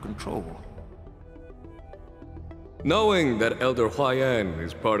out of control. Knowing that Elder Huayan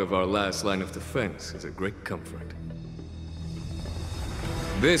is part of our last line of defense is a great comfort.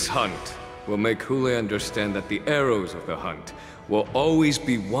 This hunt will make Hoolay understand that the arrows of the hunt will always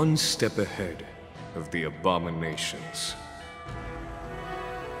be one step ahead of the abominations.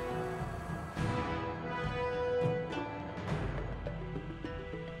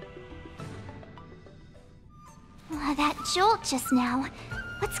 That jolt just now.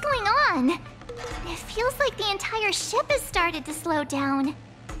 What's going on? It feels like the entire ship has started to slow down.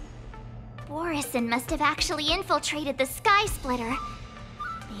 Borisin must have actually infiltrated the Sky Splitter.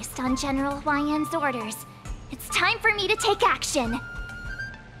 Based on General Huayan's orders, it's time for me to take action.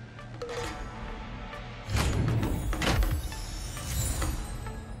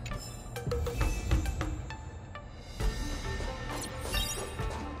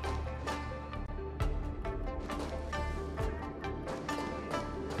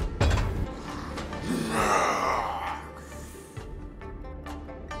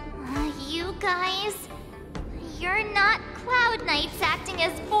 You guys, you're not Cloud Knights acting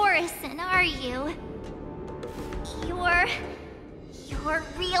as Borisin, are you? You're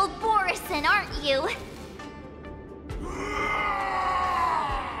real Borisin, aren't you?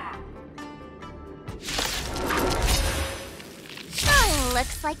 Oh,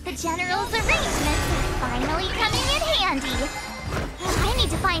 looks like the General's arrangements are finally coming in handy. I need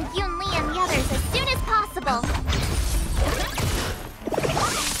to find Yunli and the others as soon as possible.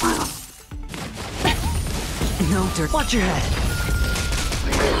 No dirt. Watch your head.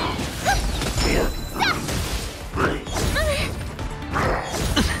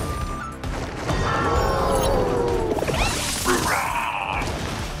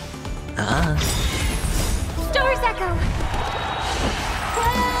 Star's Echo.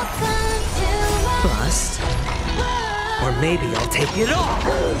 Bust. Or maybe I'll take it all.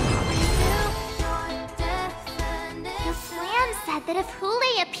 The plan said that if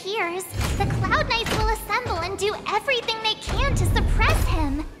Hoolay appears, the Cloud Knights will assemble and do everything they can to suppress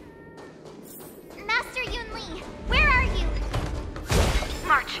him. Master Yunli, where are you?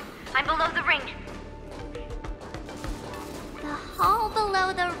 March, I'm below the ring. The hall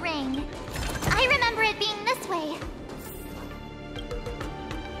below the ring. I remember it being this way.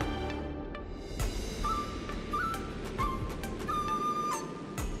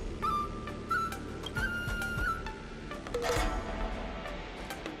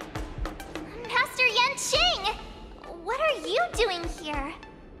 Master Yanqing! What are you doing here?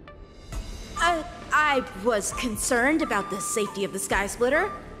 I was concerned about the safety of the Sky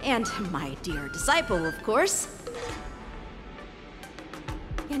Splitter, and my dear disciple, of course.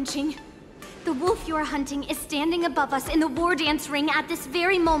 Yanqing, the wolf you are hunting is standing above us in the war dance ring at this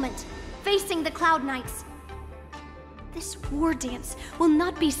very moment, facing the Cloud Knights. This war dance will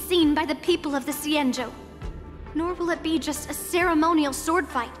not be seen by the people of the Xianzhou, nor will it be just a ceremonial sword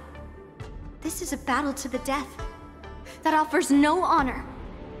fight. This is a battle to the death that offers no honor,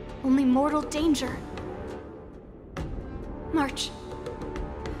 only mortal danger. March,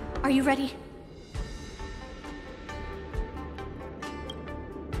 are you ready?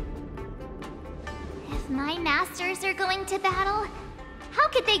 If my masters are going to battle, how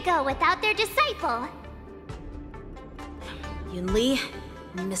could they go without their disciple? Yunli,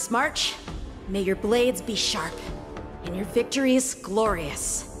 Miss March, may your blades be sharp, and your victories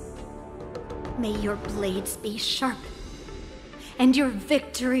glorious. May your blades be sharp, and your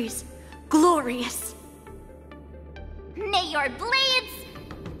victories glorious. May your blades...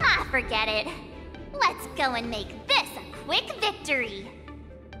 Ah, forget it. Let's go and make this a quick victory.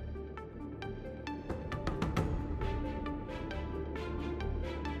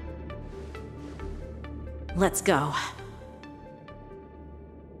 Let's go.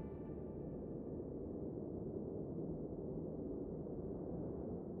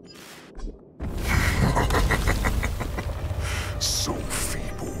 So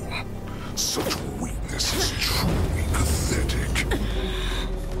feeble. Such weakness is truly pathetic.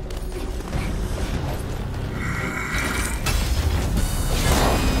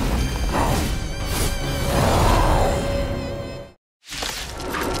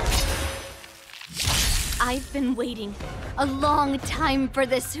 I've been waiting a long time for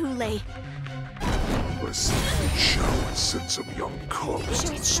this, Hoolay. I see Feixiao has sent some young cubs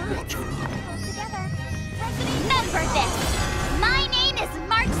to the slaughter. Remember this! My name is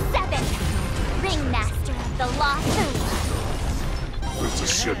March 7th, ringmaster of the Lost Earth. There's a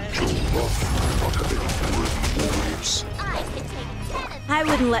Xianzhou buff, not have any worthy warriors. I could take 10 of I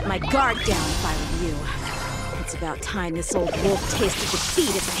wouldn't let my guard down if I were you. It's about time this old wolf tasted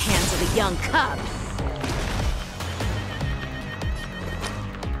defeat at the hands of a young cub.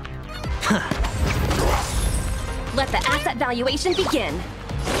 Let the asset valuation begin.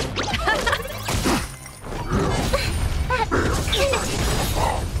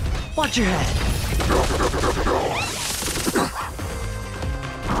 Watch your head.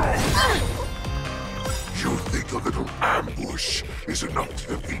 You think a little ambush is enough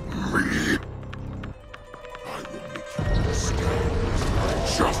to defeat me? I will make you understand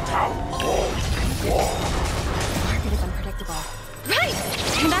just how cold you are. Market is unpredictable. Right!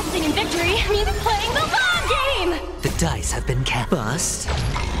 Investing in victory means playing the long game! The dice have been cast. Bust.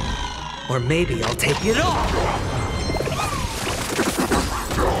 Or maybe I'll take it all.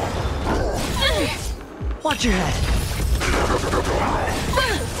 Watch your head.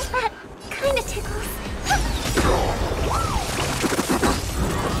 That kinda tickles.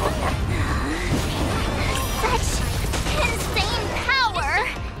 Such insane power!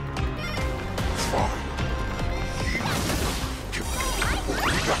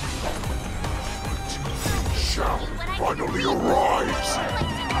 Shall finally arise.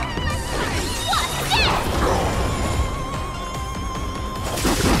 What's this?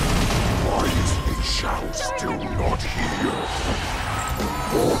 Why is Feixiao still not here?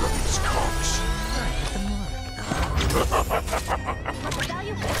 All of these cups.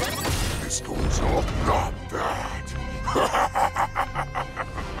 This goes off not bad.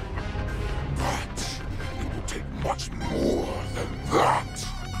 But it will take much more than that.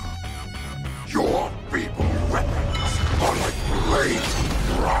 Your feeble weapons are like blades of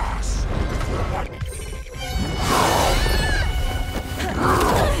grass.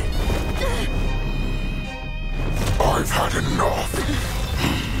 I've had enough.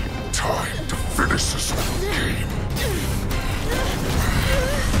 Time to finish this game.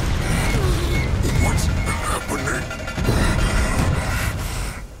 What's happening?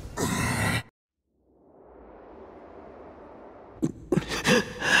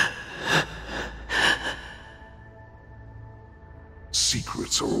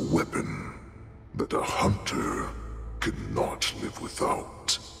 Secrets are a weapon that a hunter cannot live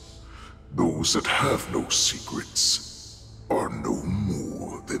without. Those that have no secrets are no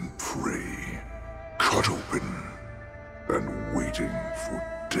more than prey, cut open and waiting for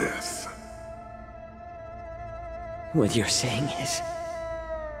death. What you're saying is,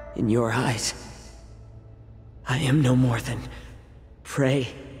 in your eyes, I am no more than prey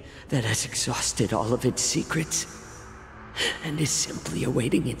that has exhausted all of its secrets and is simply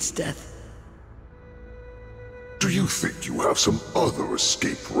awaiting its death. Do you think you have some other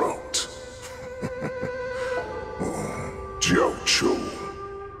escape route? Jiaoqiu,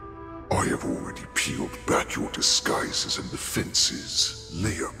 I have already peeled back your disguises and defenses,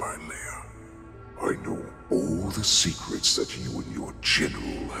 layer by layer. I know all the secrets that you and your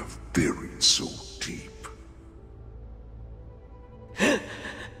general have buried so deep.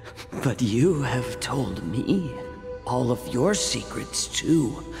 But you have told me all of your secrets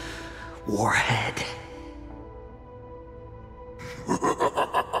too, Warhead.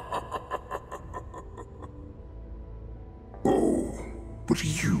 Oh, but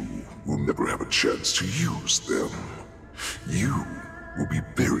you will never have a chance to use them. You will be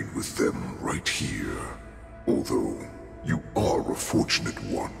buried with them right here, although you are a fortunate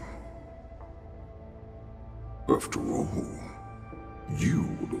one. After all,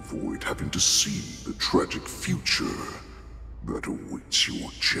 you will avoid having to see the tragic future that awaits your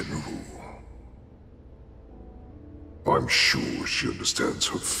general. I'm sure she understands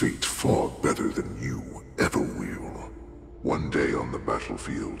her fate far better than you ever will. One day on the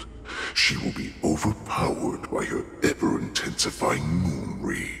battlefield, she will be overpowered by her ever-intensifying moon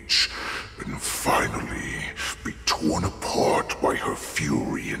rage, and finally be torn apart by her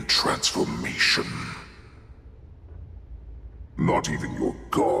fury and transformation. Not even your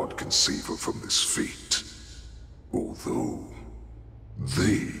god can save her from this fate, although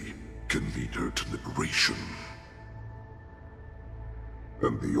they can lead her to liberation.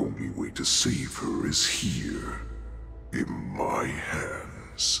 And the only way to save her is here, in my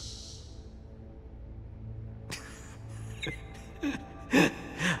hands.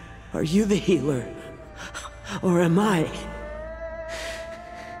 Are you the healer? Or am I?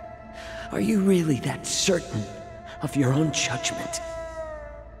 Are you really that certain of your own judgment?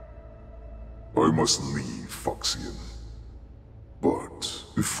 I must leave, Foxian. But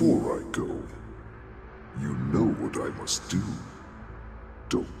before I go, you know what I must do,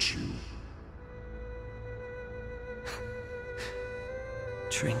 don't you?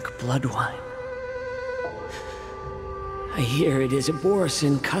 Drink blood wine. I hear it is a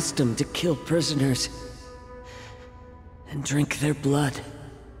Borisin custom to kill prisoners and drink their blood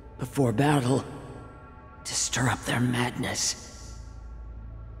before battle to stir up their madness.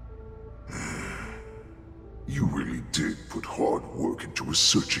 You really did put hard work into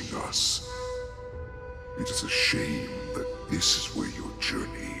researching us. It is a shame that this is where your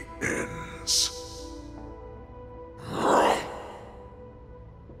journey ends.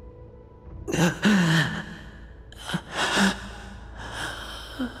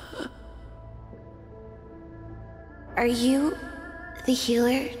 Are you the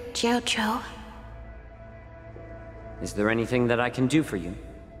healer, Jiaoqiu? Is there anything that I can do for you?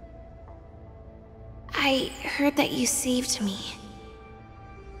 I heard that you saved me.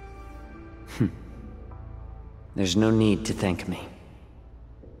 There's no need to thank me.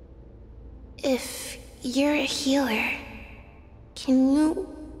 If you're a healer, can you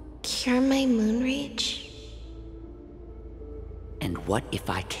cure my moon rage? And what if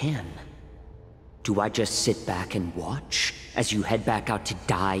I can? Do I just sit back and watch as you head back out to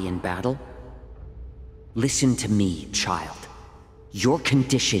die in battle? Listen to me, child. Your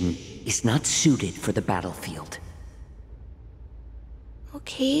condition is not suited for the battlefield.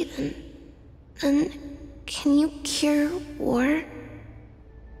 Okay, then can you cure war?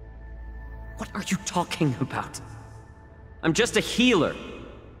 What are you talking about? I'm just a healer.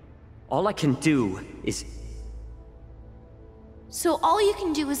 All I can do is... So all you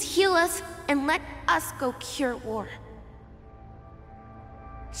can do is heal us and let us go cure war.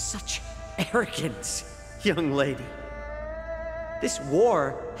 Such arrogance, young lady. This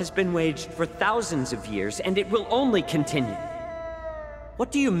war has been waged for thousands of years, and it will only continue.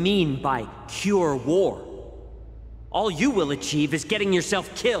 What do you mean by cure war? All you will achieve is getting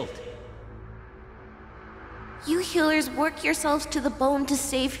yourself killed. You healers work yourselves to the bone to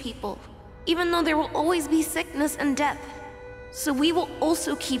save people, even though there will always be sickness and death. So we will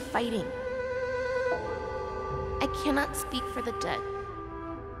also keep fighting. I cannot speak for the dead,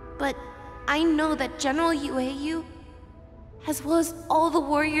 but I know that General Yaoqing, as well as all the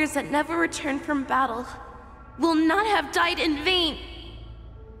warriors that never returned from battle, will not have died in vain.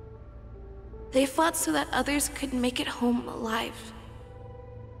 They fought so that others could make it home alive.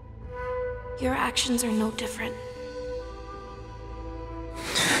 Your actions are no different.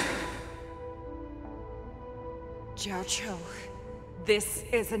 Jiaoqiu, this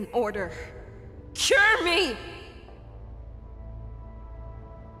is an order. Cure me!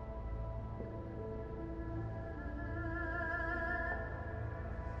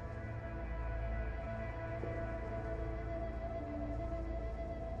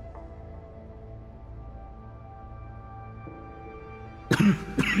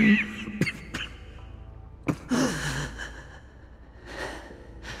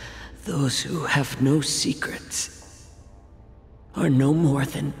 Those who have no secrets are no more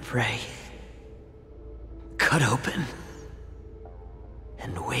than prey. Cut open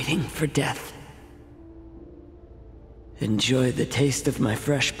and waiting for death. Enjoy the taste of my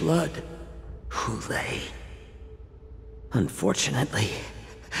fresh blood, Hoolay. Unfortunately,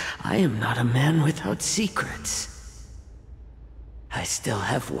 I am not a man without secrets. I still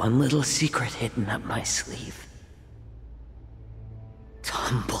have one little secret hidden up my sleeve.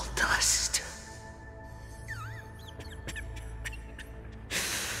 Tumble dust.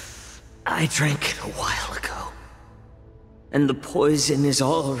 I drank it a while ago, and the poison is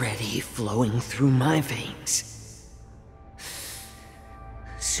already flowing through my veins.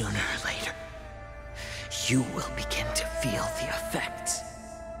 Sooner or later, you will begin to feel the effects.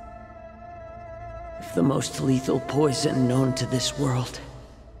 If the most lethal poison known to this world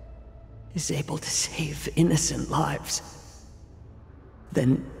is able to save innocent lives,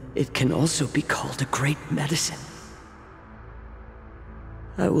 then it can also be called a great medicine.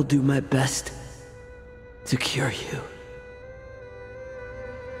 I will do my best to cure you.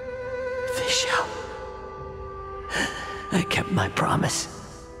 Feixiao, I kept my promise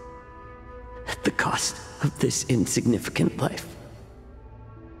at the cost of this insignificant life.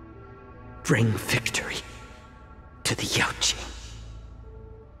 Bring victory to the Yaoqing.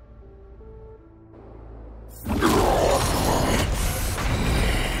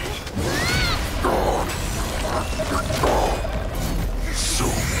 So,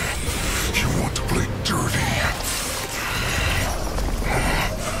 you want to play dirty?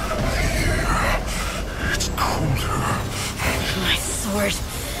 Here, it's colder. My sword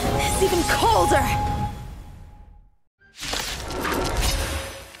is even colder!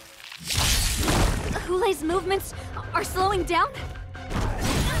 Hoolay's movements are slowing down?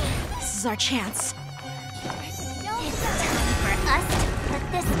 This is our chance. It's time for us to put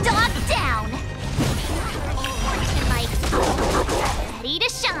this dog down! Fortune light, ready to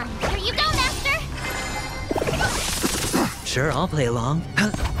shine. Here you go, Master! Sure, I'll play along.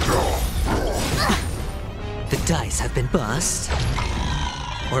 The dice have been bust.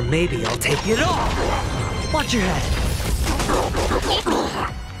 Or maybe I'll take it all! Watch your head.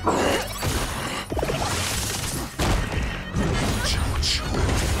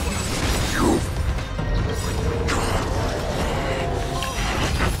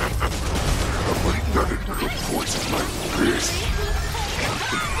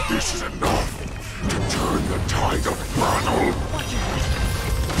 This is enough to turn the tide of battle.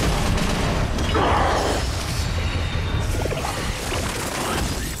 I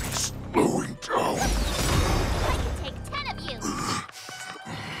may be slowing down. I can take 10 of you.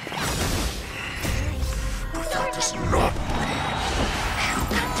 But that does not mean you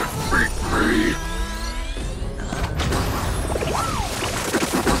can defeat me.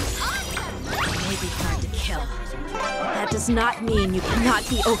 You may be hard to kill. That does not mean you cannot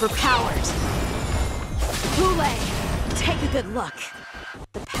be overpowered. Hoolay, take a good look.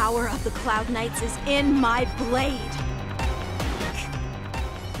 The power of the Cloud Knights is in my blade.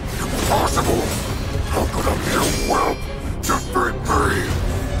 Impossible! How could a mere whelp defeat me?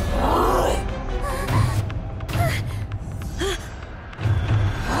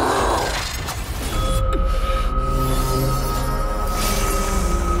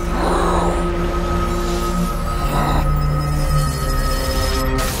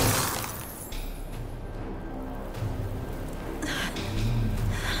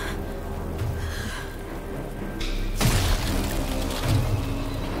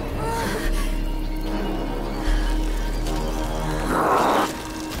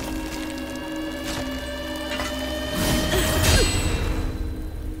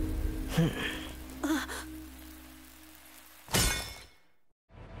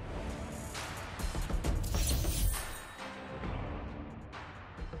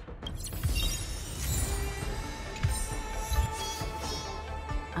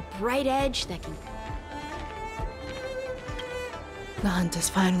 Bright edge that can... The hunt is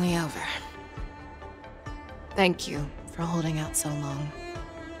finally over. Thank you for holding out so long.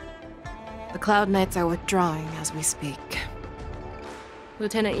 The Cloud Knights are withdrawing as we speak.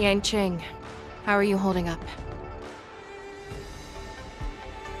 Lieutenant Yanqing, how are you holding up?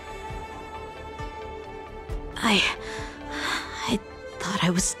 I thought I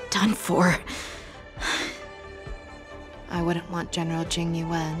was done for. I wouldn't want General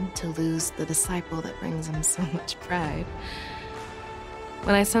Jingliu to lose the disciple that brings him so much pride.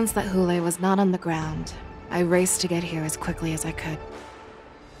 When I sensed that Hoolay was not on the ground, I raced to get here as quickly as I could.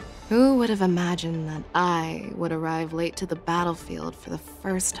 Who would have imagined that I would arrive late to the battlefield for the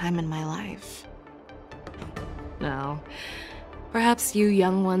first time in my life? No, perhaps you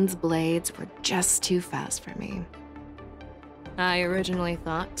young ones' blades were just too fast for me. I originally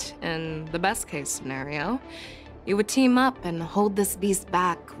thought, in the best-case scenario, you would team up and hold this beast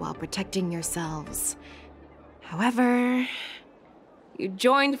back while protecting yourselves. However, you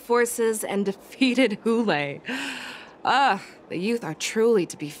joined forces and defeated Hoolay. Ah, the youth are truly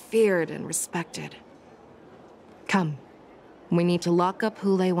to be feared and respected. Come, we need to lock up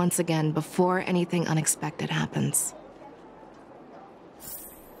Hoolay once again before anything unexpected happens.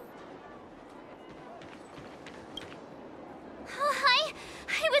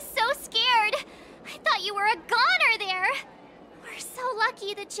 I was so scared. I thought you were a goner there. We're so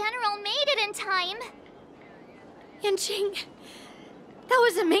lucky the General made it in time. Yanqing, that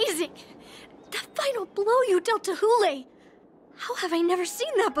was amazing. That final blow you dealt to Hoolay. How have I never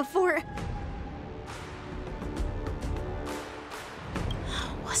seen that before?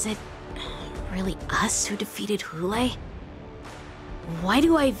 Was it really us who defeated Hoolay? Why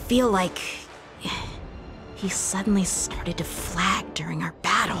do I feel like he suddenly started to flag during our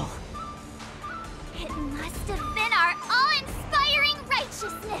battle? It must have been our awe-inspiring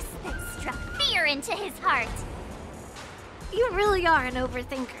righteousness that struck fear into his heart. You really are an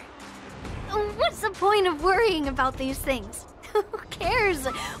overthinker. What's the point of worrying about these things? Who cares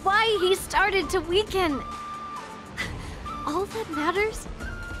why he started to weaken? All that matters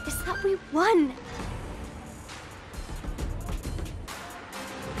is that we won.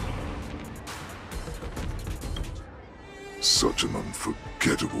 Such an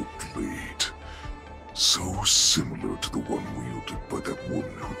unforgettable blade. So similar to the one wielded by that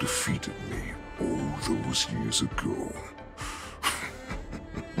woman who defeated me all those years ago.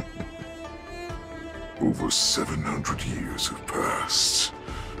 Over 700 years have passed,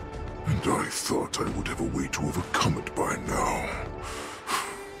 and I thought I would have a way to overcome it by now.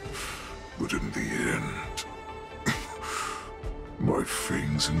 But in the end, my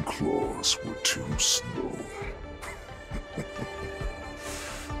fangs and claws were too slow.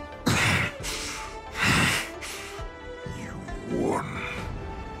 You won,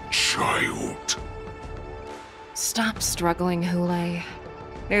 child. Stop struggling, Hoolay.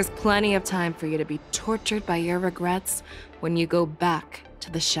 There's plenty of time for you to be tortured by your regrets when you go back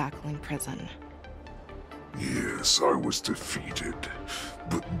to the shackling prison. Yes, I was defeated,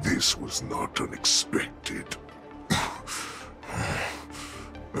 but this was not unexpected.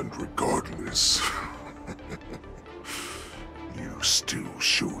 And regardless, you still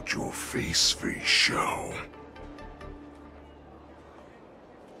showed your face, Feixiao.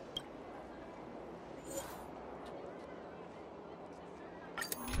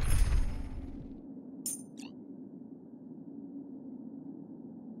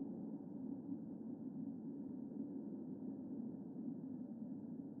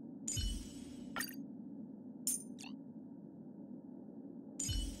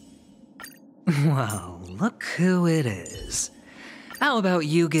 Well, look who it is. How about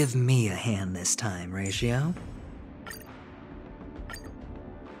you give me a hand this time, Feixiao?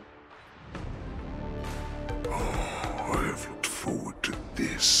 Oh, I have looked forward to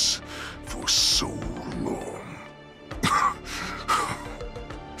this for so long.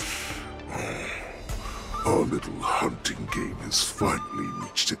 Our little hunting game has finally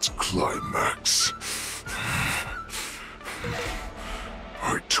reached its climax.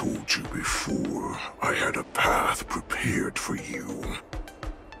 I told you before, I had a path prepared for you.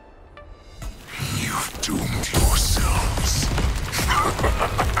 You've doomed yourselves.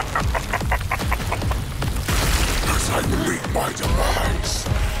 As I meet my demise,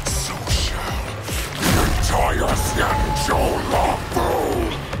 so shall the entire Xianzhou Lafu.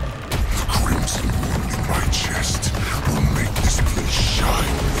 The crimson wound in my chest will make this place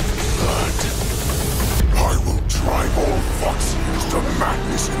shine with blood. I will drive all Foxians to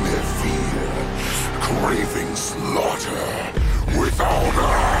madness in their fear, craving slaughter without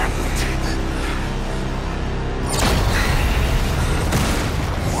end.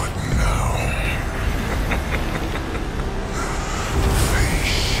 What now?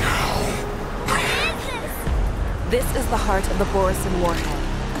 Feixiao. This is the heart of the Borisin warhead,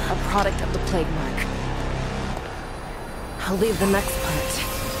 a product of the plague mark. I'll leave the next part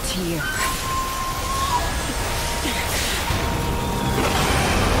to you.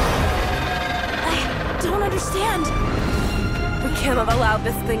 Don't understand. We cannot allow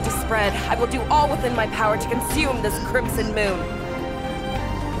this thing to spread. I will do all within my power to consume this crimson moon.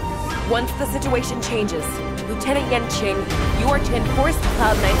 Once the situation changes, Lieutenant Yanqing, you are to enforce the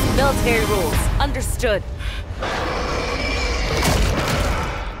Cloud Knight's military rules. Understood.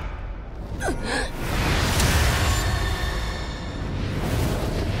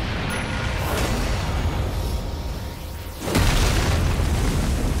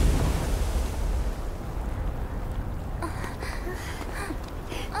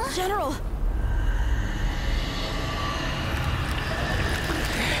 General!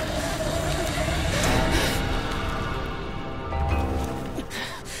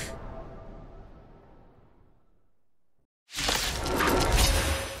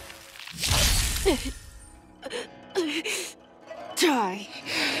 Die,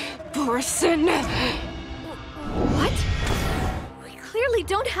 Borisin! What? We clearly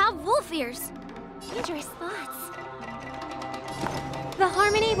don't have wolf ears. Dangerous thoughts. The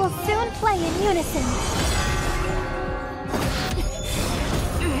harmony will soon play in unison.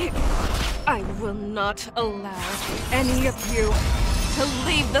 I will not allow any of you to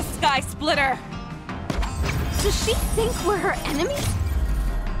leave the Sky Splitter! Does she think we're her enemies?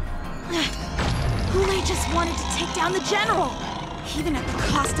 Hoolay just wanted to take down the General, even at the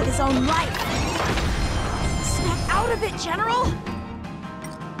cost of his own life. Snap out of it, General!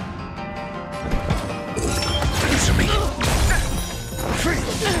 Answer me!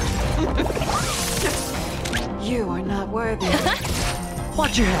 You are not worthy.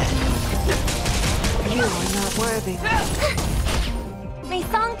 Watch your head. You are not worthy. May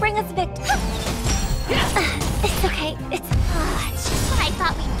song bring us victory. It's okay. It's just when I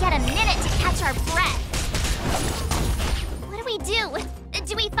thought we'd get a minute to catch our breath. What do we do?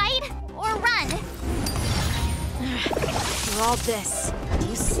 Do we fight or run? After all this, do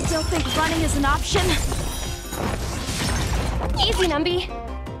you still think running is an option? Easy, Numby.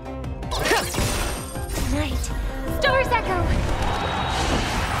 Night. Stars echo.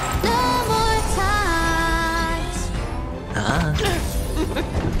 No more times.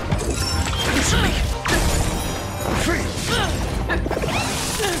 Answer me.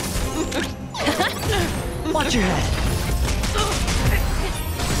 Watch your head.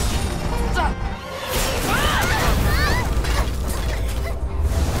 Stop.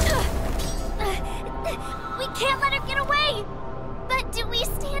 We can't let her get away. But do we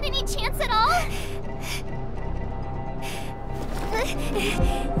stand any chance at all?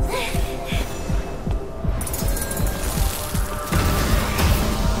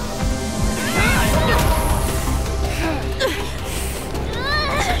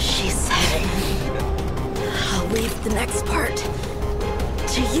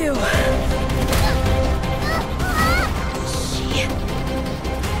 to you. She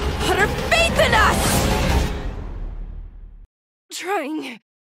put her faith in us! Trying.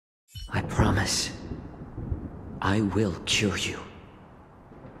 I promise. I will cure you.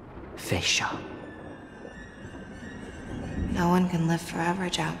 Feixiao. No one can live forever,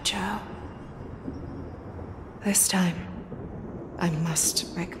 Jiaoqiu. This time, I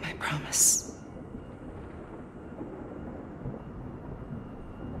must break my promise.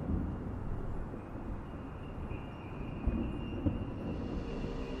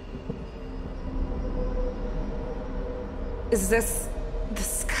 Is this the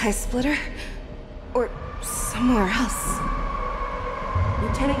Sky Splitter? Or somewhere else?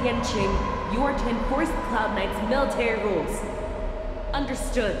 Lieutenant Yanqing, you are to enforce the Cloud Knight's military rules.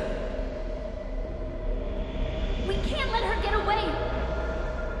 Understood. We can't let her get away!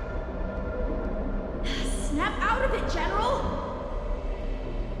 Snap out of it, General!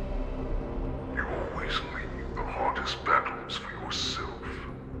 You always leave the hardest battles for yourself.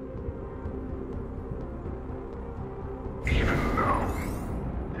 Even now,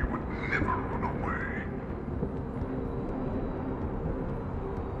 you would never run away.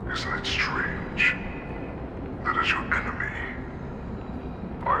 Isn't it strange that as your enemy,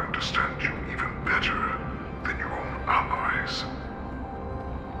 I understand you even better than your own allies?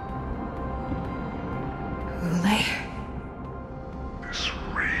 Hoolay? This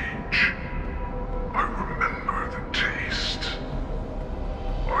rage, I remember the taste.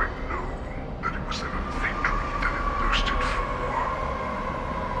 I know that it was their victory that it thirsted for.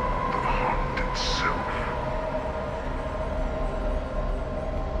 The hunt itself.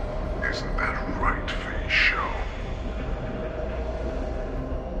 Isn't that right, Feixiao?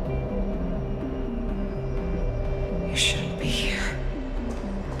 You shouldn't be here.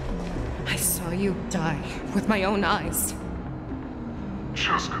 I saw you die with my own eyes.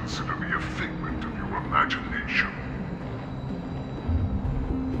 Just consider me a figment of your imagination.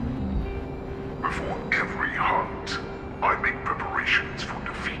 Before every hunt, I make preparations for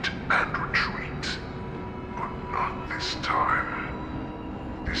defeat and retreat. But not this time.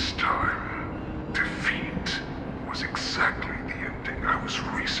 This time, defeat was exactly the ending I was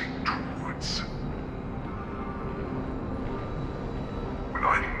racing towards. When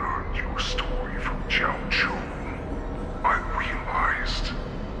I learned your story from Jiaoqiu, I realized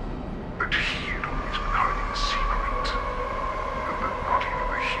that he had always been hiding a secret, and that not even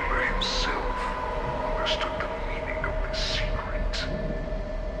the healer himself understood the meaning of this secret.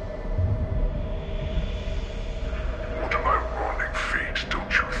 What an ironic fate,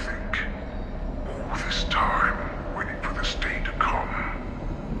 don't you think? All this time, waiting for this day to come.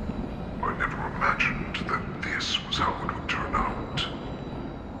 I never imagined that this was how it would turn out.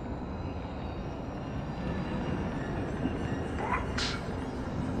 But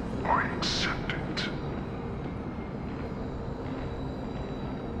I accept it.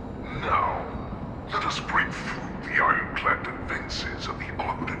 Now, let us break through the ironclad defenses of the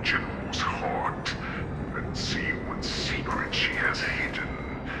Arbiter General's heart and see what secrets she has hidden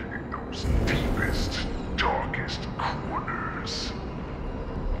in those deepest, darkest corners.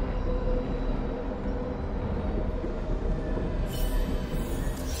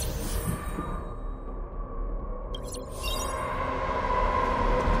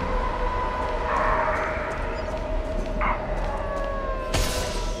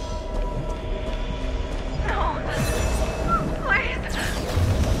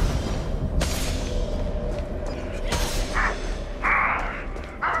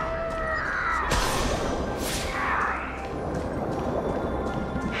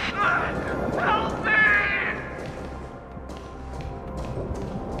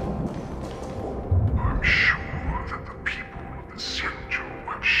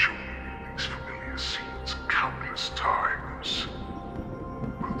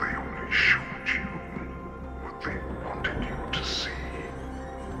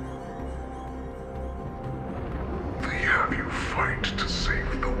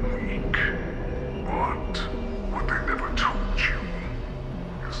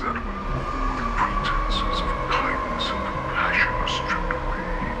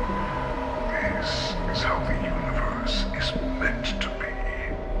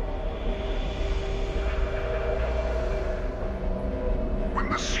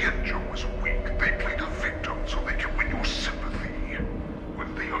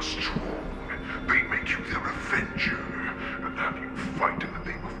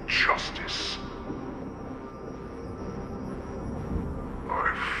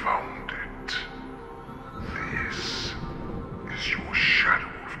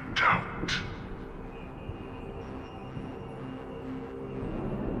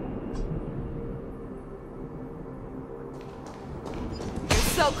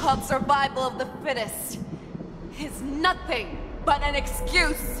 so-called survival of the fittest is nothing but an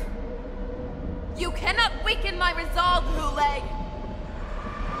excuse. You cannot weaken my resolve, Hoolay.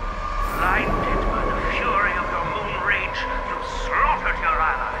 Blinded by the fury of your moon rage, you slaughtered your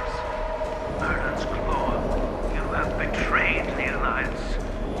allies. Merlin's Claw, you have betrayed the Alliance.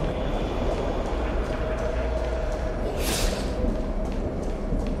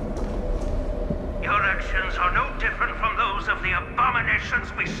 Your actions are no different from those of the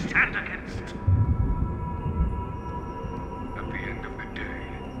abominations we stand against. At the end of the day,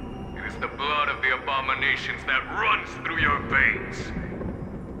 it is the blood of the abominations that runs through your veins.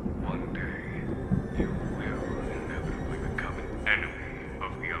 One day, you will inevitably become an enemy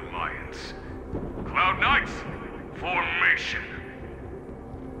of the Alliance. Cloud Knights, formation!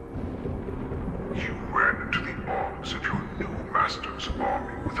 You ran into the arms of your new master's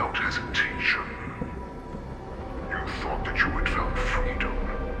army without hesitation. You thought that you had found freedom,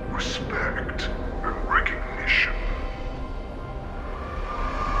 respect, and recognition.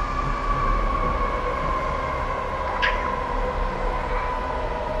 But you...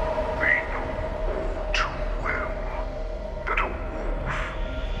 they know all too well that a wolf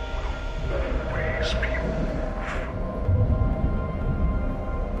will always be a wolf.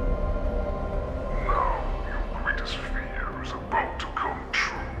 Now your greatest fear is about to come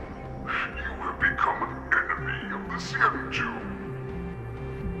true. You have become an enemy of the Xianzhou.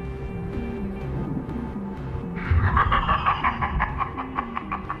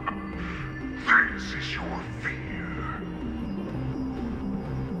 This is your fear.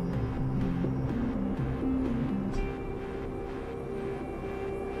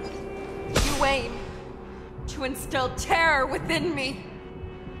 You aim to instill terror within me.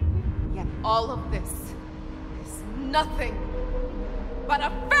 Yet all of this is nothing but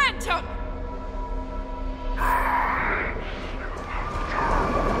a phantom!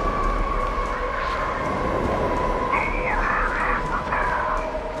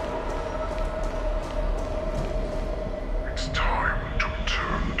 It's time to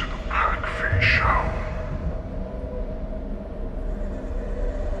return to the pack, Feixiao.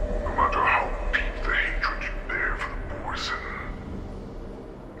 No matter how deep the hatred you bear for the Borson,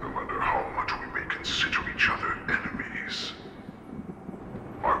 no matter how much we may consider each other enemies,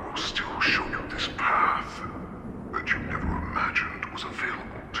 I will still show you this path that you never imagined was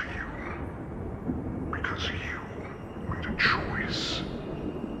available to you. Because you made a choice.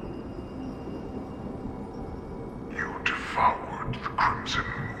 You devoured the Crimson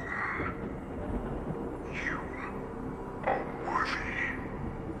Moon. You are worthy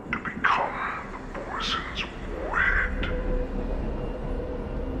to become the Borson's warhead.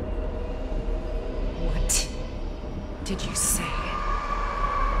 What did you say?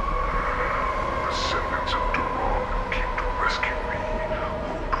 Descendants of Duran came to rescue me,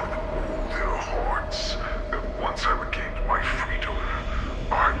 hoped with all their hearts that once I regained my freedom,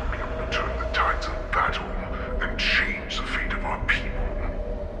 I would be able to turn the tides of battle and change the fate of our people,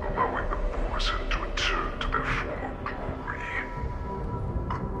 allowing the Borson to return to their former glory.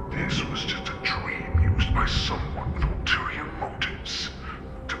 But this was just a dream used by someone with ulterior motives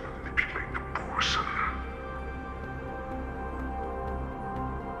to manipulate the Borson.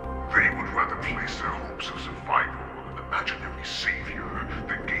 They would rather place their hopes of survival on an imaginary savior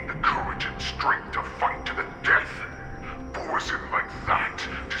than gain the courage and strength to fight to the death. Borson like that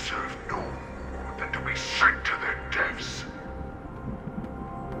deserve no more than to be sent to their deaths.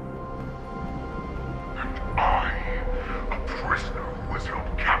 And I, a prisoner who was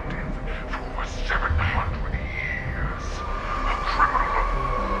held captive for over 700 years, a criminal of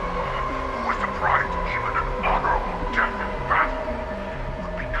war who was deprived even an honorable death in battle,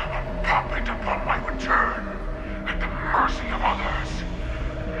 would become a puppet upon my return, at the mercy of others.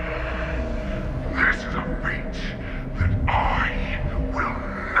 This is a fate that I will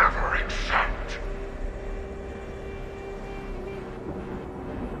never accept.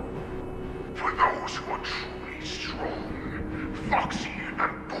 For those who are truly strong, Foxy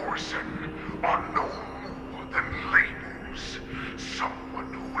and Borson are no more than labels. Someone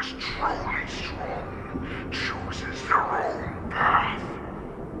who is truly strong chooses their own path.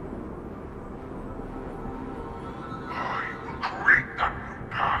 I will create that new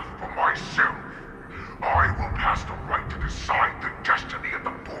path for myself. I will pass the right to decide the destiny of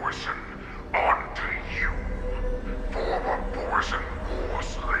the Borson on to you, former Borson war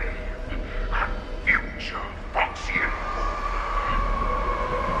slave, and future Foxian ruler.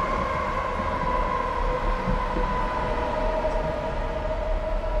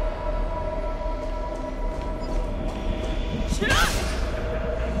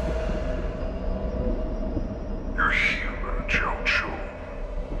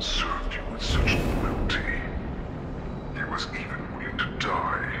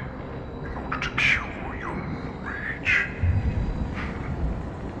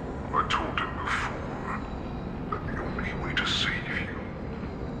 told him before that the only way to save you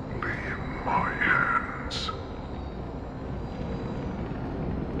lay in my hands.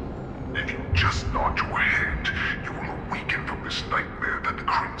 If you just nod your head, you will awaken from this nightmare that the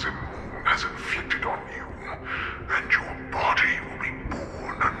Crimson Moon has inflicted on you, and your body will be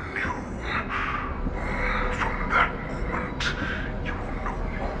born anew. From that moment, you will no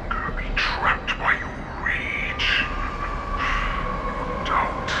longer be trapped by your rage. Your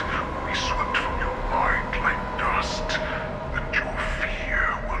doubt will be swept from your mind like dust, and your fear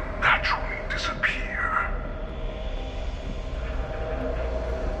will naturally disappear.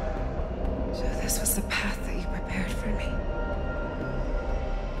 So this was the path that you prepared for me.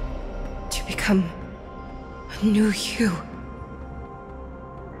 To become a new you.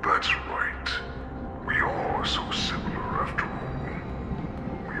 That's right. We are so similar after all.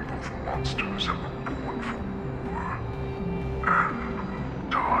 We are both monsters that were born for war, and will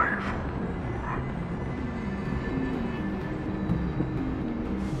die for war.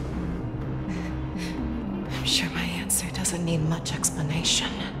 I'm sure my answer doesn't need much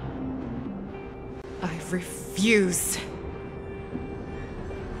explanation. I refuse.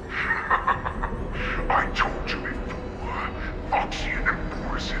 I told you before, Feixiao and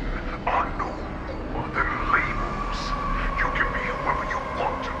Borisin are no more than labels. You can be whoever you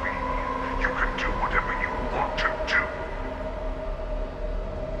want to be. You can do whatever you want to do.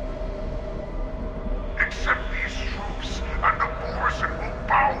 Accept these truths, and the Borisin will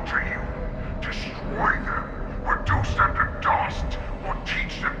bow to you. Destroy them, reduce them to dust, or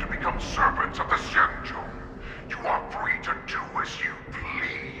teach them to become servants of the Xianzhou. You are free to do as you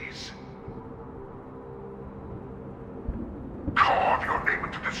please. Carve your name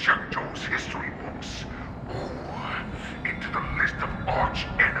into the Xianzhou's history books, or into the list of arch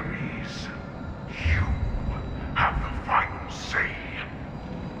enemies. You have the final say.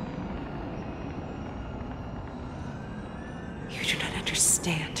 You do not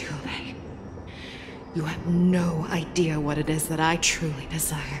understand, Hoolay. You have no idea what it is that I truly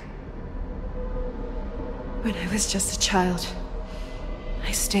desire. When I was just a child,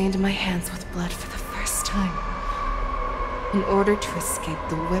 I stained my hands with blood for the first time, in order to escape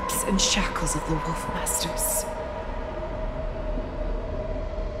the whips and shackles of the Wolfmasters.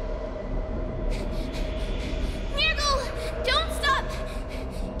 Nirgal, don't stop!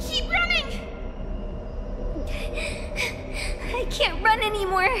 Keep running! I can't run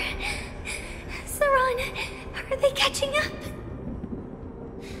anymore. Saran, are they catching up?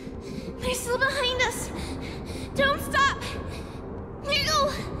 They're still behind us. Don't stop!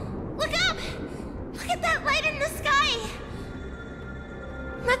 Nirgal, look up! Look at that light in the sky!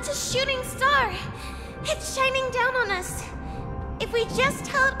 That's a shooting star. It's shining down on us. If we just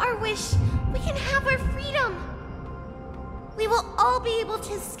tell it our wish, we can have our freedom. We will all be able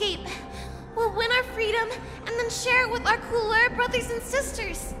to escape. We'll win our freedom and then share it with our cooler brothers and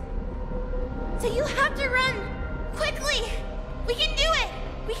sisters. So you have to run. Quickly! We can do it!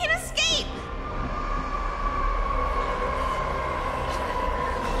 We can escape!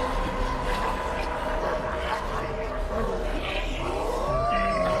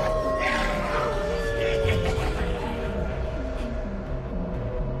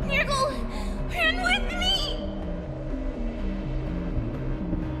 Nirgal, run with me!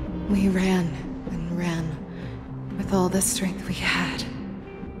 We ran and ran with all the strength we had.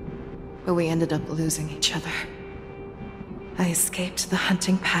 But we ended up losing each other. I escaped the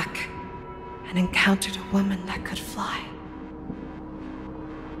hunting pack and encountered a woman that could fly.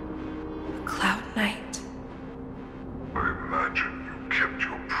 A Cloud Knight. I imagine you kept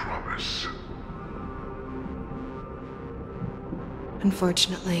your promise.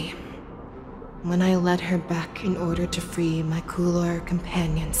 Unfortunately, when I led her back in order to free my Couleur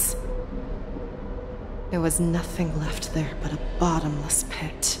companions, there was nothing left there but a bottomless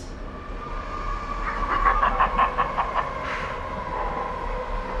pit.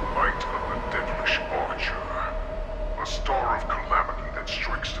 Light of the devilish archer. A star of calamity that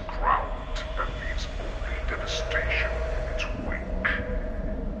strikes the ground and leaves only devastation in its wake.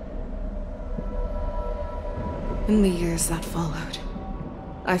 In the years that followed,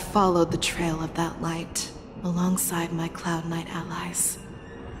 I followed the trail of that light alongside my Cloud Knight allies,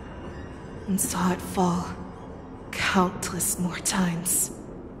 and saw it fall countless more times.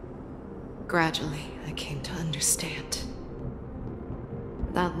 Gradually, I came to understand.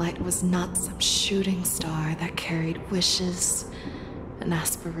 That light was not some shooting star that carried wishes and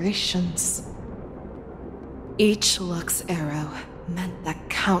aspirations. Each Lux arrow meant that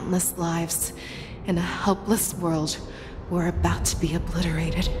countless lives in a helpless world were about to be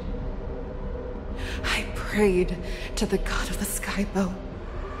obliterated. I prayed to the god of the skybow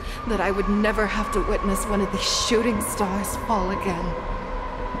that I would never have to witness one of these shooting stars fall again.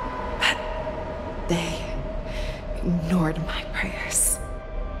 But they ignored my prayers.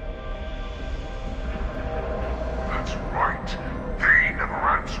 That's right. They never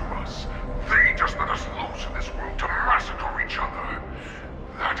answer us. They just let us loose in this world to massacre each other.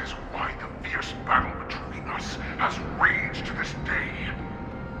 That is why the fierce battle between us has raged to this day.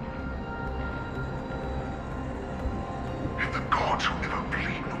 And the gods who never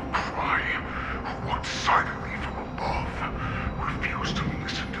bleed nor cry, who watch silently from above, refuse to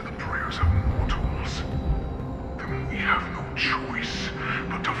listen to the prayers of mortals. Then we have no choice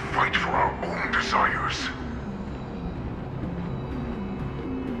but to fight for our own desires.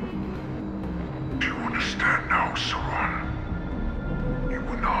 Do you understand now, Saran? You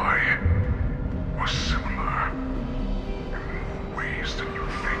and I are similar in more ways than you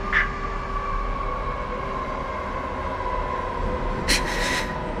think.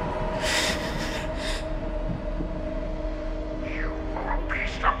 You are a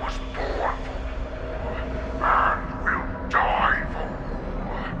beast that was born for war, and will die for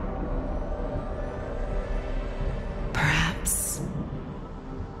war. Perhaps.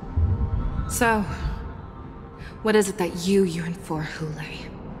 So, what is it that you yearn for, Hoolay?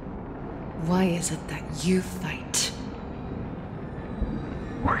 Why is it that you fight?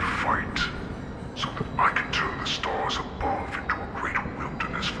 I fight so that I can turn the stars above into a great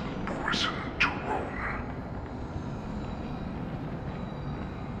wilderness for the Borisin to roam.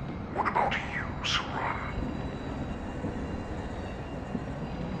 What about you, Saran?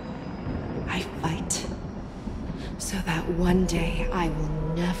 I fight so that one day I will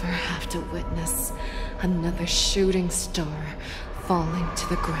never have to witness another shooting star falling to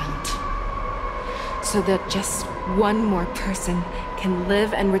the ground. So that just one more person can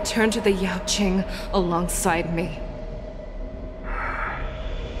live and return to the Yaoqing alongside me.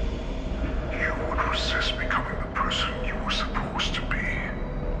 You would resist becoming the person you were supposed to be.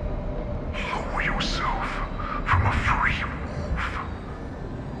 Lower yourself from a free wolf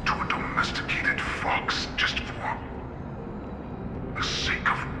to a domesticated fox just for the sake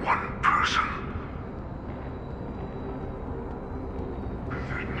of one person.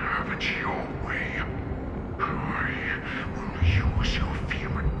 Then have it your way. I will use your fear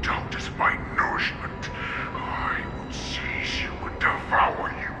and doubt as my nourishment. I will seize you and devour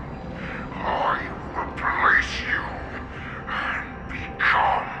you. I will replace you and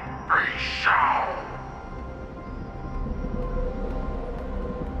become Feixiao.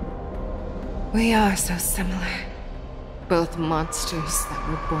 We are so similar. Both monsters that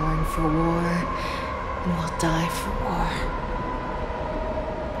were born for war and will die for war.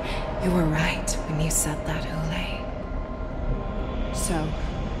 You were right when you said that, Hoolay. So,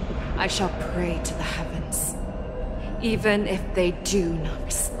 I shall pray to the heavens. Even if they do not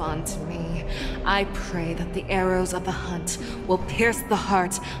respond to me, I pray that the arrows of the hunt will pierce the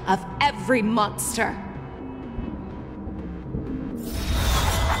heart of every monster.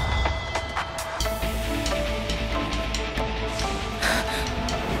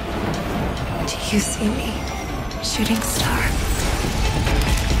 Do you see me, shooting star?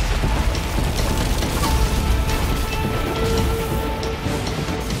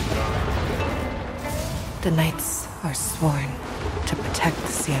 The knights are sworn to protect the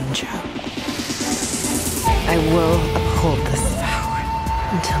Xianzhou. I will uphold this vow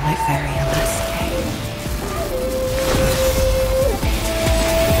until my very last day.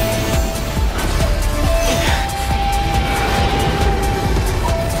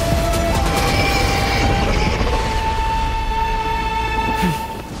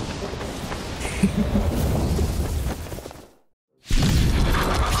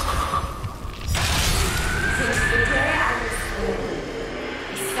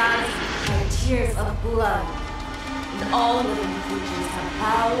 Tears of blood, and all living creatures have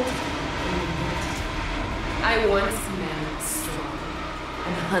bowed and knelt. I once man the strong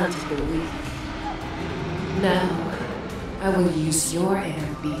and hunted the weak. Now, I will use your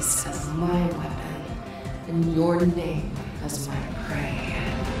inner beast as my weapon, and your name as my prey.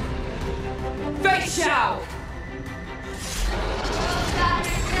 Feixiao!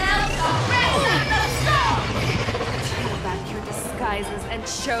 Pull back your disguises and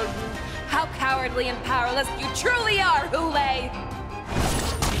show you how cowardly and powerless you truly are, Hoolay!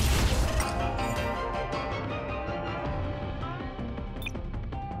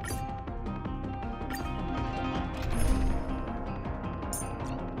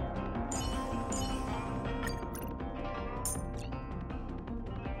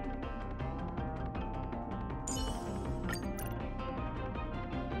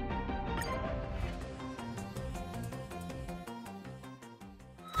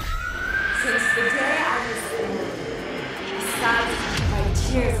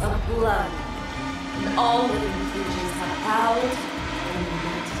 blood, and all living creatures have howled and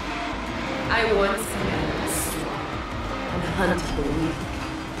wept. I once commanded the strong and hunted the weak.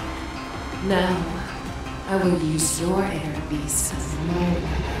 Now, I will use your air beast as my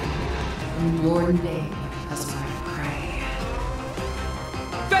weapon, and your name as my prey.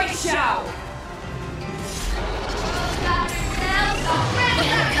 Feixiao!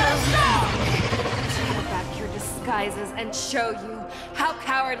 Take back your disguises and show you how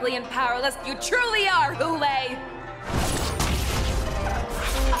cowardly and powerless you truly are, Hoolay!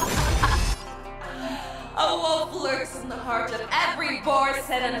 A wolf lurks in the heart of every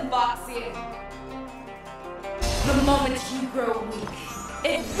Borson and Foxian. The moment you grow weak,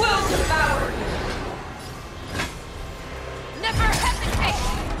 it will devour you! Never hesitate!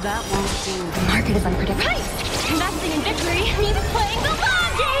 That won't do. The market is unpredictable. Right! Investing in victory means playing the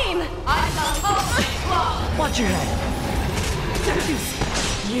long game! I'm the ultimate claw! Watch your head.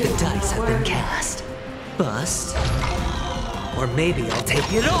 The dice have been cast. Bust. Or maybe I'll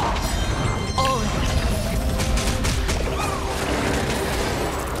take it all.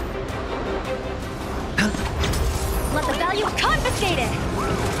 Let the value confiscated!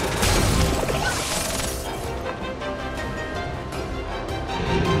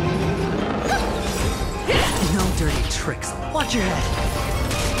 No dirty tricks. Watch your head.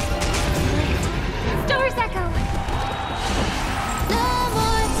 Doors echo! No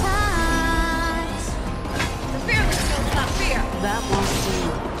more times! The fear that kills not fear! That won't do.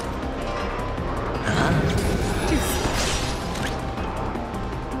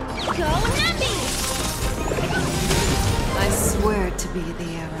 Go Nappy! I swear to be the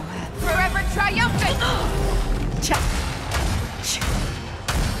arrowhead. Forever triumphant!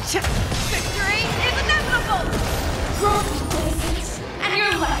 Victory is inevitable! Broken places, and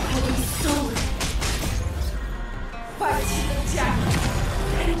your life will be stolen. Fight to the death,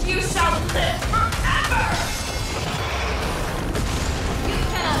 and you shall live forever! You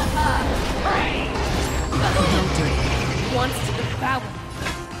cannot hide. Wants to devour.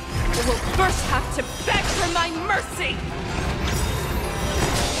 But will first have to beg for my mercy!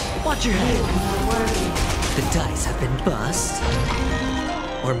 Watch your head. The dice have been bust.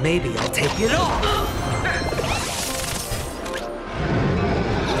 Or maybe I'll take it all.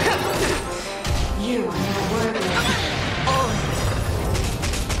 You are not worthy.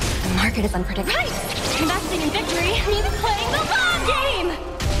 The market is unpredictable. Right! Investing in victory means playing the long game!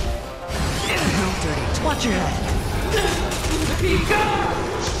 No dirty. Watch your head. Be gone!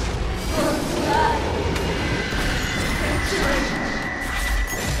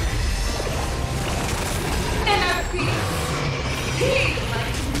 Inner peace! Heed my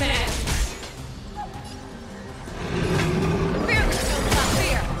command! Fear that kills not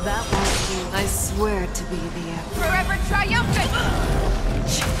fear! That won't do. I swear to be the arrowhead. Forever triumphant!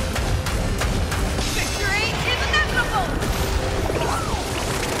 Victory is inevitable!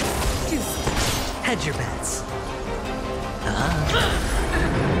 Hedge your bets. I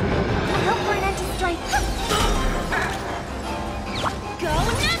hope for an end to strife. Go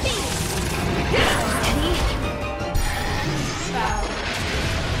Nappy! Steady. Bow.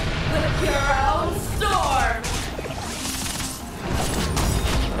 With your own storm!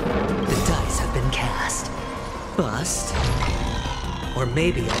 The dice have been cast. Bust. Or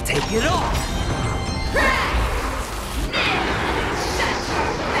maybe I'll take it all.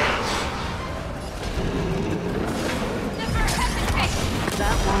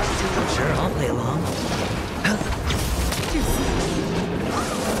 That won't do. Sure, I'll play along.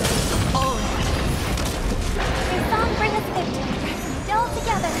 Your song bring us victory. Still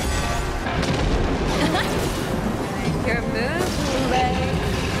together. Make your move, Hoolay.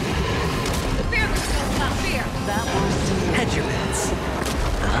 Fear that kills not fear. That won't do. Hedge your bets.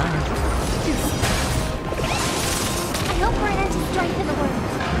 I hope for an end to strife in the world.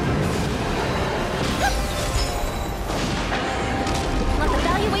 Let the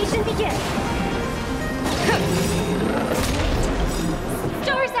valuation begin.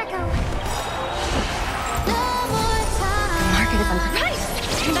 Doors echo. No more time. The market is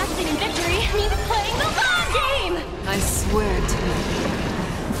unpredictable. Investing in victory means playing the long game. I swear to be the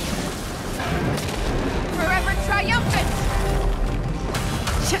arrowhead. Forever triumphant!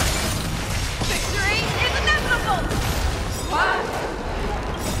 Victory is inevitable!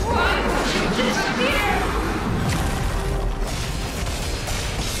 Why don't you disappear?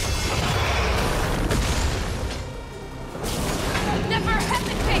 Never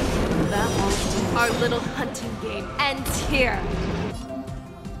hesitate! That won't do. Our little hunting game ends here.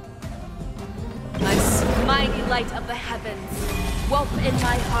 Nice mighty light of the heavens, whelp in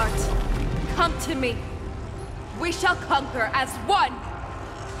my heart, come to me. We shall conquer as one!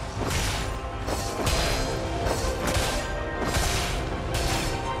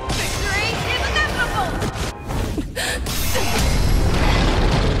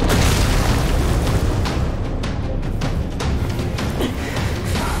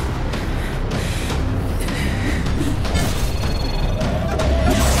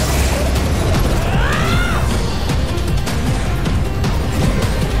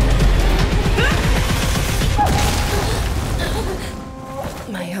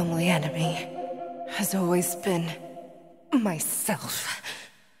 My only enemy has always been myself.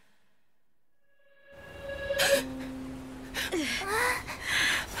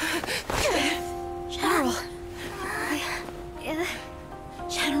 General.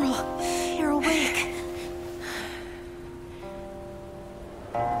 General, you're awake.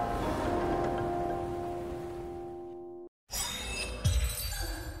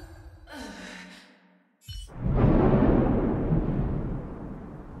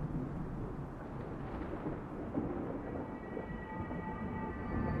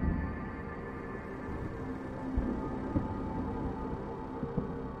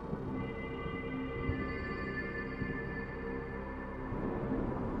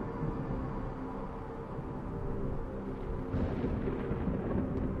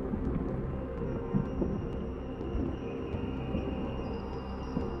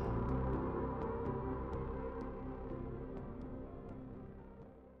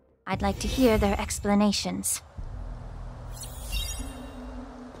 I'd like to hear their explanations.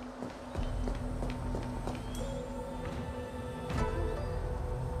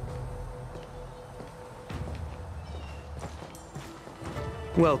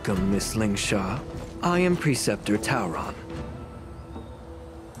 Welcome, Miss Lingsha. I am Preceptor Tauron.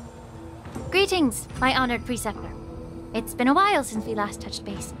 Greetings, my honored preceptor. It's been a while since we last touched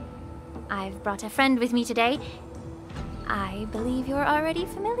base. I've brought a friend with me today. I believe you're already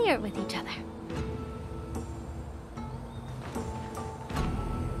familiar with each other.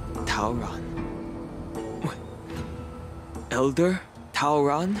 Tauron? Elder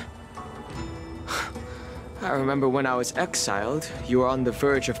Tauron? I remember when I was exiled, you were on the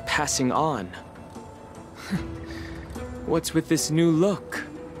verge of passing on. What's with this new look?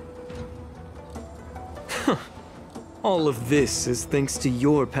 All of this is thanks to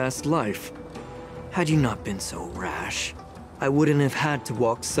your past life. Had you not been so rash, I wouldn't have had to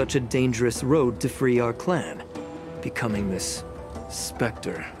walk such a dangerous road to free our clan, becoming this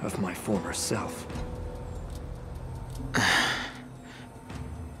specter of my former self.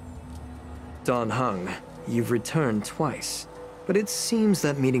 Dan Heng, you've returned twice, but it seems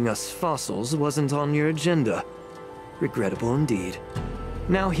that meeting us fossils wasn't on your agenda. Regrettable indeed.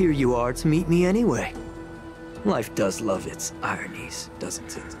 Now here you are to meet me anyway. Life does love its ironies,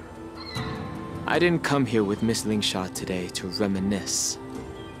 doesn't it? I didn't come here with Miss Lingsha today to reminisce.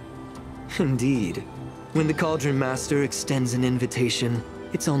 Indeed. When the Cauldron Master extends an invitation,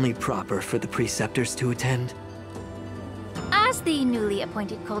 it's only proper for the preceptors to attend. As the newly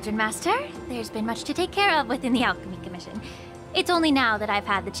appointed Cauldron Master, there's been much to take care of within the Alchemy Commission. It's only now that I've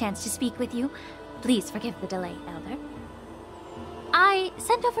had the chance to speak with you. Please forgive the delay, Elder. I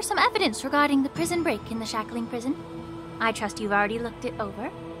sent over some evidence regarding the prison break in the Shackling prison. I trust you've already looked it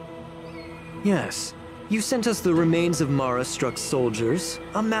over. Yes. You sent us the remains of Mara-struck soldiers,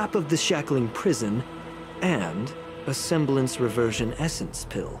 a map of the Shackling prison, and a semblance reversion essence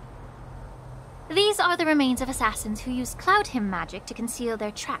pill. These are the remains of assassins who used Cloud Hymn magic to conceal their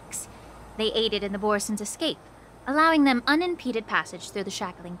tracks. They aided in the Borison's escape, allowing them unimpeded passage through the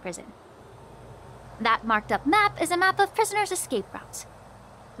Shackling prison. That marked-up map is a map of prisoners' escape routes.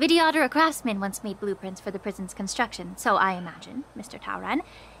 Vidyadhara craftsmen once made blueprints for the prison's construction, so I imagine, Mr. Tauron,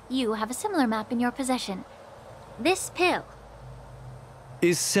 you have a similar map in your possession. This pill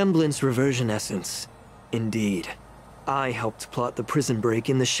is semblance reversion essence. Indeed. I helped plot the prison break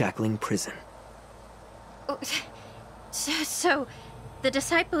in the Shackling prison. So, the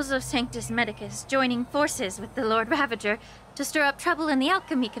disciples of Sanctus Medicus joining forces with the Lord Ravager to stir up trouble in the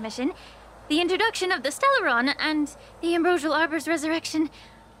Alchemy Commission, the introduction of the Stellaron, and the Ambrosial Arbor's resurrection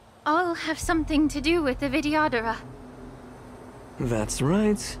all have something to do with the Vidyadhara. That's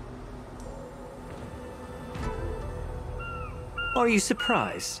right. Are you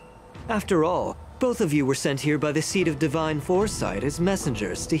surprised? After all, both of you were sent here by the Seat of Divine Foresight as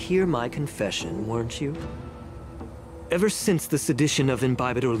messengers to hear my confession, weren't you? Ever since the sedition of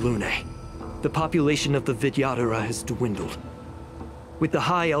Imbibador Lunae, the population of the Vidyadhara has dwindled. With the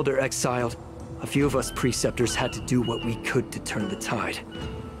High Elder exiled, a few of us preceptors had to do what we could to turn the tide.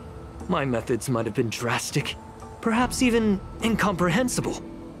 My methods might have been drastic, perhaps even incomprehensible.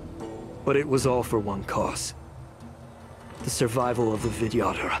 But it was all for one cause. the survival of the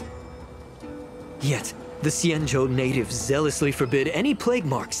Vidyadhara. Yet, the Xianzhou natives zealously forbid any plague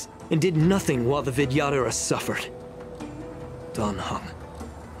marks and did nothing while the Vidyadhara suffered. Danheng,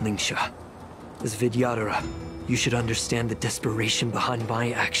 Lingsha, as Vidyadhara, you should understand the desperation behind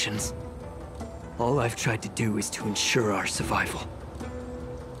my actions. All I've tried to do is to ensure our survival.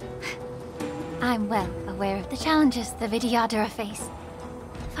 I'm well aware of the challenges the Vidyadhara face.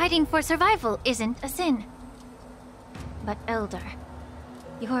 Fighting for survival isn't a sin. But Elder,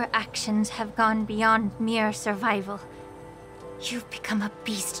 your actions have gone beyond mere survival. You've become a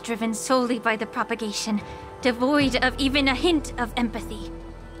beast driven solely by the propagation, devoid of even a hint of empathy.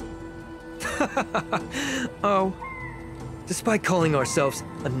 Oh. Despite calling ourselves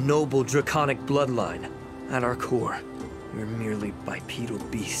a noble draconic bloodline, at our core, we're merely bipedal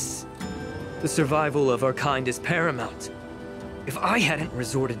beasts. The survival of our kind is paramount. If I hadn't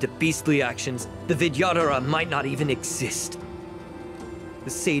resorted to beastly actions, the Vidyadhara might not even exist.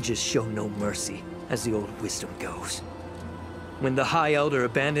 The sages show no mercy, as the old wisdom goes. When the High Elder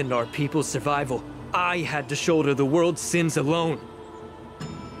abandoned our people's survival, I had to shoulder the world's sins alone.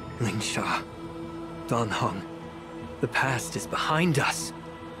 Lingsha, Danheng, the past is behind us,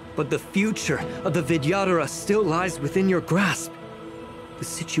 but the future of the Vidyadhara still lies within your grasp. The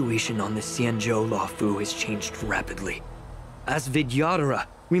situation on the Xianzhou Luofu has changed rapidly. As Vidyadhara,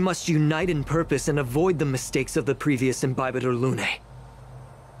 we must unite in purpose and avoid the mistakes of the previous Imbibitor Lunae.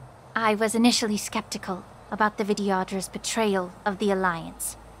 I was initially skeptical about the Vidyadhara's betrayal of the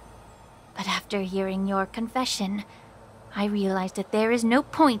Alliance. But after hearing your confession, I realized that there is no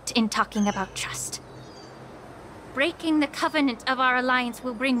point in talking about trust. Breaking the covenant of our alliance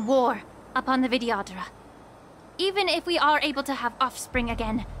will bring war upon the Vidyadhara. Even if we are able to have offspring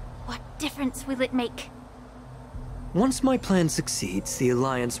again, what difference will it make? Once my plan succeeds, the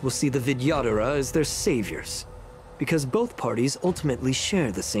Alliance will see the Vidyadhara as their saviors, because both parties ultimately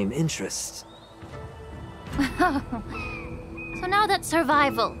share the same interests. So now that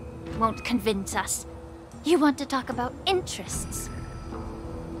survival won't convince us, you want to talk about interests?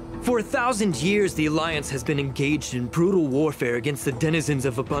 For 1,000 years, the Alliance has been engaged in brutal warfare against the denizens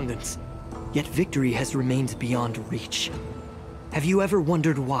of abundance. Yet victory has remained beyond reach. Have you ever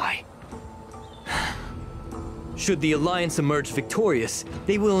wondered why? Should the Alliance emerge victorious,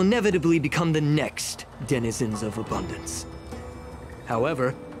 they will inevitably become the next denizens of abundance.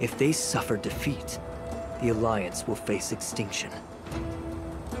 However, if they suffer defeat, the Alliance will face extinction.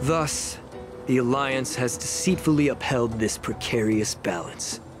 Thus, the Alliance has deceitfully upheld this precarious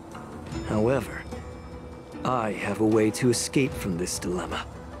balance. However, I have a way to escape from this dilemma.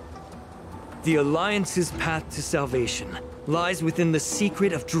 The Alliance's path to salvation lies within the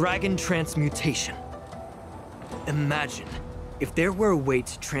secret of dragon transmutation. Imagine if there were a way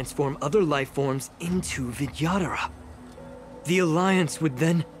to transform other life forms into Vidyadhara. The Alliance would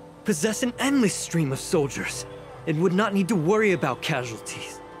then possess an endless stream of soldiers and would not need to worry about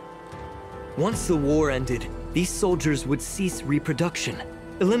casualties. Once the war ended, these soldiers would cease reproduction,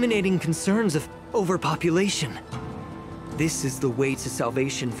 eliminating concerns of overpopulation. This is the way to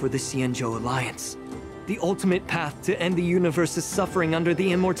salvation for the Xianzhou Alliance. The ultimate path to end the universe's suffering under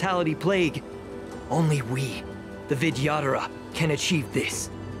the immortality plague. Only we, the Vidyadhara, can achieve this.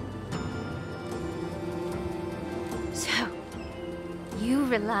 So, you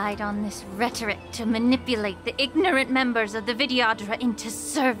relied on this rhetoric to manipulate the ignorant members of the Vidyadhara into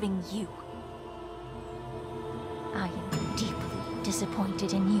serving you. I am deeply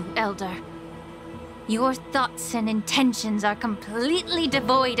disappointed in you, Elder. Your thoughts and intentions are completely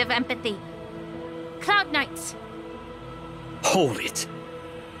devoid of empathy. Cloud Knights! Hold it!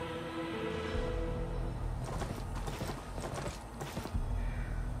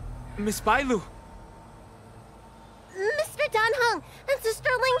 Miss Bailu! Mr. Danheng and Sister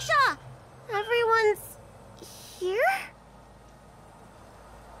Lingsha! Everyone's here?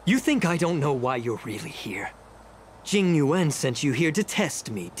 You think I don't know why you're really here? Jingliu sent you here to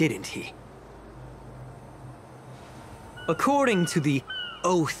test me, didn't he? According to the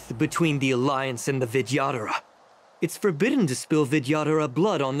oath between the Alliance and the Vidyadhara, it's forbidden to spill Vidyadhara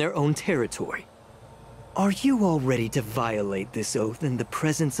blood on their own territory. Are you all ready to violate this oath in the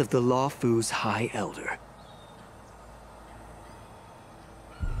presence of the Luofu's High Elder?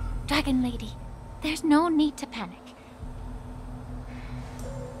 Dragon Lady, there's no need to panic.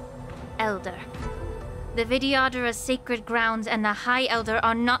 Elder, the Vidyadhara's sacred grounds and the High Elder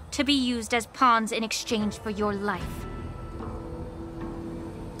are not to be used as pawns in exchange for your life.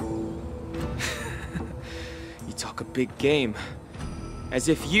 You talk a big game. As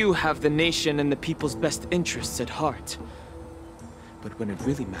if you have the nation and the people's best interests at heart. But when it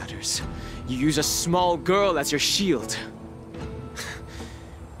really matters, you use a small girl as your shield.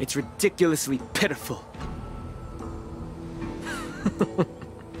 It's ridiculously pitiful.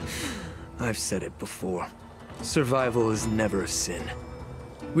 I've said it before. Survival is never a sin.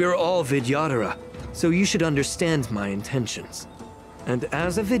 We are all Vidyadhara, so you should understand my intentions. And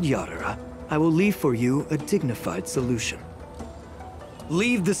as a Vidyadhara, I will leave for you a dignified solution.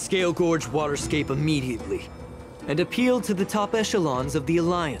 Leave the Scale Gorge waterscape immediately, and appeal to the top echelons of the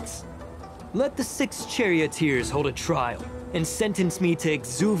Alliance. Let the 6 charioteers hold a trial, and sentence me to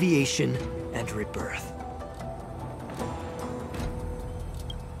exuviation and rebirth.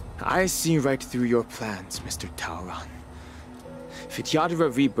 I see right through your plans, Mr. Taoran.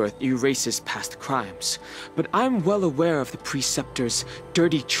 Vidyadhara rebirth erases past crimes, but I'm well aware of the Preceptor's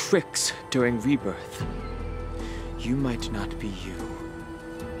dirty tricks during rebirth. You might not be you,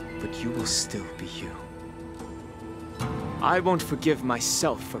 but you will still be you. I won't forgive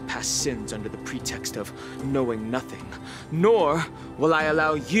myself for past sins under the pretext of knowing nothing, nor will I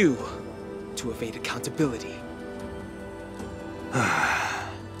allow you to evade accountability.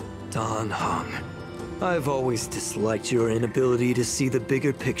 Dan Heng, I've always disliked your inability to see the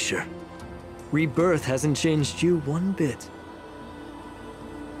bigger picture. Rebirth hasn't changed you one bit.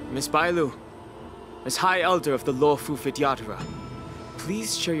 Miss Bailu, as High Elder of the Lawfu Vidyadhara,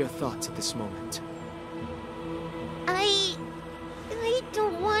 please share your thoughts at this moment. I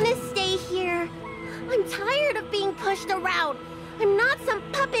don't want to stay here. I'm tired of being pushed around. I'm not some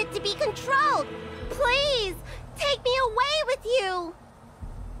puppet to be controlled. Please, take me away with you.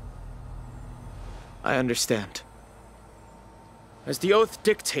 I understand. As the oath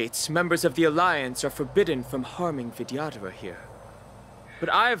dictates, members of the Alliance are forbidden from harming Vidyadhara here.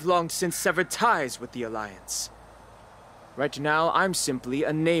 But I've long since severed ties with the Alliance. Right now, I'm simply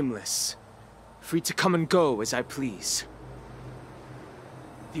a nameless, free to come and go as I please.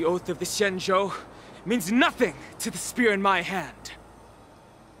 The oath of the Xianzhou means nothing to the spear in my hand.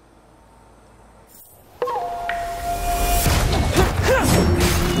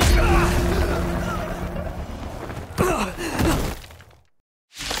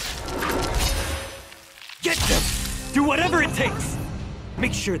 Get them! Do whatever it takes!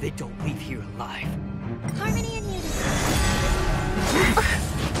 Make sure they don't leave here alive. Harmony and unity.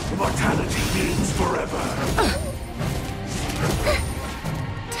 Mortality means forever.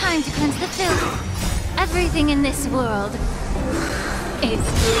 Time to cleanse the filth. Everything in this world is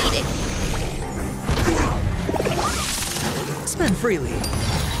bleeding. Spend freely.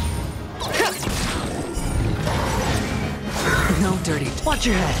 No dirty. Watch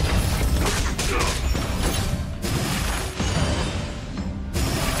your head.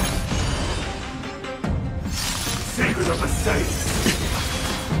 Secret of the saints.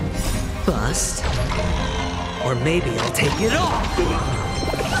 Bust. Or maybe I'll take it off.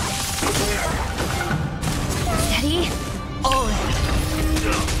 Steady. All in.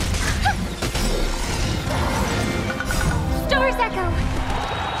 Stars echo.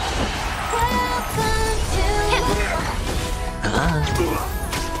 Welcome to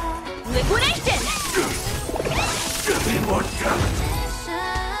liquidation. Immortality.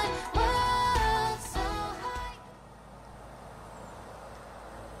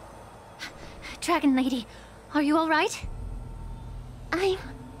 Dragon Lady, are you all right?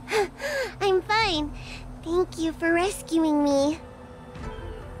 I'm fine. Thank you for rescuing me.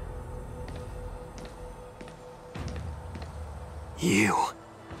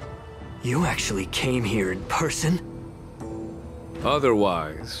 You actually came here in person?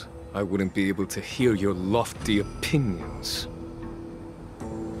 Otherwise, I wouldn't be able to hear your lofty opinions.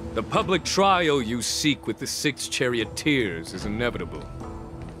 The public trial you seek with the 6 charioteers is inevitable.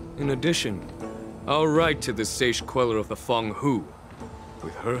 In addition, I'll write to the sage queller of the Feng Hu.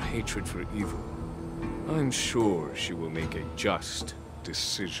 With her hatred for evil, I'm sure she will make a just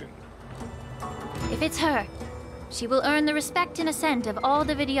decision. If it's her, she will earn the respect and assent of all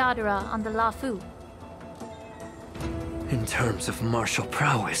the Vidyadhara on the Lawfu. In terms of martial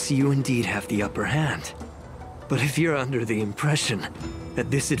prowess, you indeed have the upper hand. But if you're under the impression that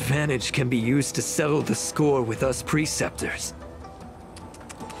this advantage can be used to settle the score with us preceptors,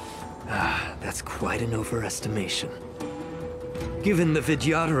 that's quite an overestimation. Given the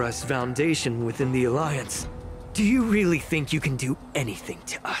Vidyadhara's foundation within the Alliance, do you really think you can do anything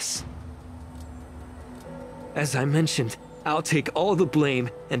to us? As I mentioned, I'll take all the blame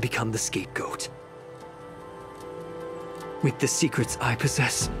and become the scapegoat. With the secrets I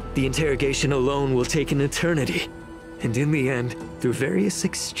possess, the interrogation alone will take an eternity. And in the end, through various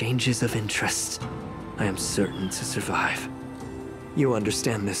exchanges of interest, I am certain to survive. You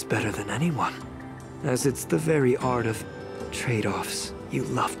understand this better than anyone, as it's the very art of trade-offs you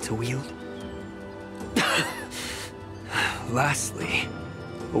love to wield. Lastly,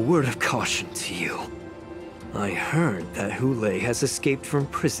 a word of caution to you. I heard that Hoolay has escaped from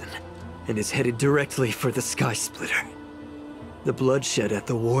prison and is headed directly for the Sky Splitter. The bloodshed at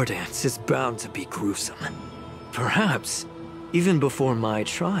the war dance is bound to be gruesome. Perhaps, even before my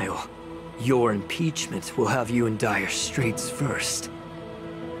trial, your impeachment will have you in dire straits first.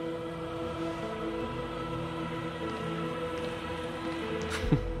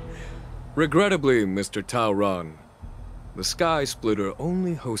 Regrettably, Mr. Taoran, the Sky Splitter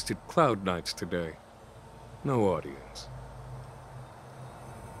only hosted Cloud Knights today. No audience.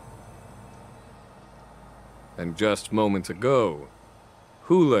 And just moments ago,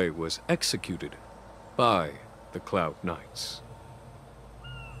 Hoolay was executed by the Cloud Knights.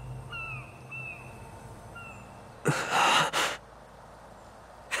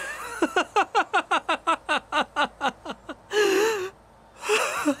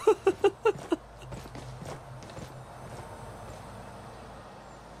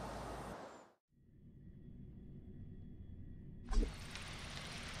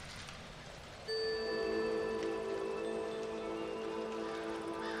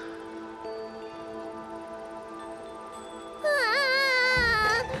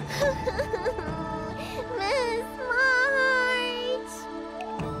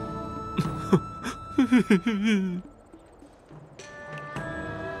 Miss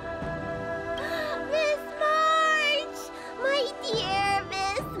March! My dear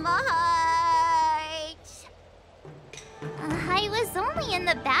Miss March! I was only in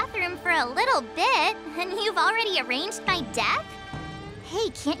the bathroom for a little bit, and you've already arranged my death? Hey,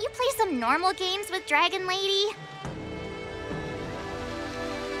 can't you play some normal games with Dragon Lady?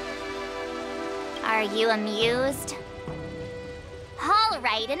 Are you amused?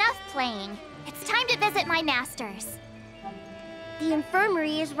 Alright, enough playing. It's time to visit my masters. The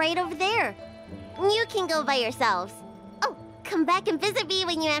infirmary is right over there. You can go by yourselves. Oh, come back and visit me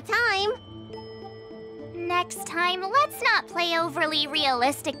when you have time. Next time, let's not play overly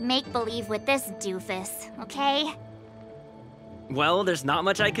realistic make-believe with this doofus, okay? Well, there's not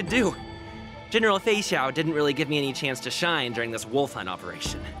much I could do. General Feixiao didn't really give me any chance to shine during this wolf hunt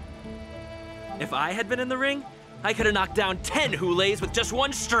operation. If I had been in the ring, I could have knocked down 10 Hoolays with just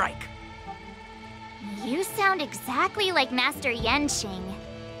one strike. You sound exactly like Master Yanqing.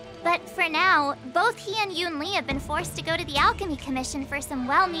 But for now, both he and Yunli have been forced to go to the Alchemy Commission for some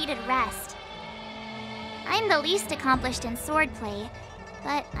well-needed rest. I'm the least accomplished in swordplay,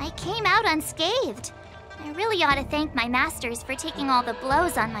 but I came out unscathed. I really ought to thank my masters for taking all the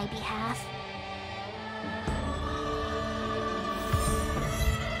blows on my behalf.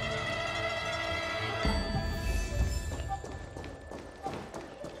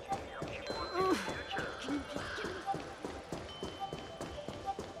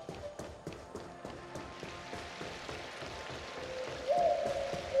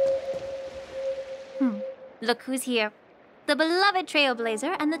 Look who's here. The beloved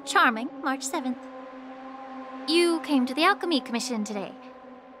Trailblazer and the charming March 7th. You came to the Alchemy Commission today.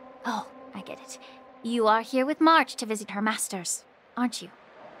 Oh, I get it. You are here with March to visit her masters, aren't you?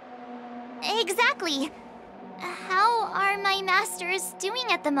 Exactly. How are my masters doing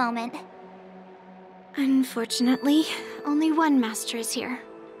at the moment? Unfortunately, only one master is here.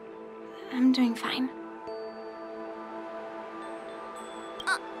 I'm doing fine.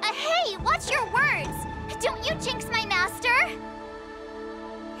 Hey, watch your words! Don't you jinx my master!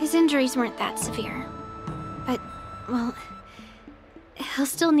 His injuries weren't that severe. But, well, he'll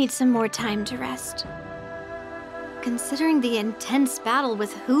still need some more time to rest. Considering the intense battle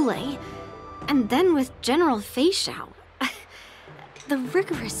with Hoolay, and then with General Feixiao, the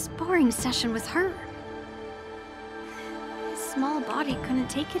rigorous sparring session with her. His small body couldn't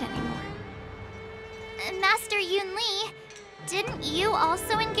take it anymore. Master Yunli, didn't you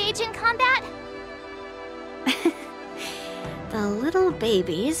also engage in combat? The little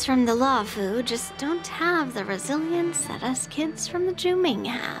babies from the Luofu just don't have the resilience that us kids from the Zhuming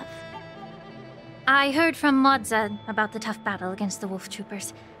have. I heard from Modza about the tough battle against the wolf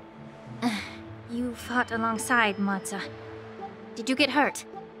troopers. You fought alongside Modza. Did you get hurt?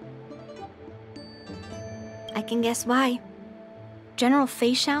 I can guess why. General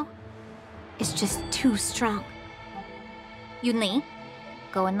Feixiao is just too strong. Yunli,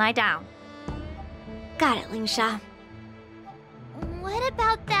 go and lie down. Got it, Lingsha. What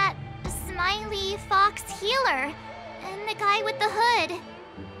about that smiley fox healer and the guy with the hood?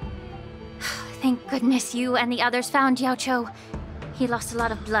 Thank goodness you and the others found Yaoqiu. He lost a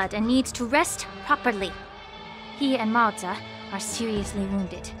lot of blood and needs to rest properly. He and Maozi are seriously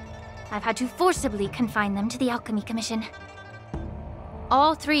wounded. I've had to forcibly confine them to the Alchemy Commission.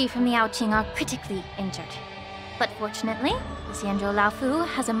 All three from the Yaoqing are critically injured. But fortunately, the Xianzhou Laofu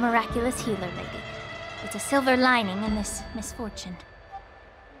has a miraculous healer lady. It's a silver lining in this misfortune.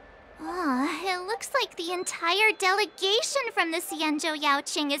 It looks like the entire delegation from the Xianzhou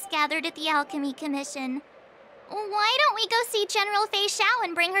Yaoqing is gathered at the Alchemy Commission. Why don't we go see General Feixiao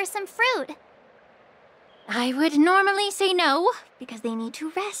and bring her some fruit? I would normally say no, because they need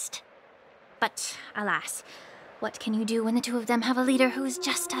to rest. But alas, what can you do when the two of them have a leader who is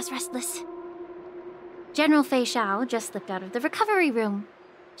just as restless? General Feixiao just slipped out of the recovery room.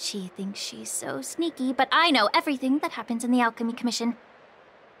 She thinks she's so sneaky, but I know everything that happens in the Alchemy Commission.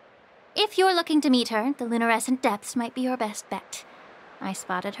 If you're looking to meet her, the luminescent depths might be your best bet. I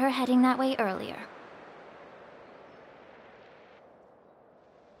spotted her heading that way earlier.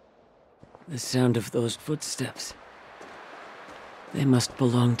 The sound of those footsteps. They must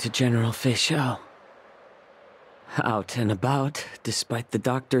belong to General Feixiao. Out and about, despite the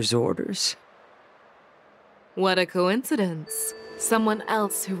doctor's orders. What a coincidence. Someone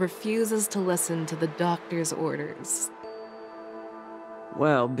else who refuses to listen to the doctor's orders.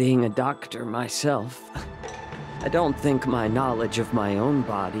 Well, being a doctor myself, I don't think my knowledge of my own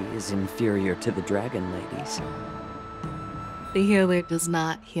body is inferior to the Dragon Lady's. The healer does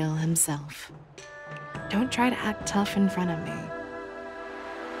not heal himself. Don't try to act tough in front of me.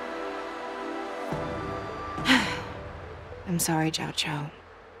 I'm sorry, Jiaoqiu.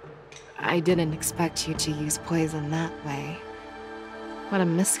 I didn't expect you to use poison that way. What a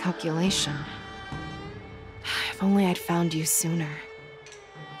miscalculation. If only I'd found you sooner.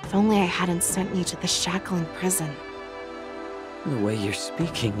 If only I hadn't sent you to the shackling prison. The way you're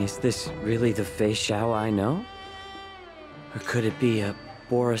speaking, is this really the Feixiao I know? Or could it be a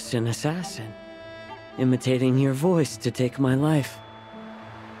Borisin assassin, imitating your voice to take my life?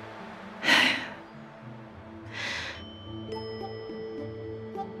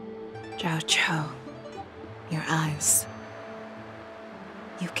 Jiaoqiu, your eyes.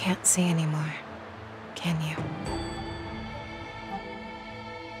 You can't see anymore, can you?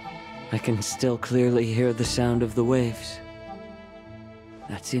 I can still clearly hear the sound of the waves.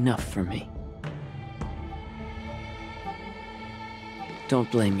 That's enough for me.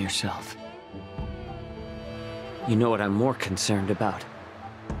 Don't blame yourself. You know what I'm more concerned about?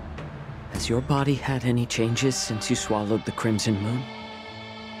 Has your body had any changes since you swallowed the Crimson Moon?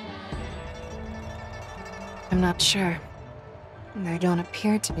 I'm not sure. There don't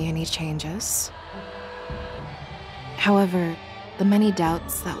appear to be any changes. However, the many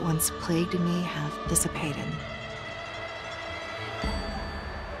doubts that once plagued me have dissipated.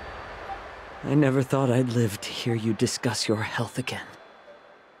 I never thought I'd live to hear you discuss your health again.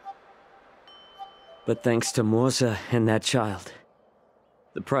 But thanks to Moza and that child,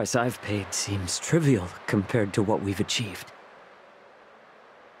 the price I've paid seems trivial compared to what we've achieved.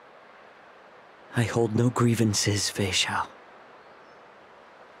 I hold no grievances, Feixiao.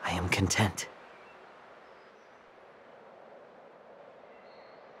 I am content.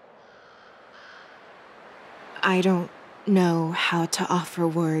 I don't know how to offer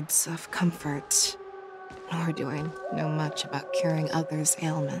words of comfort, nor do I know much about curing others'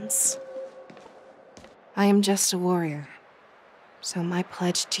 ailments. I am just a warrior, so my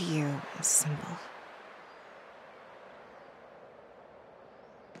pledge to you is simple.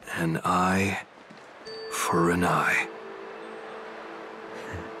 An eye for an eye.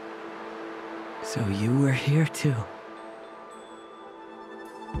 So you were here too.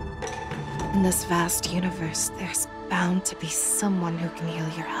 In this vast universe, there's bound to be someone who can heal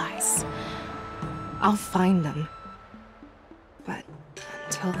your eyes. I'll find them. But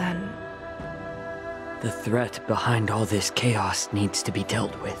until then... The threat behind all this chaos needs to be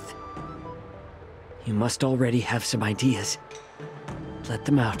dealt with. You must already have some ideas. Let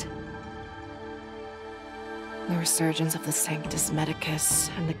them out. The resurgence of the Sanctus Medicus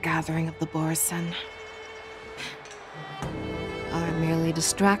and the gathering of the Borisin are merely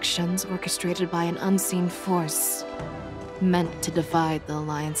distractions orchestrated by an unseen force, meant to divide the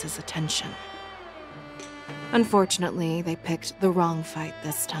Alliance's attention. Unfortunately, they picked the wrong fight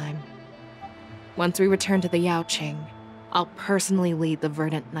this time. Once we return to the Yaoqing, I'll personally lead the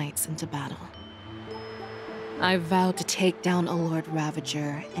Verdant Knights into battle. I vow to take down a Lord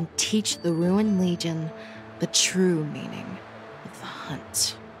Ravager and teach the Ruined Legion the true meaning of the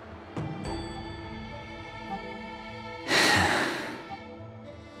hunt.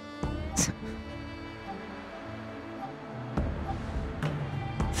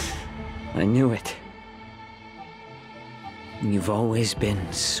 I knew it. You've always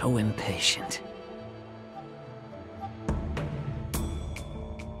been so impatient.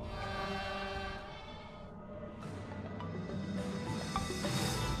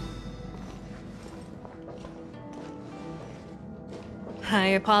 I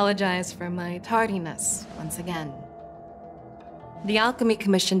apologize for my tardiness once again. The Alchemy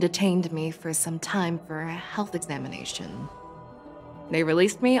Commission detained me for some time for a health examination. They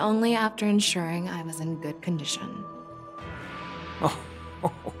released me only after ensuring I was in good condition.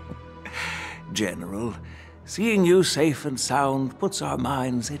 General, seeing you safe and sound puts our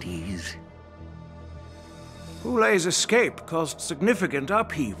minds at ease. Hoolay's escape caused significant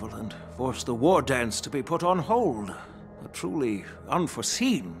upheaval and forced the war dance to be put on hold. A truly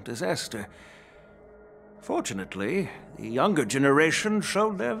unforeseen disaster. Fortunately, the younger generation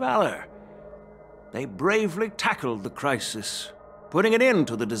showed their valor. They bravely tackled the crisis, putting an end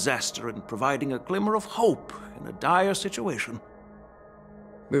to the disaster and providing a glimmer of hope in a dire situation.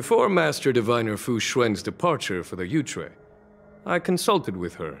 Before Master Diviner Fu Xuan's departure for the Yutri, I consulted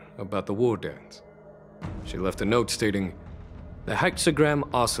with her about the war dance. She left a note stating, "The hexagram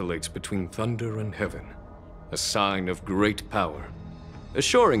oscillates between thunder and heaven, a sign of great power,"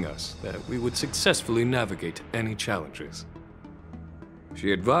 assuring us that we would successfully navigate any challenges.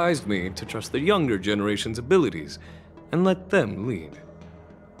 She advised me to trust the younger generation's abilities and let them lead.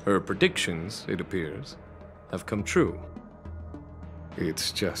 Her predictions, it appears, have come true.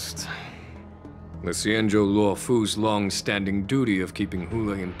 It's just... the Xianzhou Luofu's long-standing duty of keeping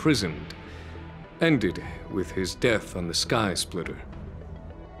Hoolay imprisoned ended with his death on the Sky Splitter.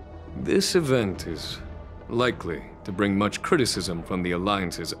 This event is likely to bring much criticism from the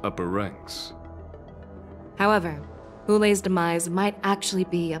Alliance's upper ranks. However, Hoolay's demise might actually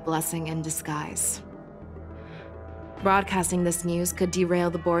be a blessing in disguise. Broadcasting this news could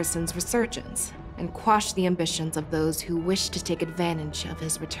derail the Borison's resurgence and quash the ambitions of those who wish to take advantage of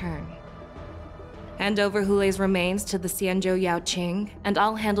his return. Hand over Hoolay's remains to the Xianzhou Yaoqing, and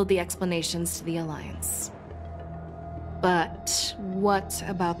I'll handle the explanations to the Alliance. But what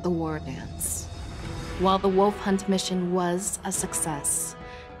about the war dance? While the Wolf Hunt mission was a success,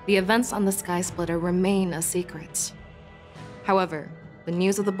 the events on the Sky Splitter remain a secret. However, the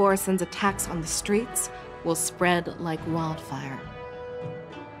news of the Borison's attacks on the streets will spread like wildfire.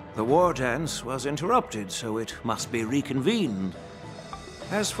 The war dance was interrupted, so it must be reconvened.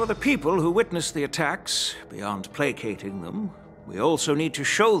 As for the people who witnessed the attacks, beyond placating them, we also need to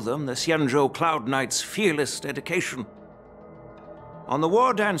show them the Xianzhou Cloud Knight's fearless dedication. On the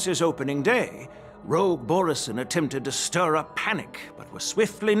war dance's opening day, rogue Borison attempted to stir up panic, but was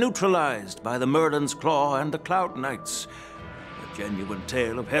swiftly neutralized by the Merlin's Claw and the Cloud Knights. A genuine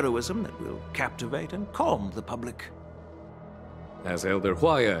tale of heroism that will captivate and calm the public. As Elder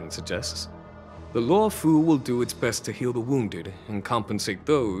Huayan suggests, the Luofu will do its best to heal the wounded and compensate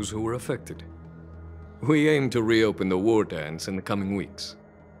those who were affected. We aim to reopen the war dance in the coming weeks.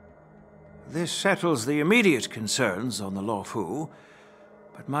 This settles the immediate concerns on the Luofu,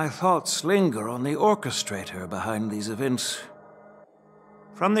 but my thoughts linger on the orchestrator behind these events.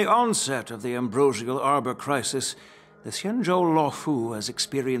 From the onset of the Ambrosial Arbor crisis, the Xianzhou Luofu has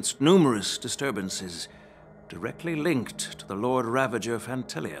experienced numerous disturbances, directly linked to the Lord Ravager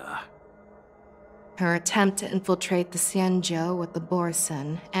Fantelia. Her attempt to infiltrate the Xianzhou with the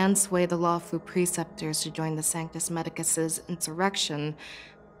Borison and sway the Luofu preceptors to join the Sanctus Medicus's insurrection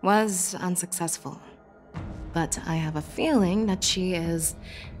was unsuccessful. But I have a feeling that she is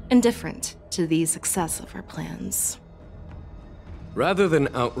indifferent to the success of her plans. Rather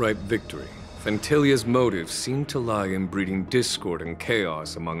than outright victory, Fantelia's motives seem to lie in breeding discord and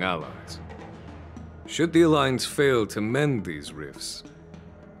chaos among allies. Should the Alliance fail to mend these rifts,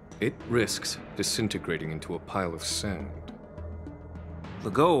 it risks disintegrating into a pile of sand. The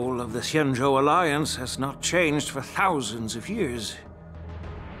goal of the Xianzhou Alliance has not changed for thousands of years.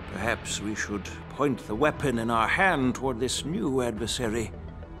 Perhaps we should point the weapon in our hand toward this new adversary.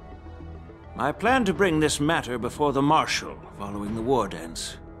 I plan to bring this matter before the Marshal following the war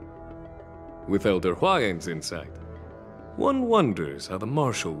dance. With Elder Huayan's insight, one wonders how the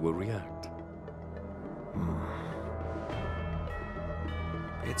Marshal will react.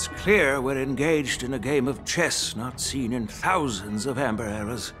 It's clear we're engaged in a game of chess not seen in thousands of Amber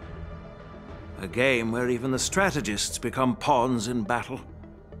Eras. A game where even the strategists become pawns in battle,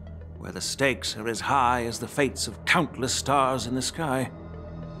 where the stakes are as high as the fates of countless stars in the sky.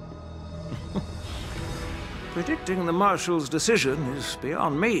 Predicting the Marshal's decision is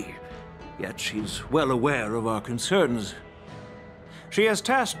beyond me, yet she's well aware of our concerns. She has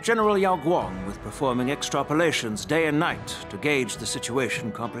tasked General Yaoguang with performing extrapolations day and night to gauge the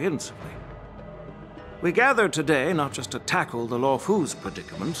situation comprehensively. We gathered today not just to tackle the Luofu's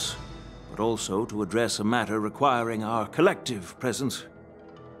predicaments, but also to address a matter requiring our collective presence.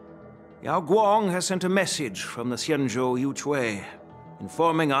 Yaoguang has sent a message from the Xianzhou Yuchui,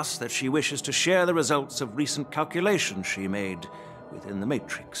 informing us that she wishes to share the results of recent calculations she made within the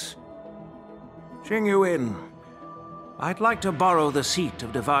Matrix. Jingliu, I'd like to borrow the seat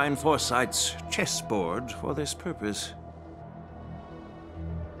of Divine Foresight's chessboard for this purpose.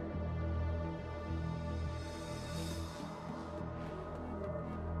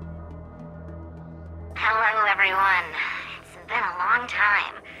 Hello, everyone. It's been a long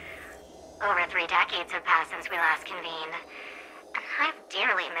time. Over 3 decades have passed since we last convened. And I've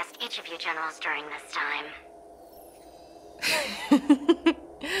dearly missed each of you generals during this time.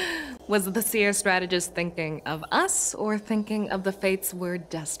 Was the seer strategist thinking of us, or thinking of the fates we're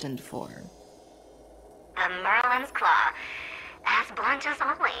destined for? The Merlin's Claw. As blunt as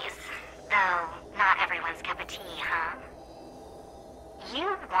always. Though, not everyone's cup of tea, huh?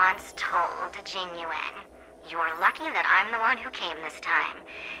 You once told Jingliu, "You're lucky that I'm the one who came this time.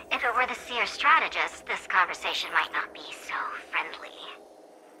 If it were the seer strategist, this conversation might not be so friendly."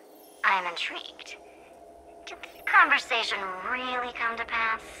 I'm intrigued. Did the conversation really come to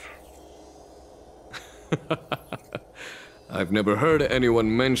pass? I've never heard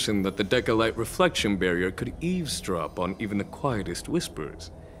anyone mention that the Decalite reflection barrier could eavesdrop on even the quietest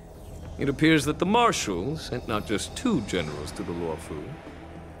whispers. It appears that the Marshal sent not just 2 generals to the Luofu,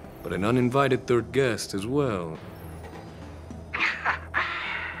 but an uninvited 3rd guest as well.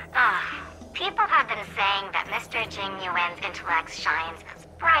 People have been saying that Mr. Jingliu's intellect shines as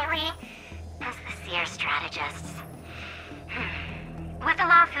brightly as the seer strategist's. With the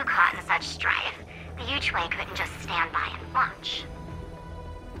Luofu caught in such strife, the Yuchui couldn't just stand by and watch.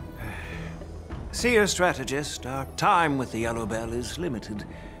 Seer strategist, our time with the Yellow Bell is limited.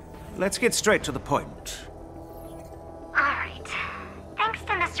 Let's get straight to the point. Alright. Thanks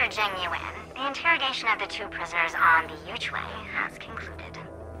to Mr. Jingliu, the interrogation of the 2 prisoners on the Yuchui has concluded.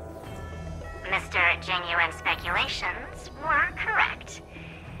 Mr. Jingliu's speculations were correct.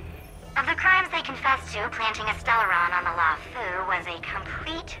 Of the crimes they confessed to, planting a Stellaron on the Luofu was a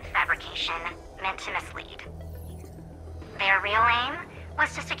complete fabrication meant to mislead. Their real aim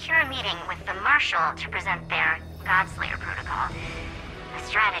was to secure a meeting with the Marshal to present their Godslayer protocol, a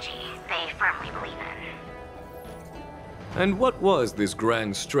strategy they firmly believe in. And what was this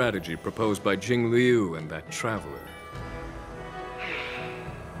grand strategy proposed by Jingliu and that traveler?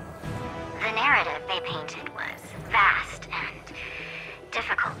 The narrative they painted was vast and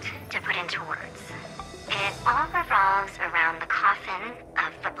difficult to put into words. It all revolves around the coffin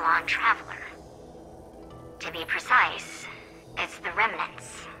of the blonde traveler. To be precise, it's the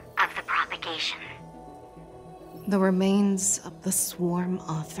remnants of the propagation. The remains of the swarm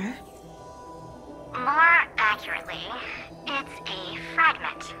author? More accurately, it's a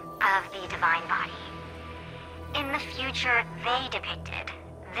fragment of the divine body. In the future they depicted,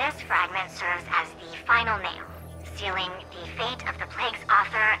 this fragment serves as the final nail, sealing the fate of the plague's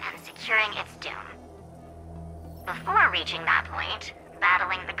author and securing its doom. Before reaching that point,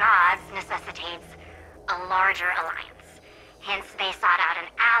 battling the gods necessitates a larger alliance. Hence, they sought out an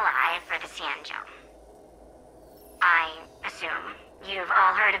ally for the Xianzhou. I assume you've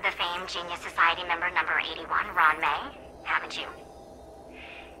all heard of the famed Genius Society member number 81, Ron Mei, haven't you?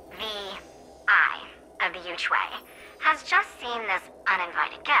 The Eye of the Yuchui has just seen this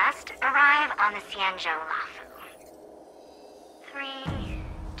uninvited guest arrive on the Xianzhou Luofu. 3,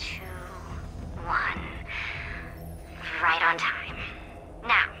 2, 1. Right on time.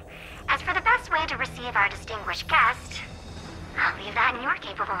 Now, as for the best way to receive our distinguished guest, I'll leave that in your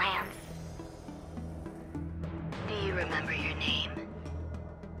capable hands. Do you remember your name?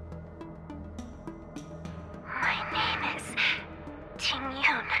 My name is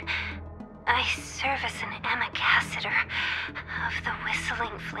Tingyun. I serve as an ambassador of the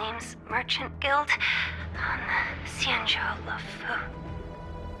Whistling Flames Merchant Guild on the Xianzhou Luofu.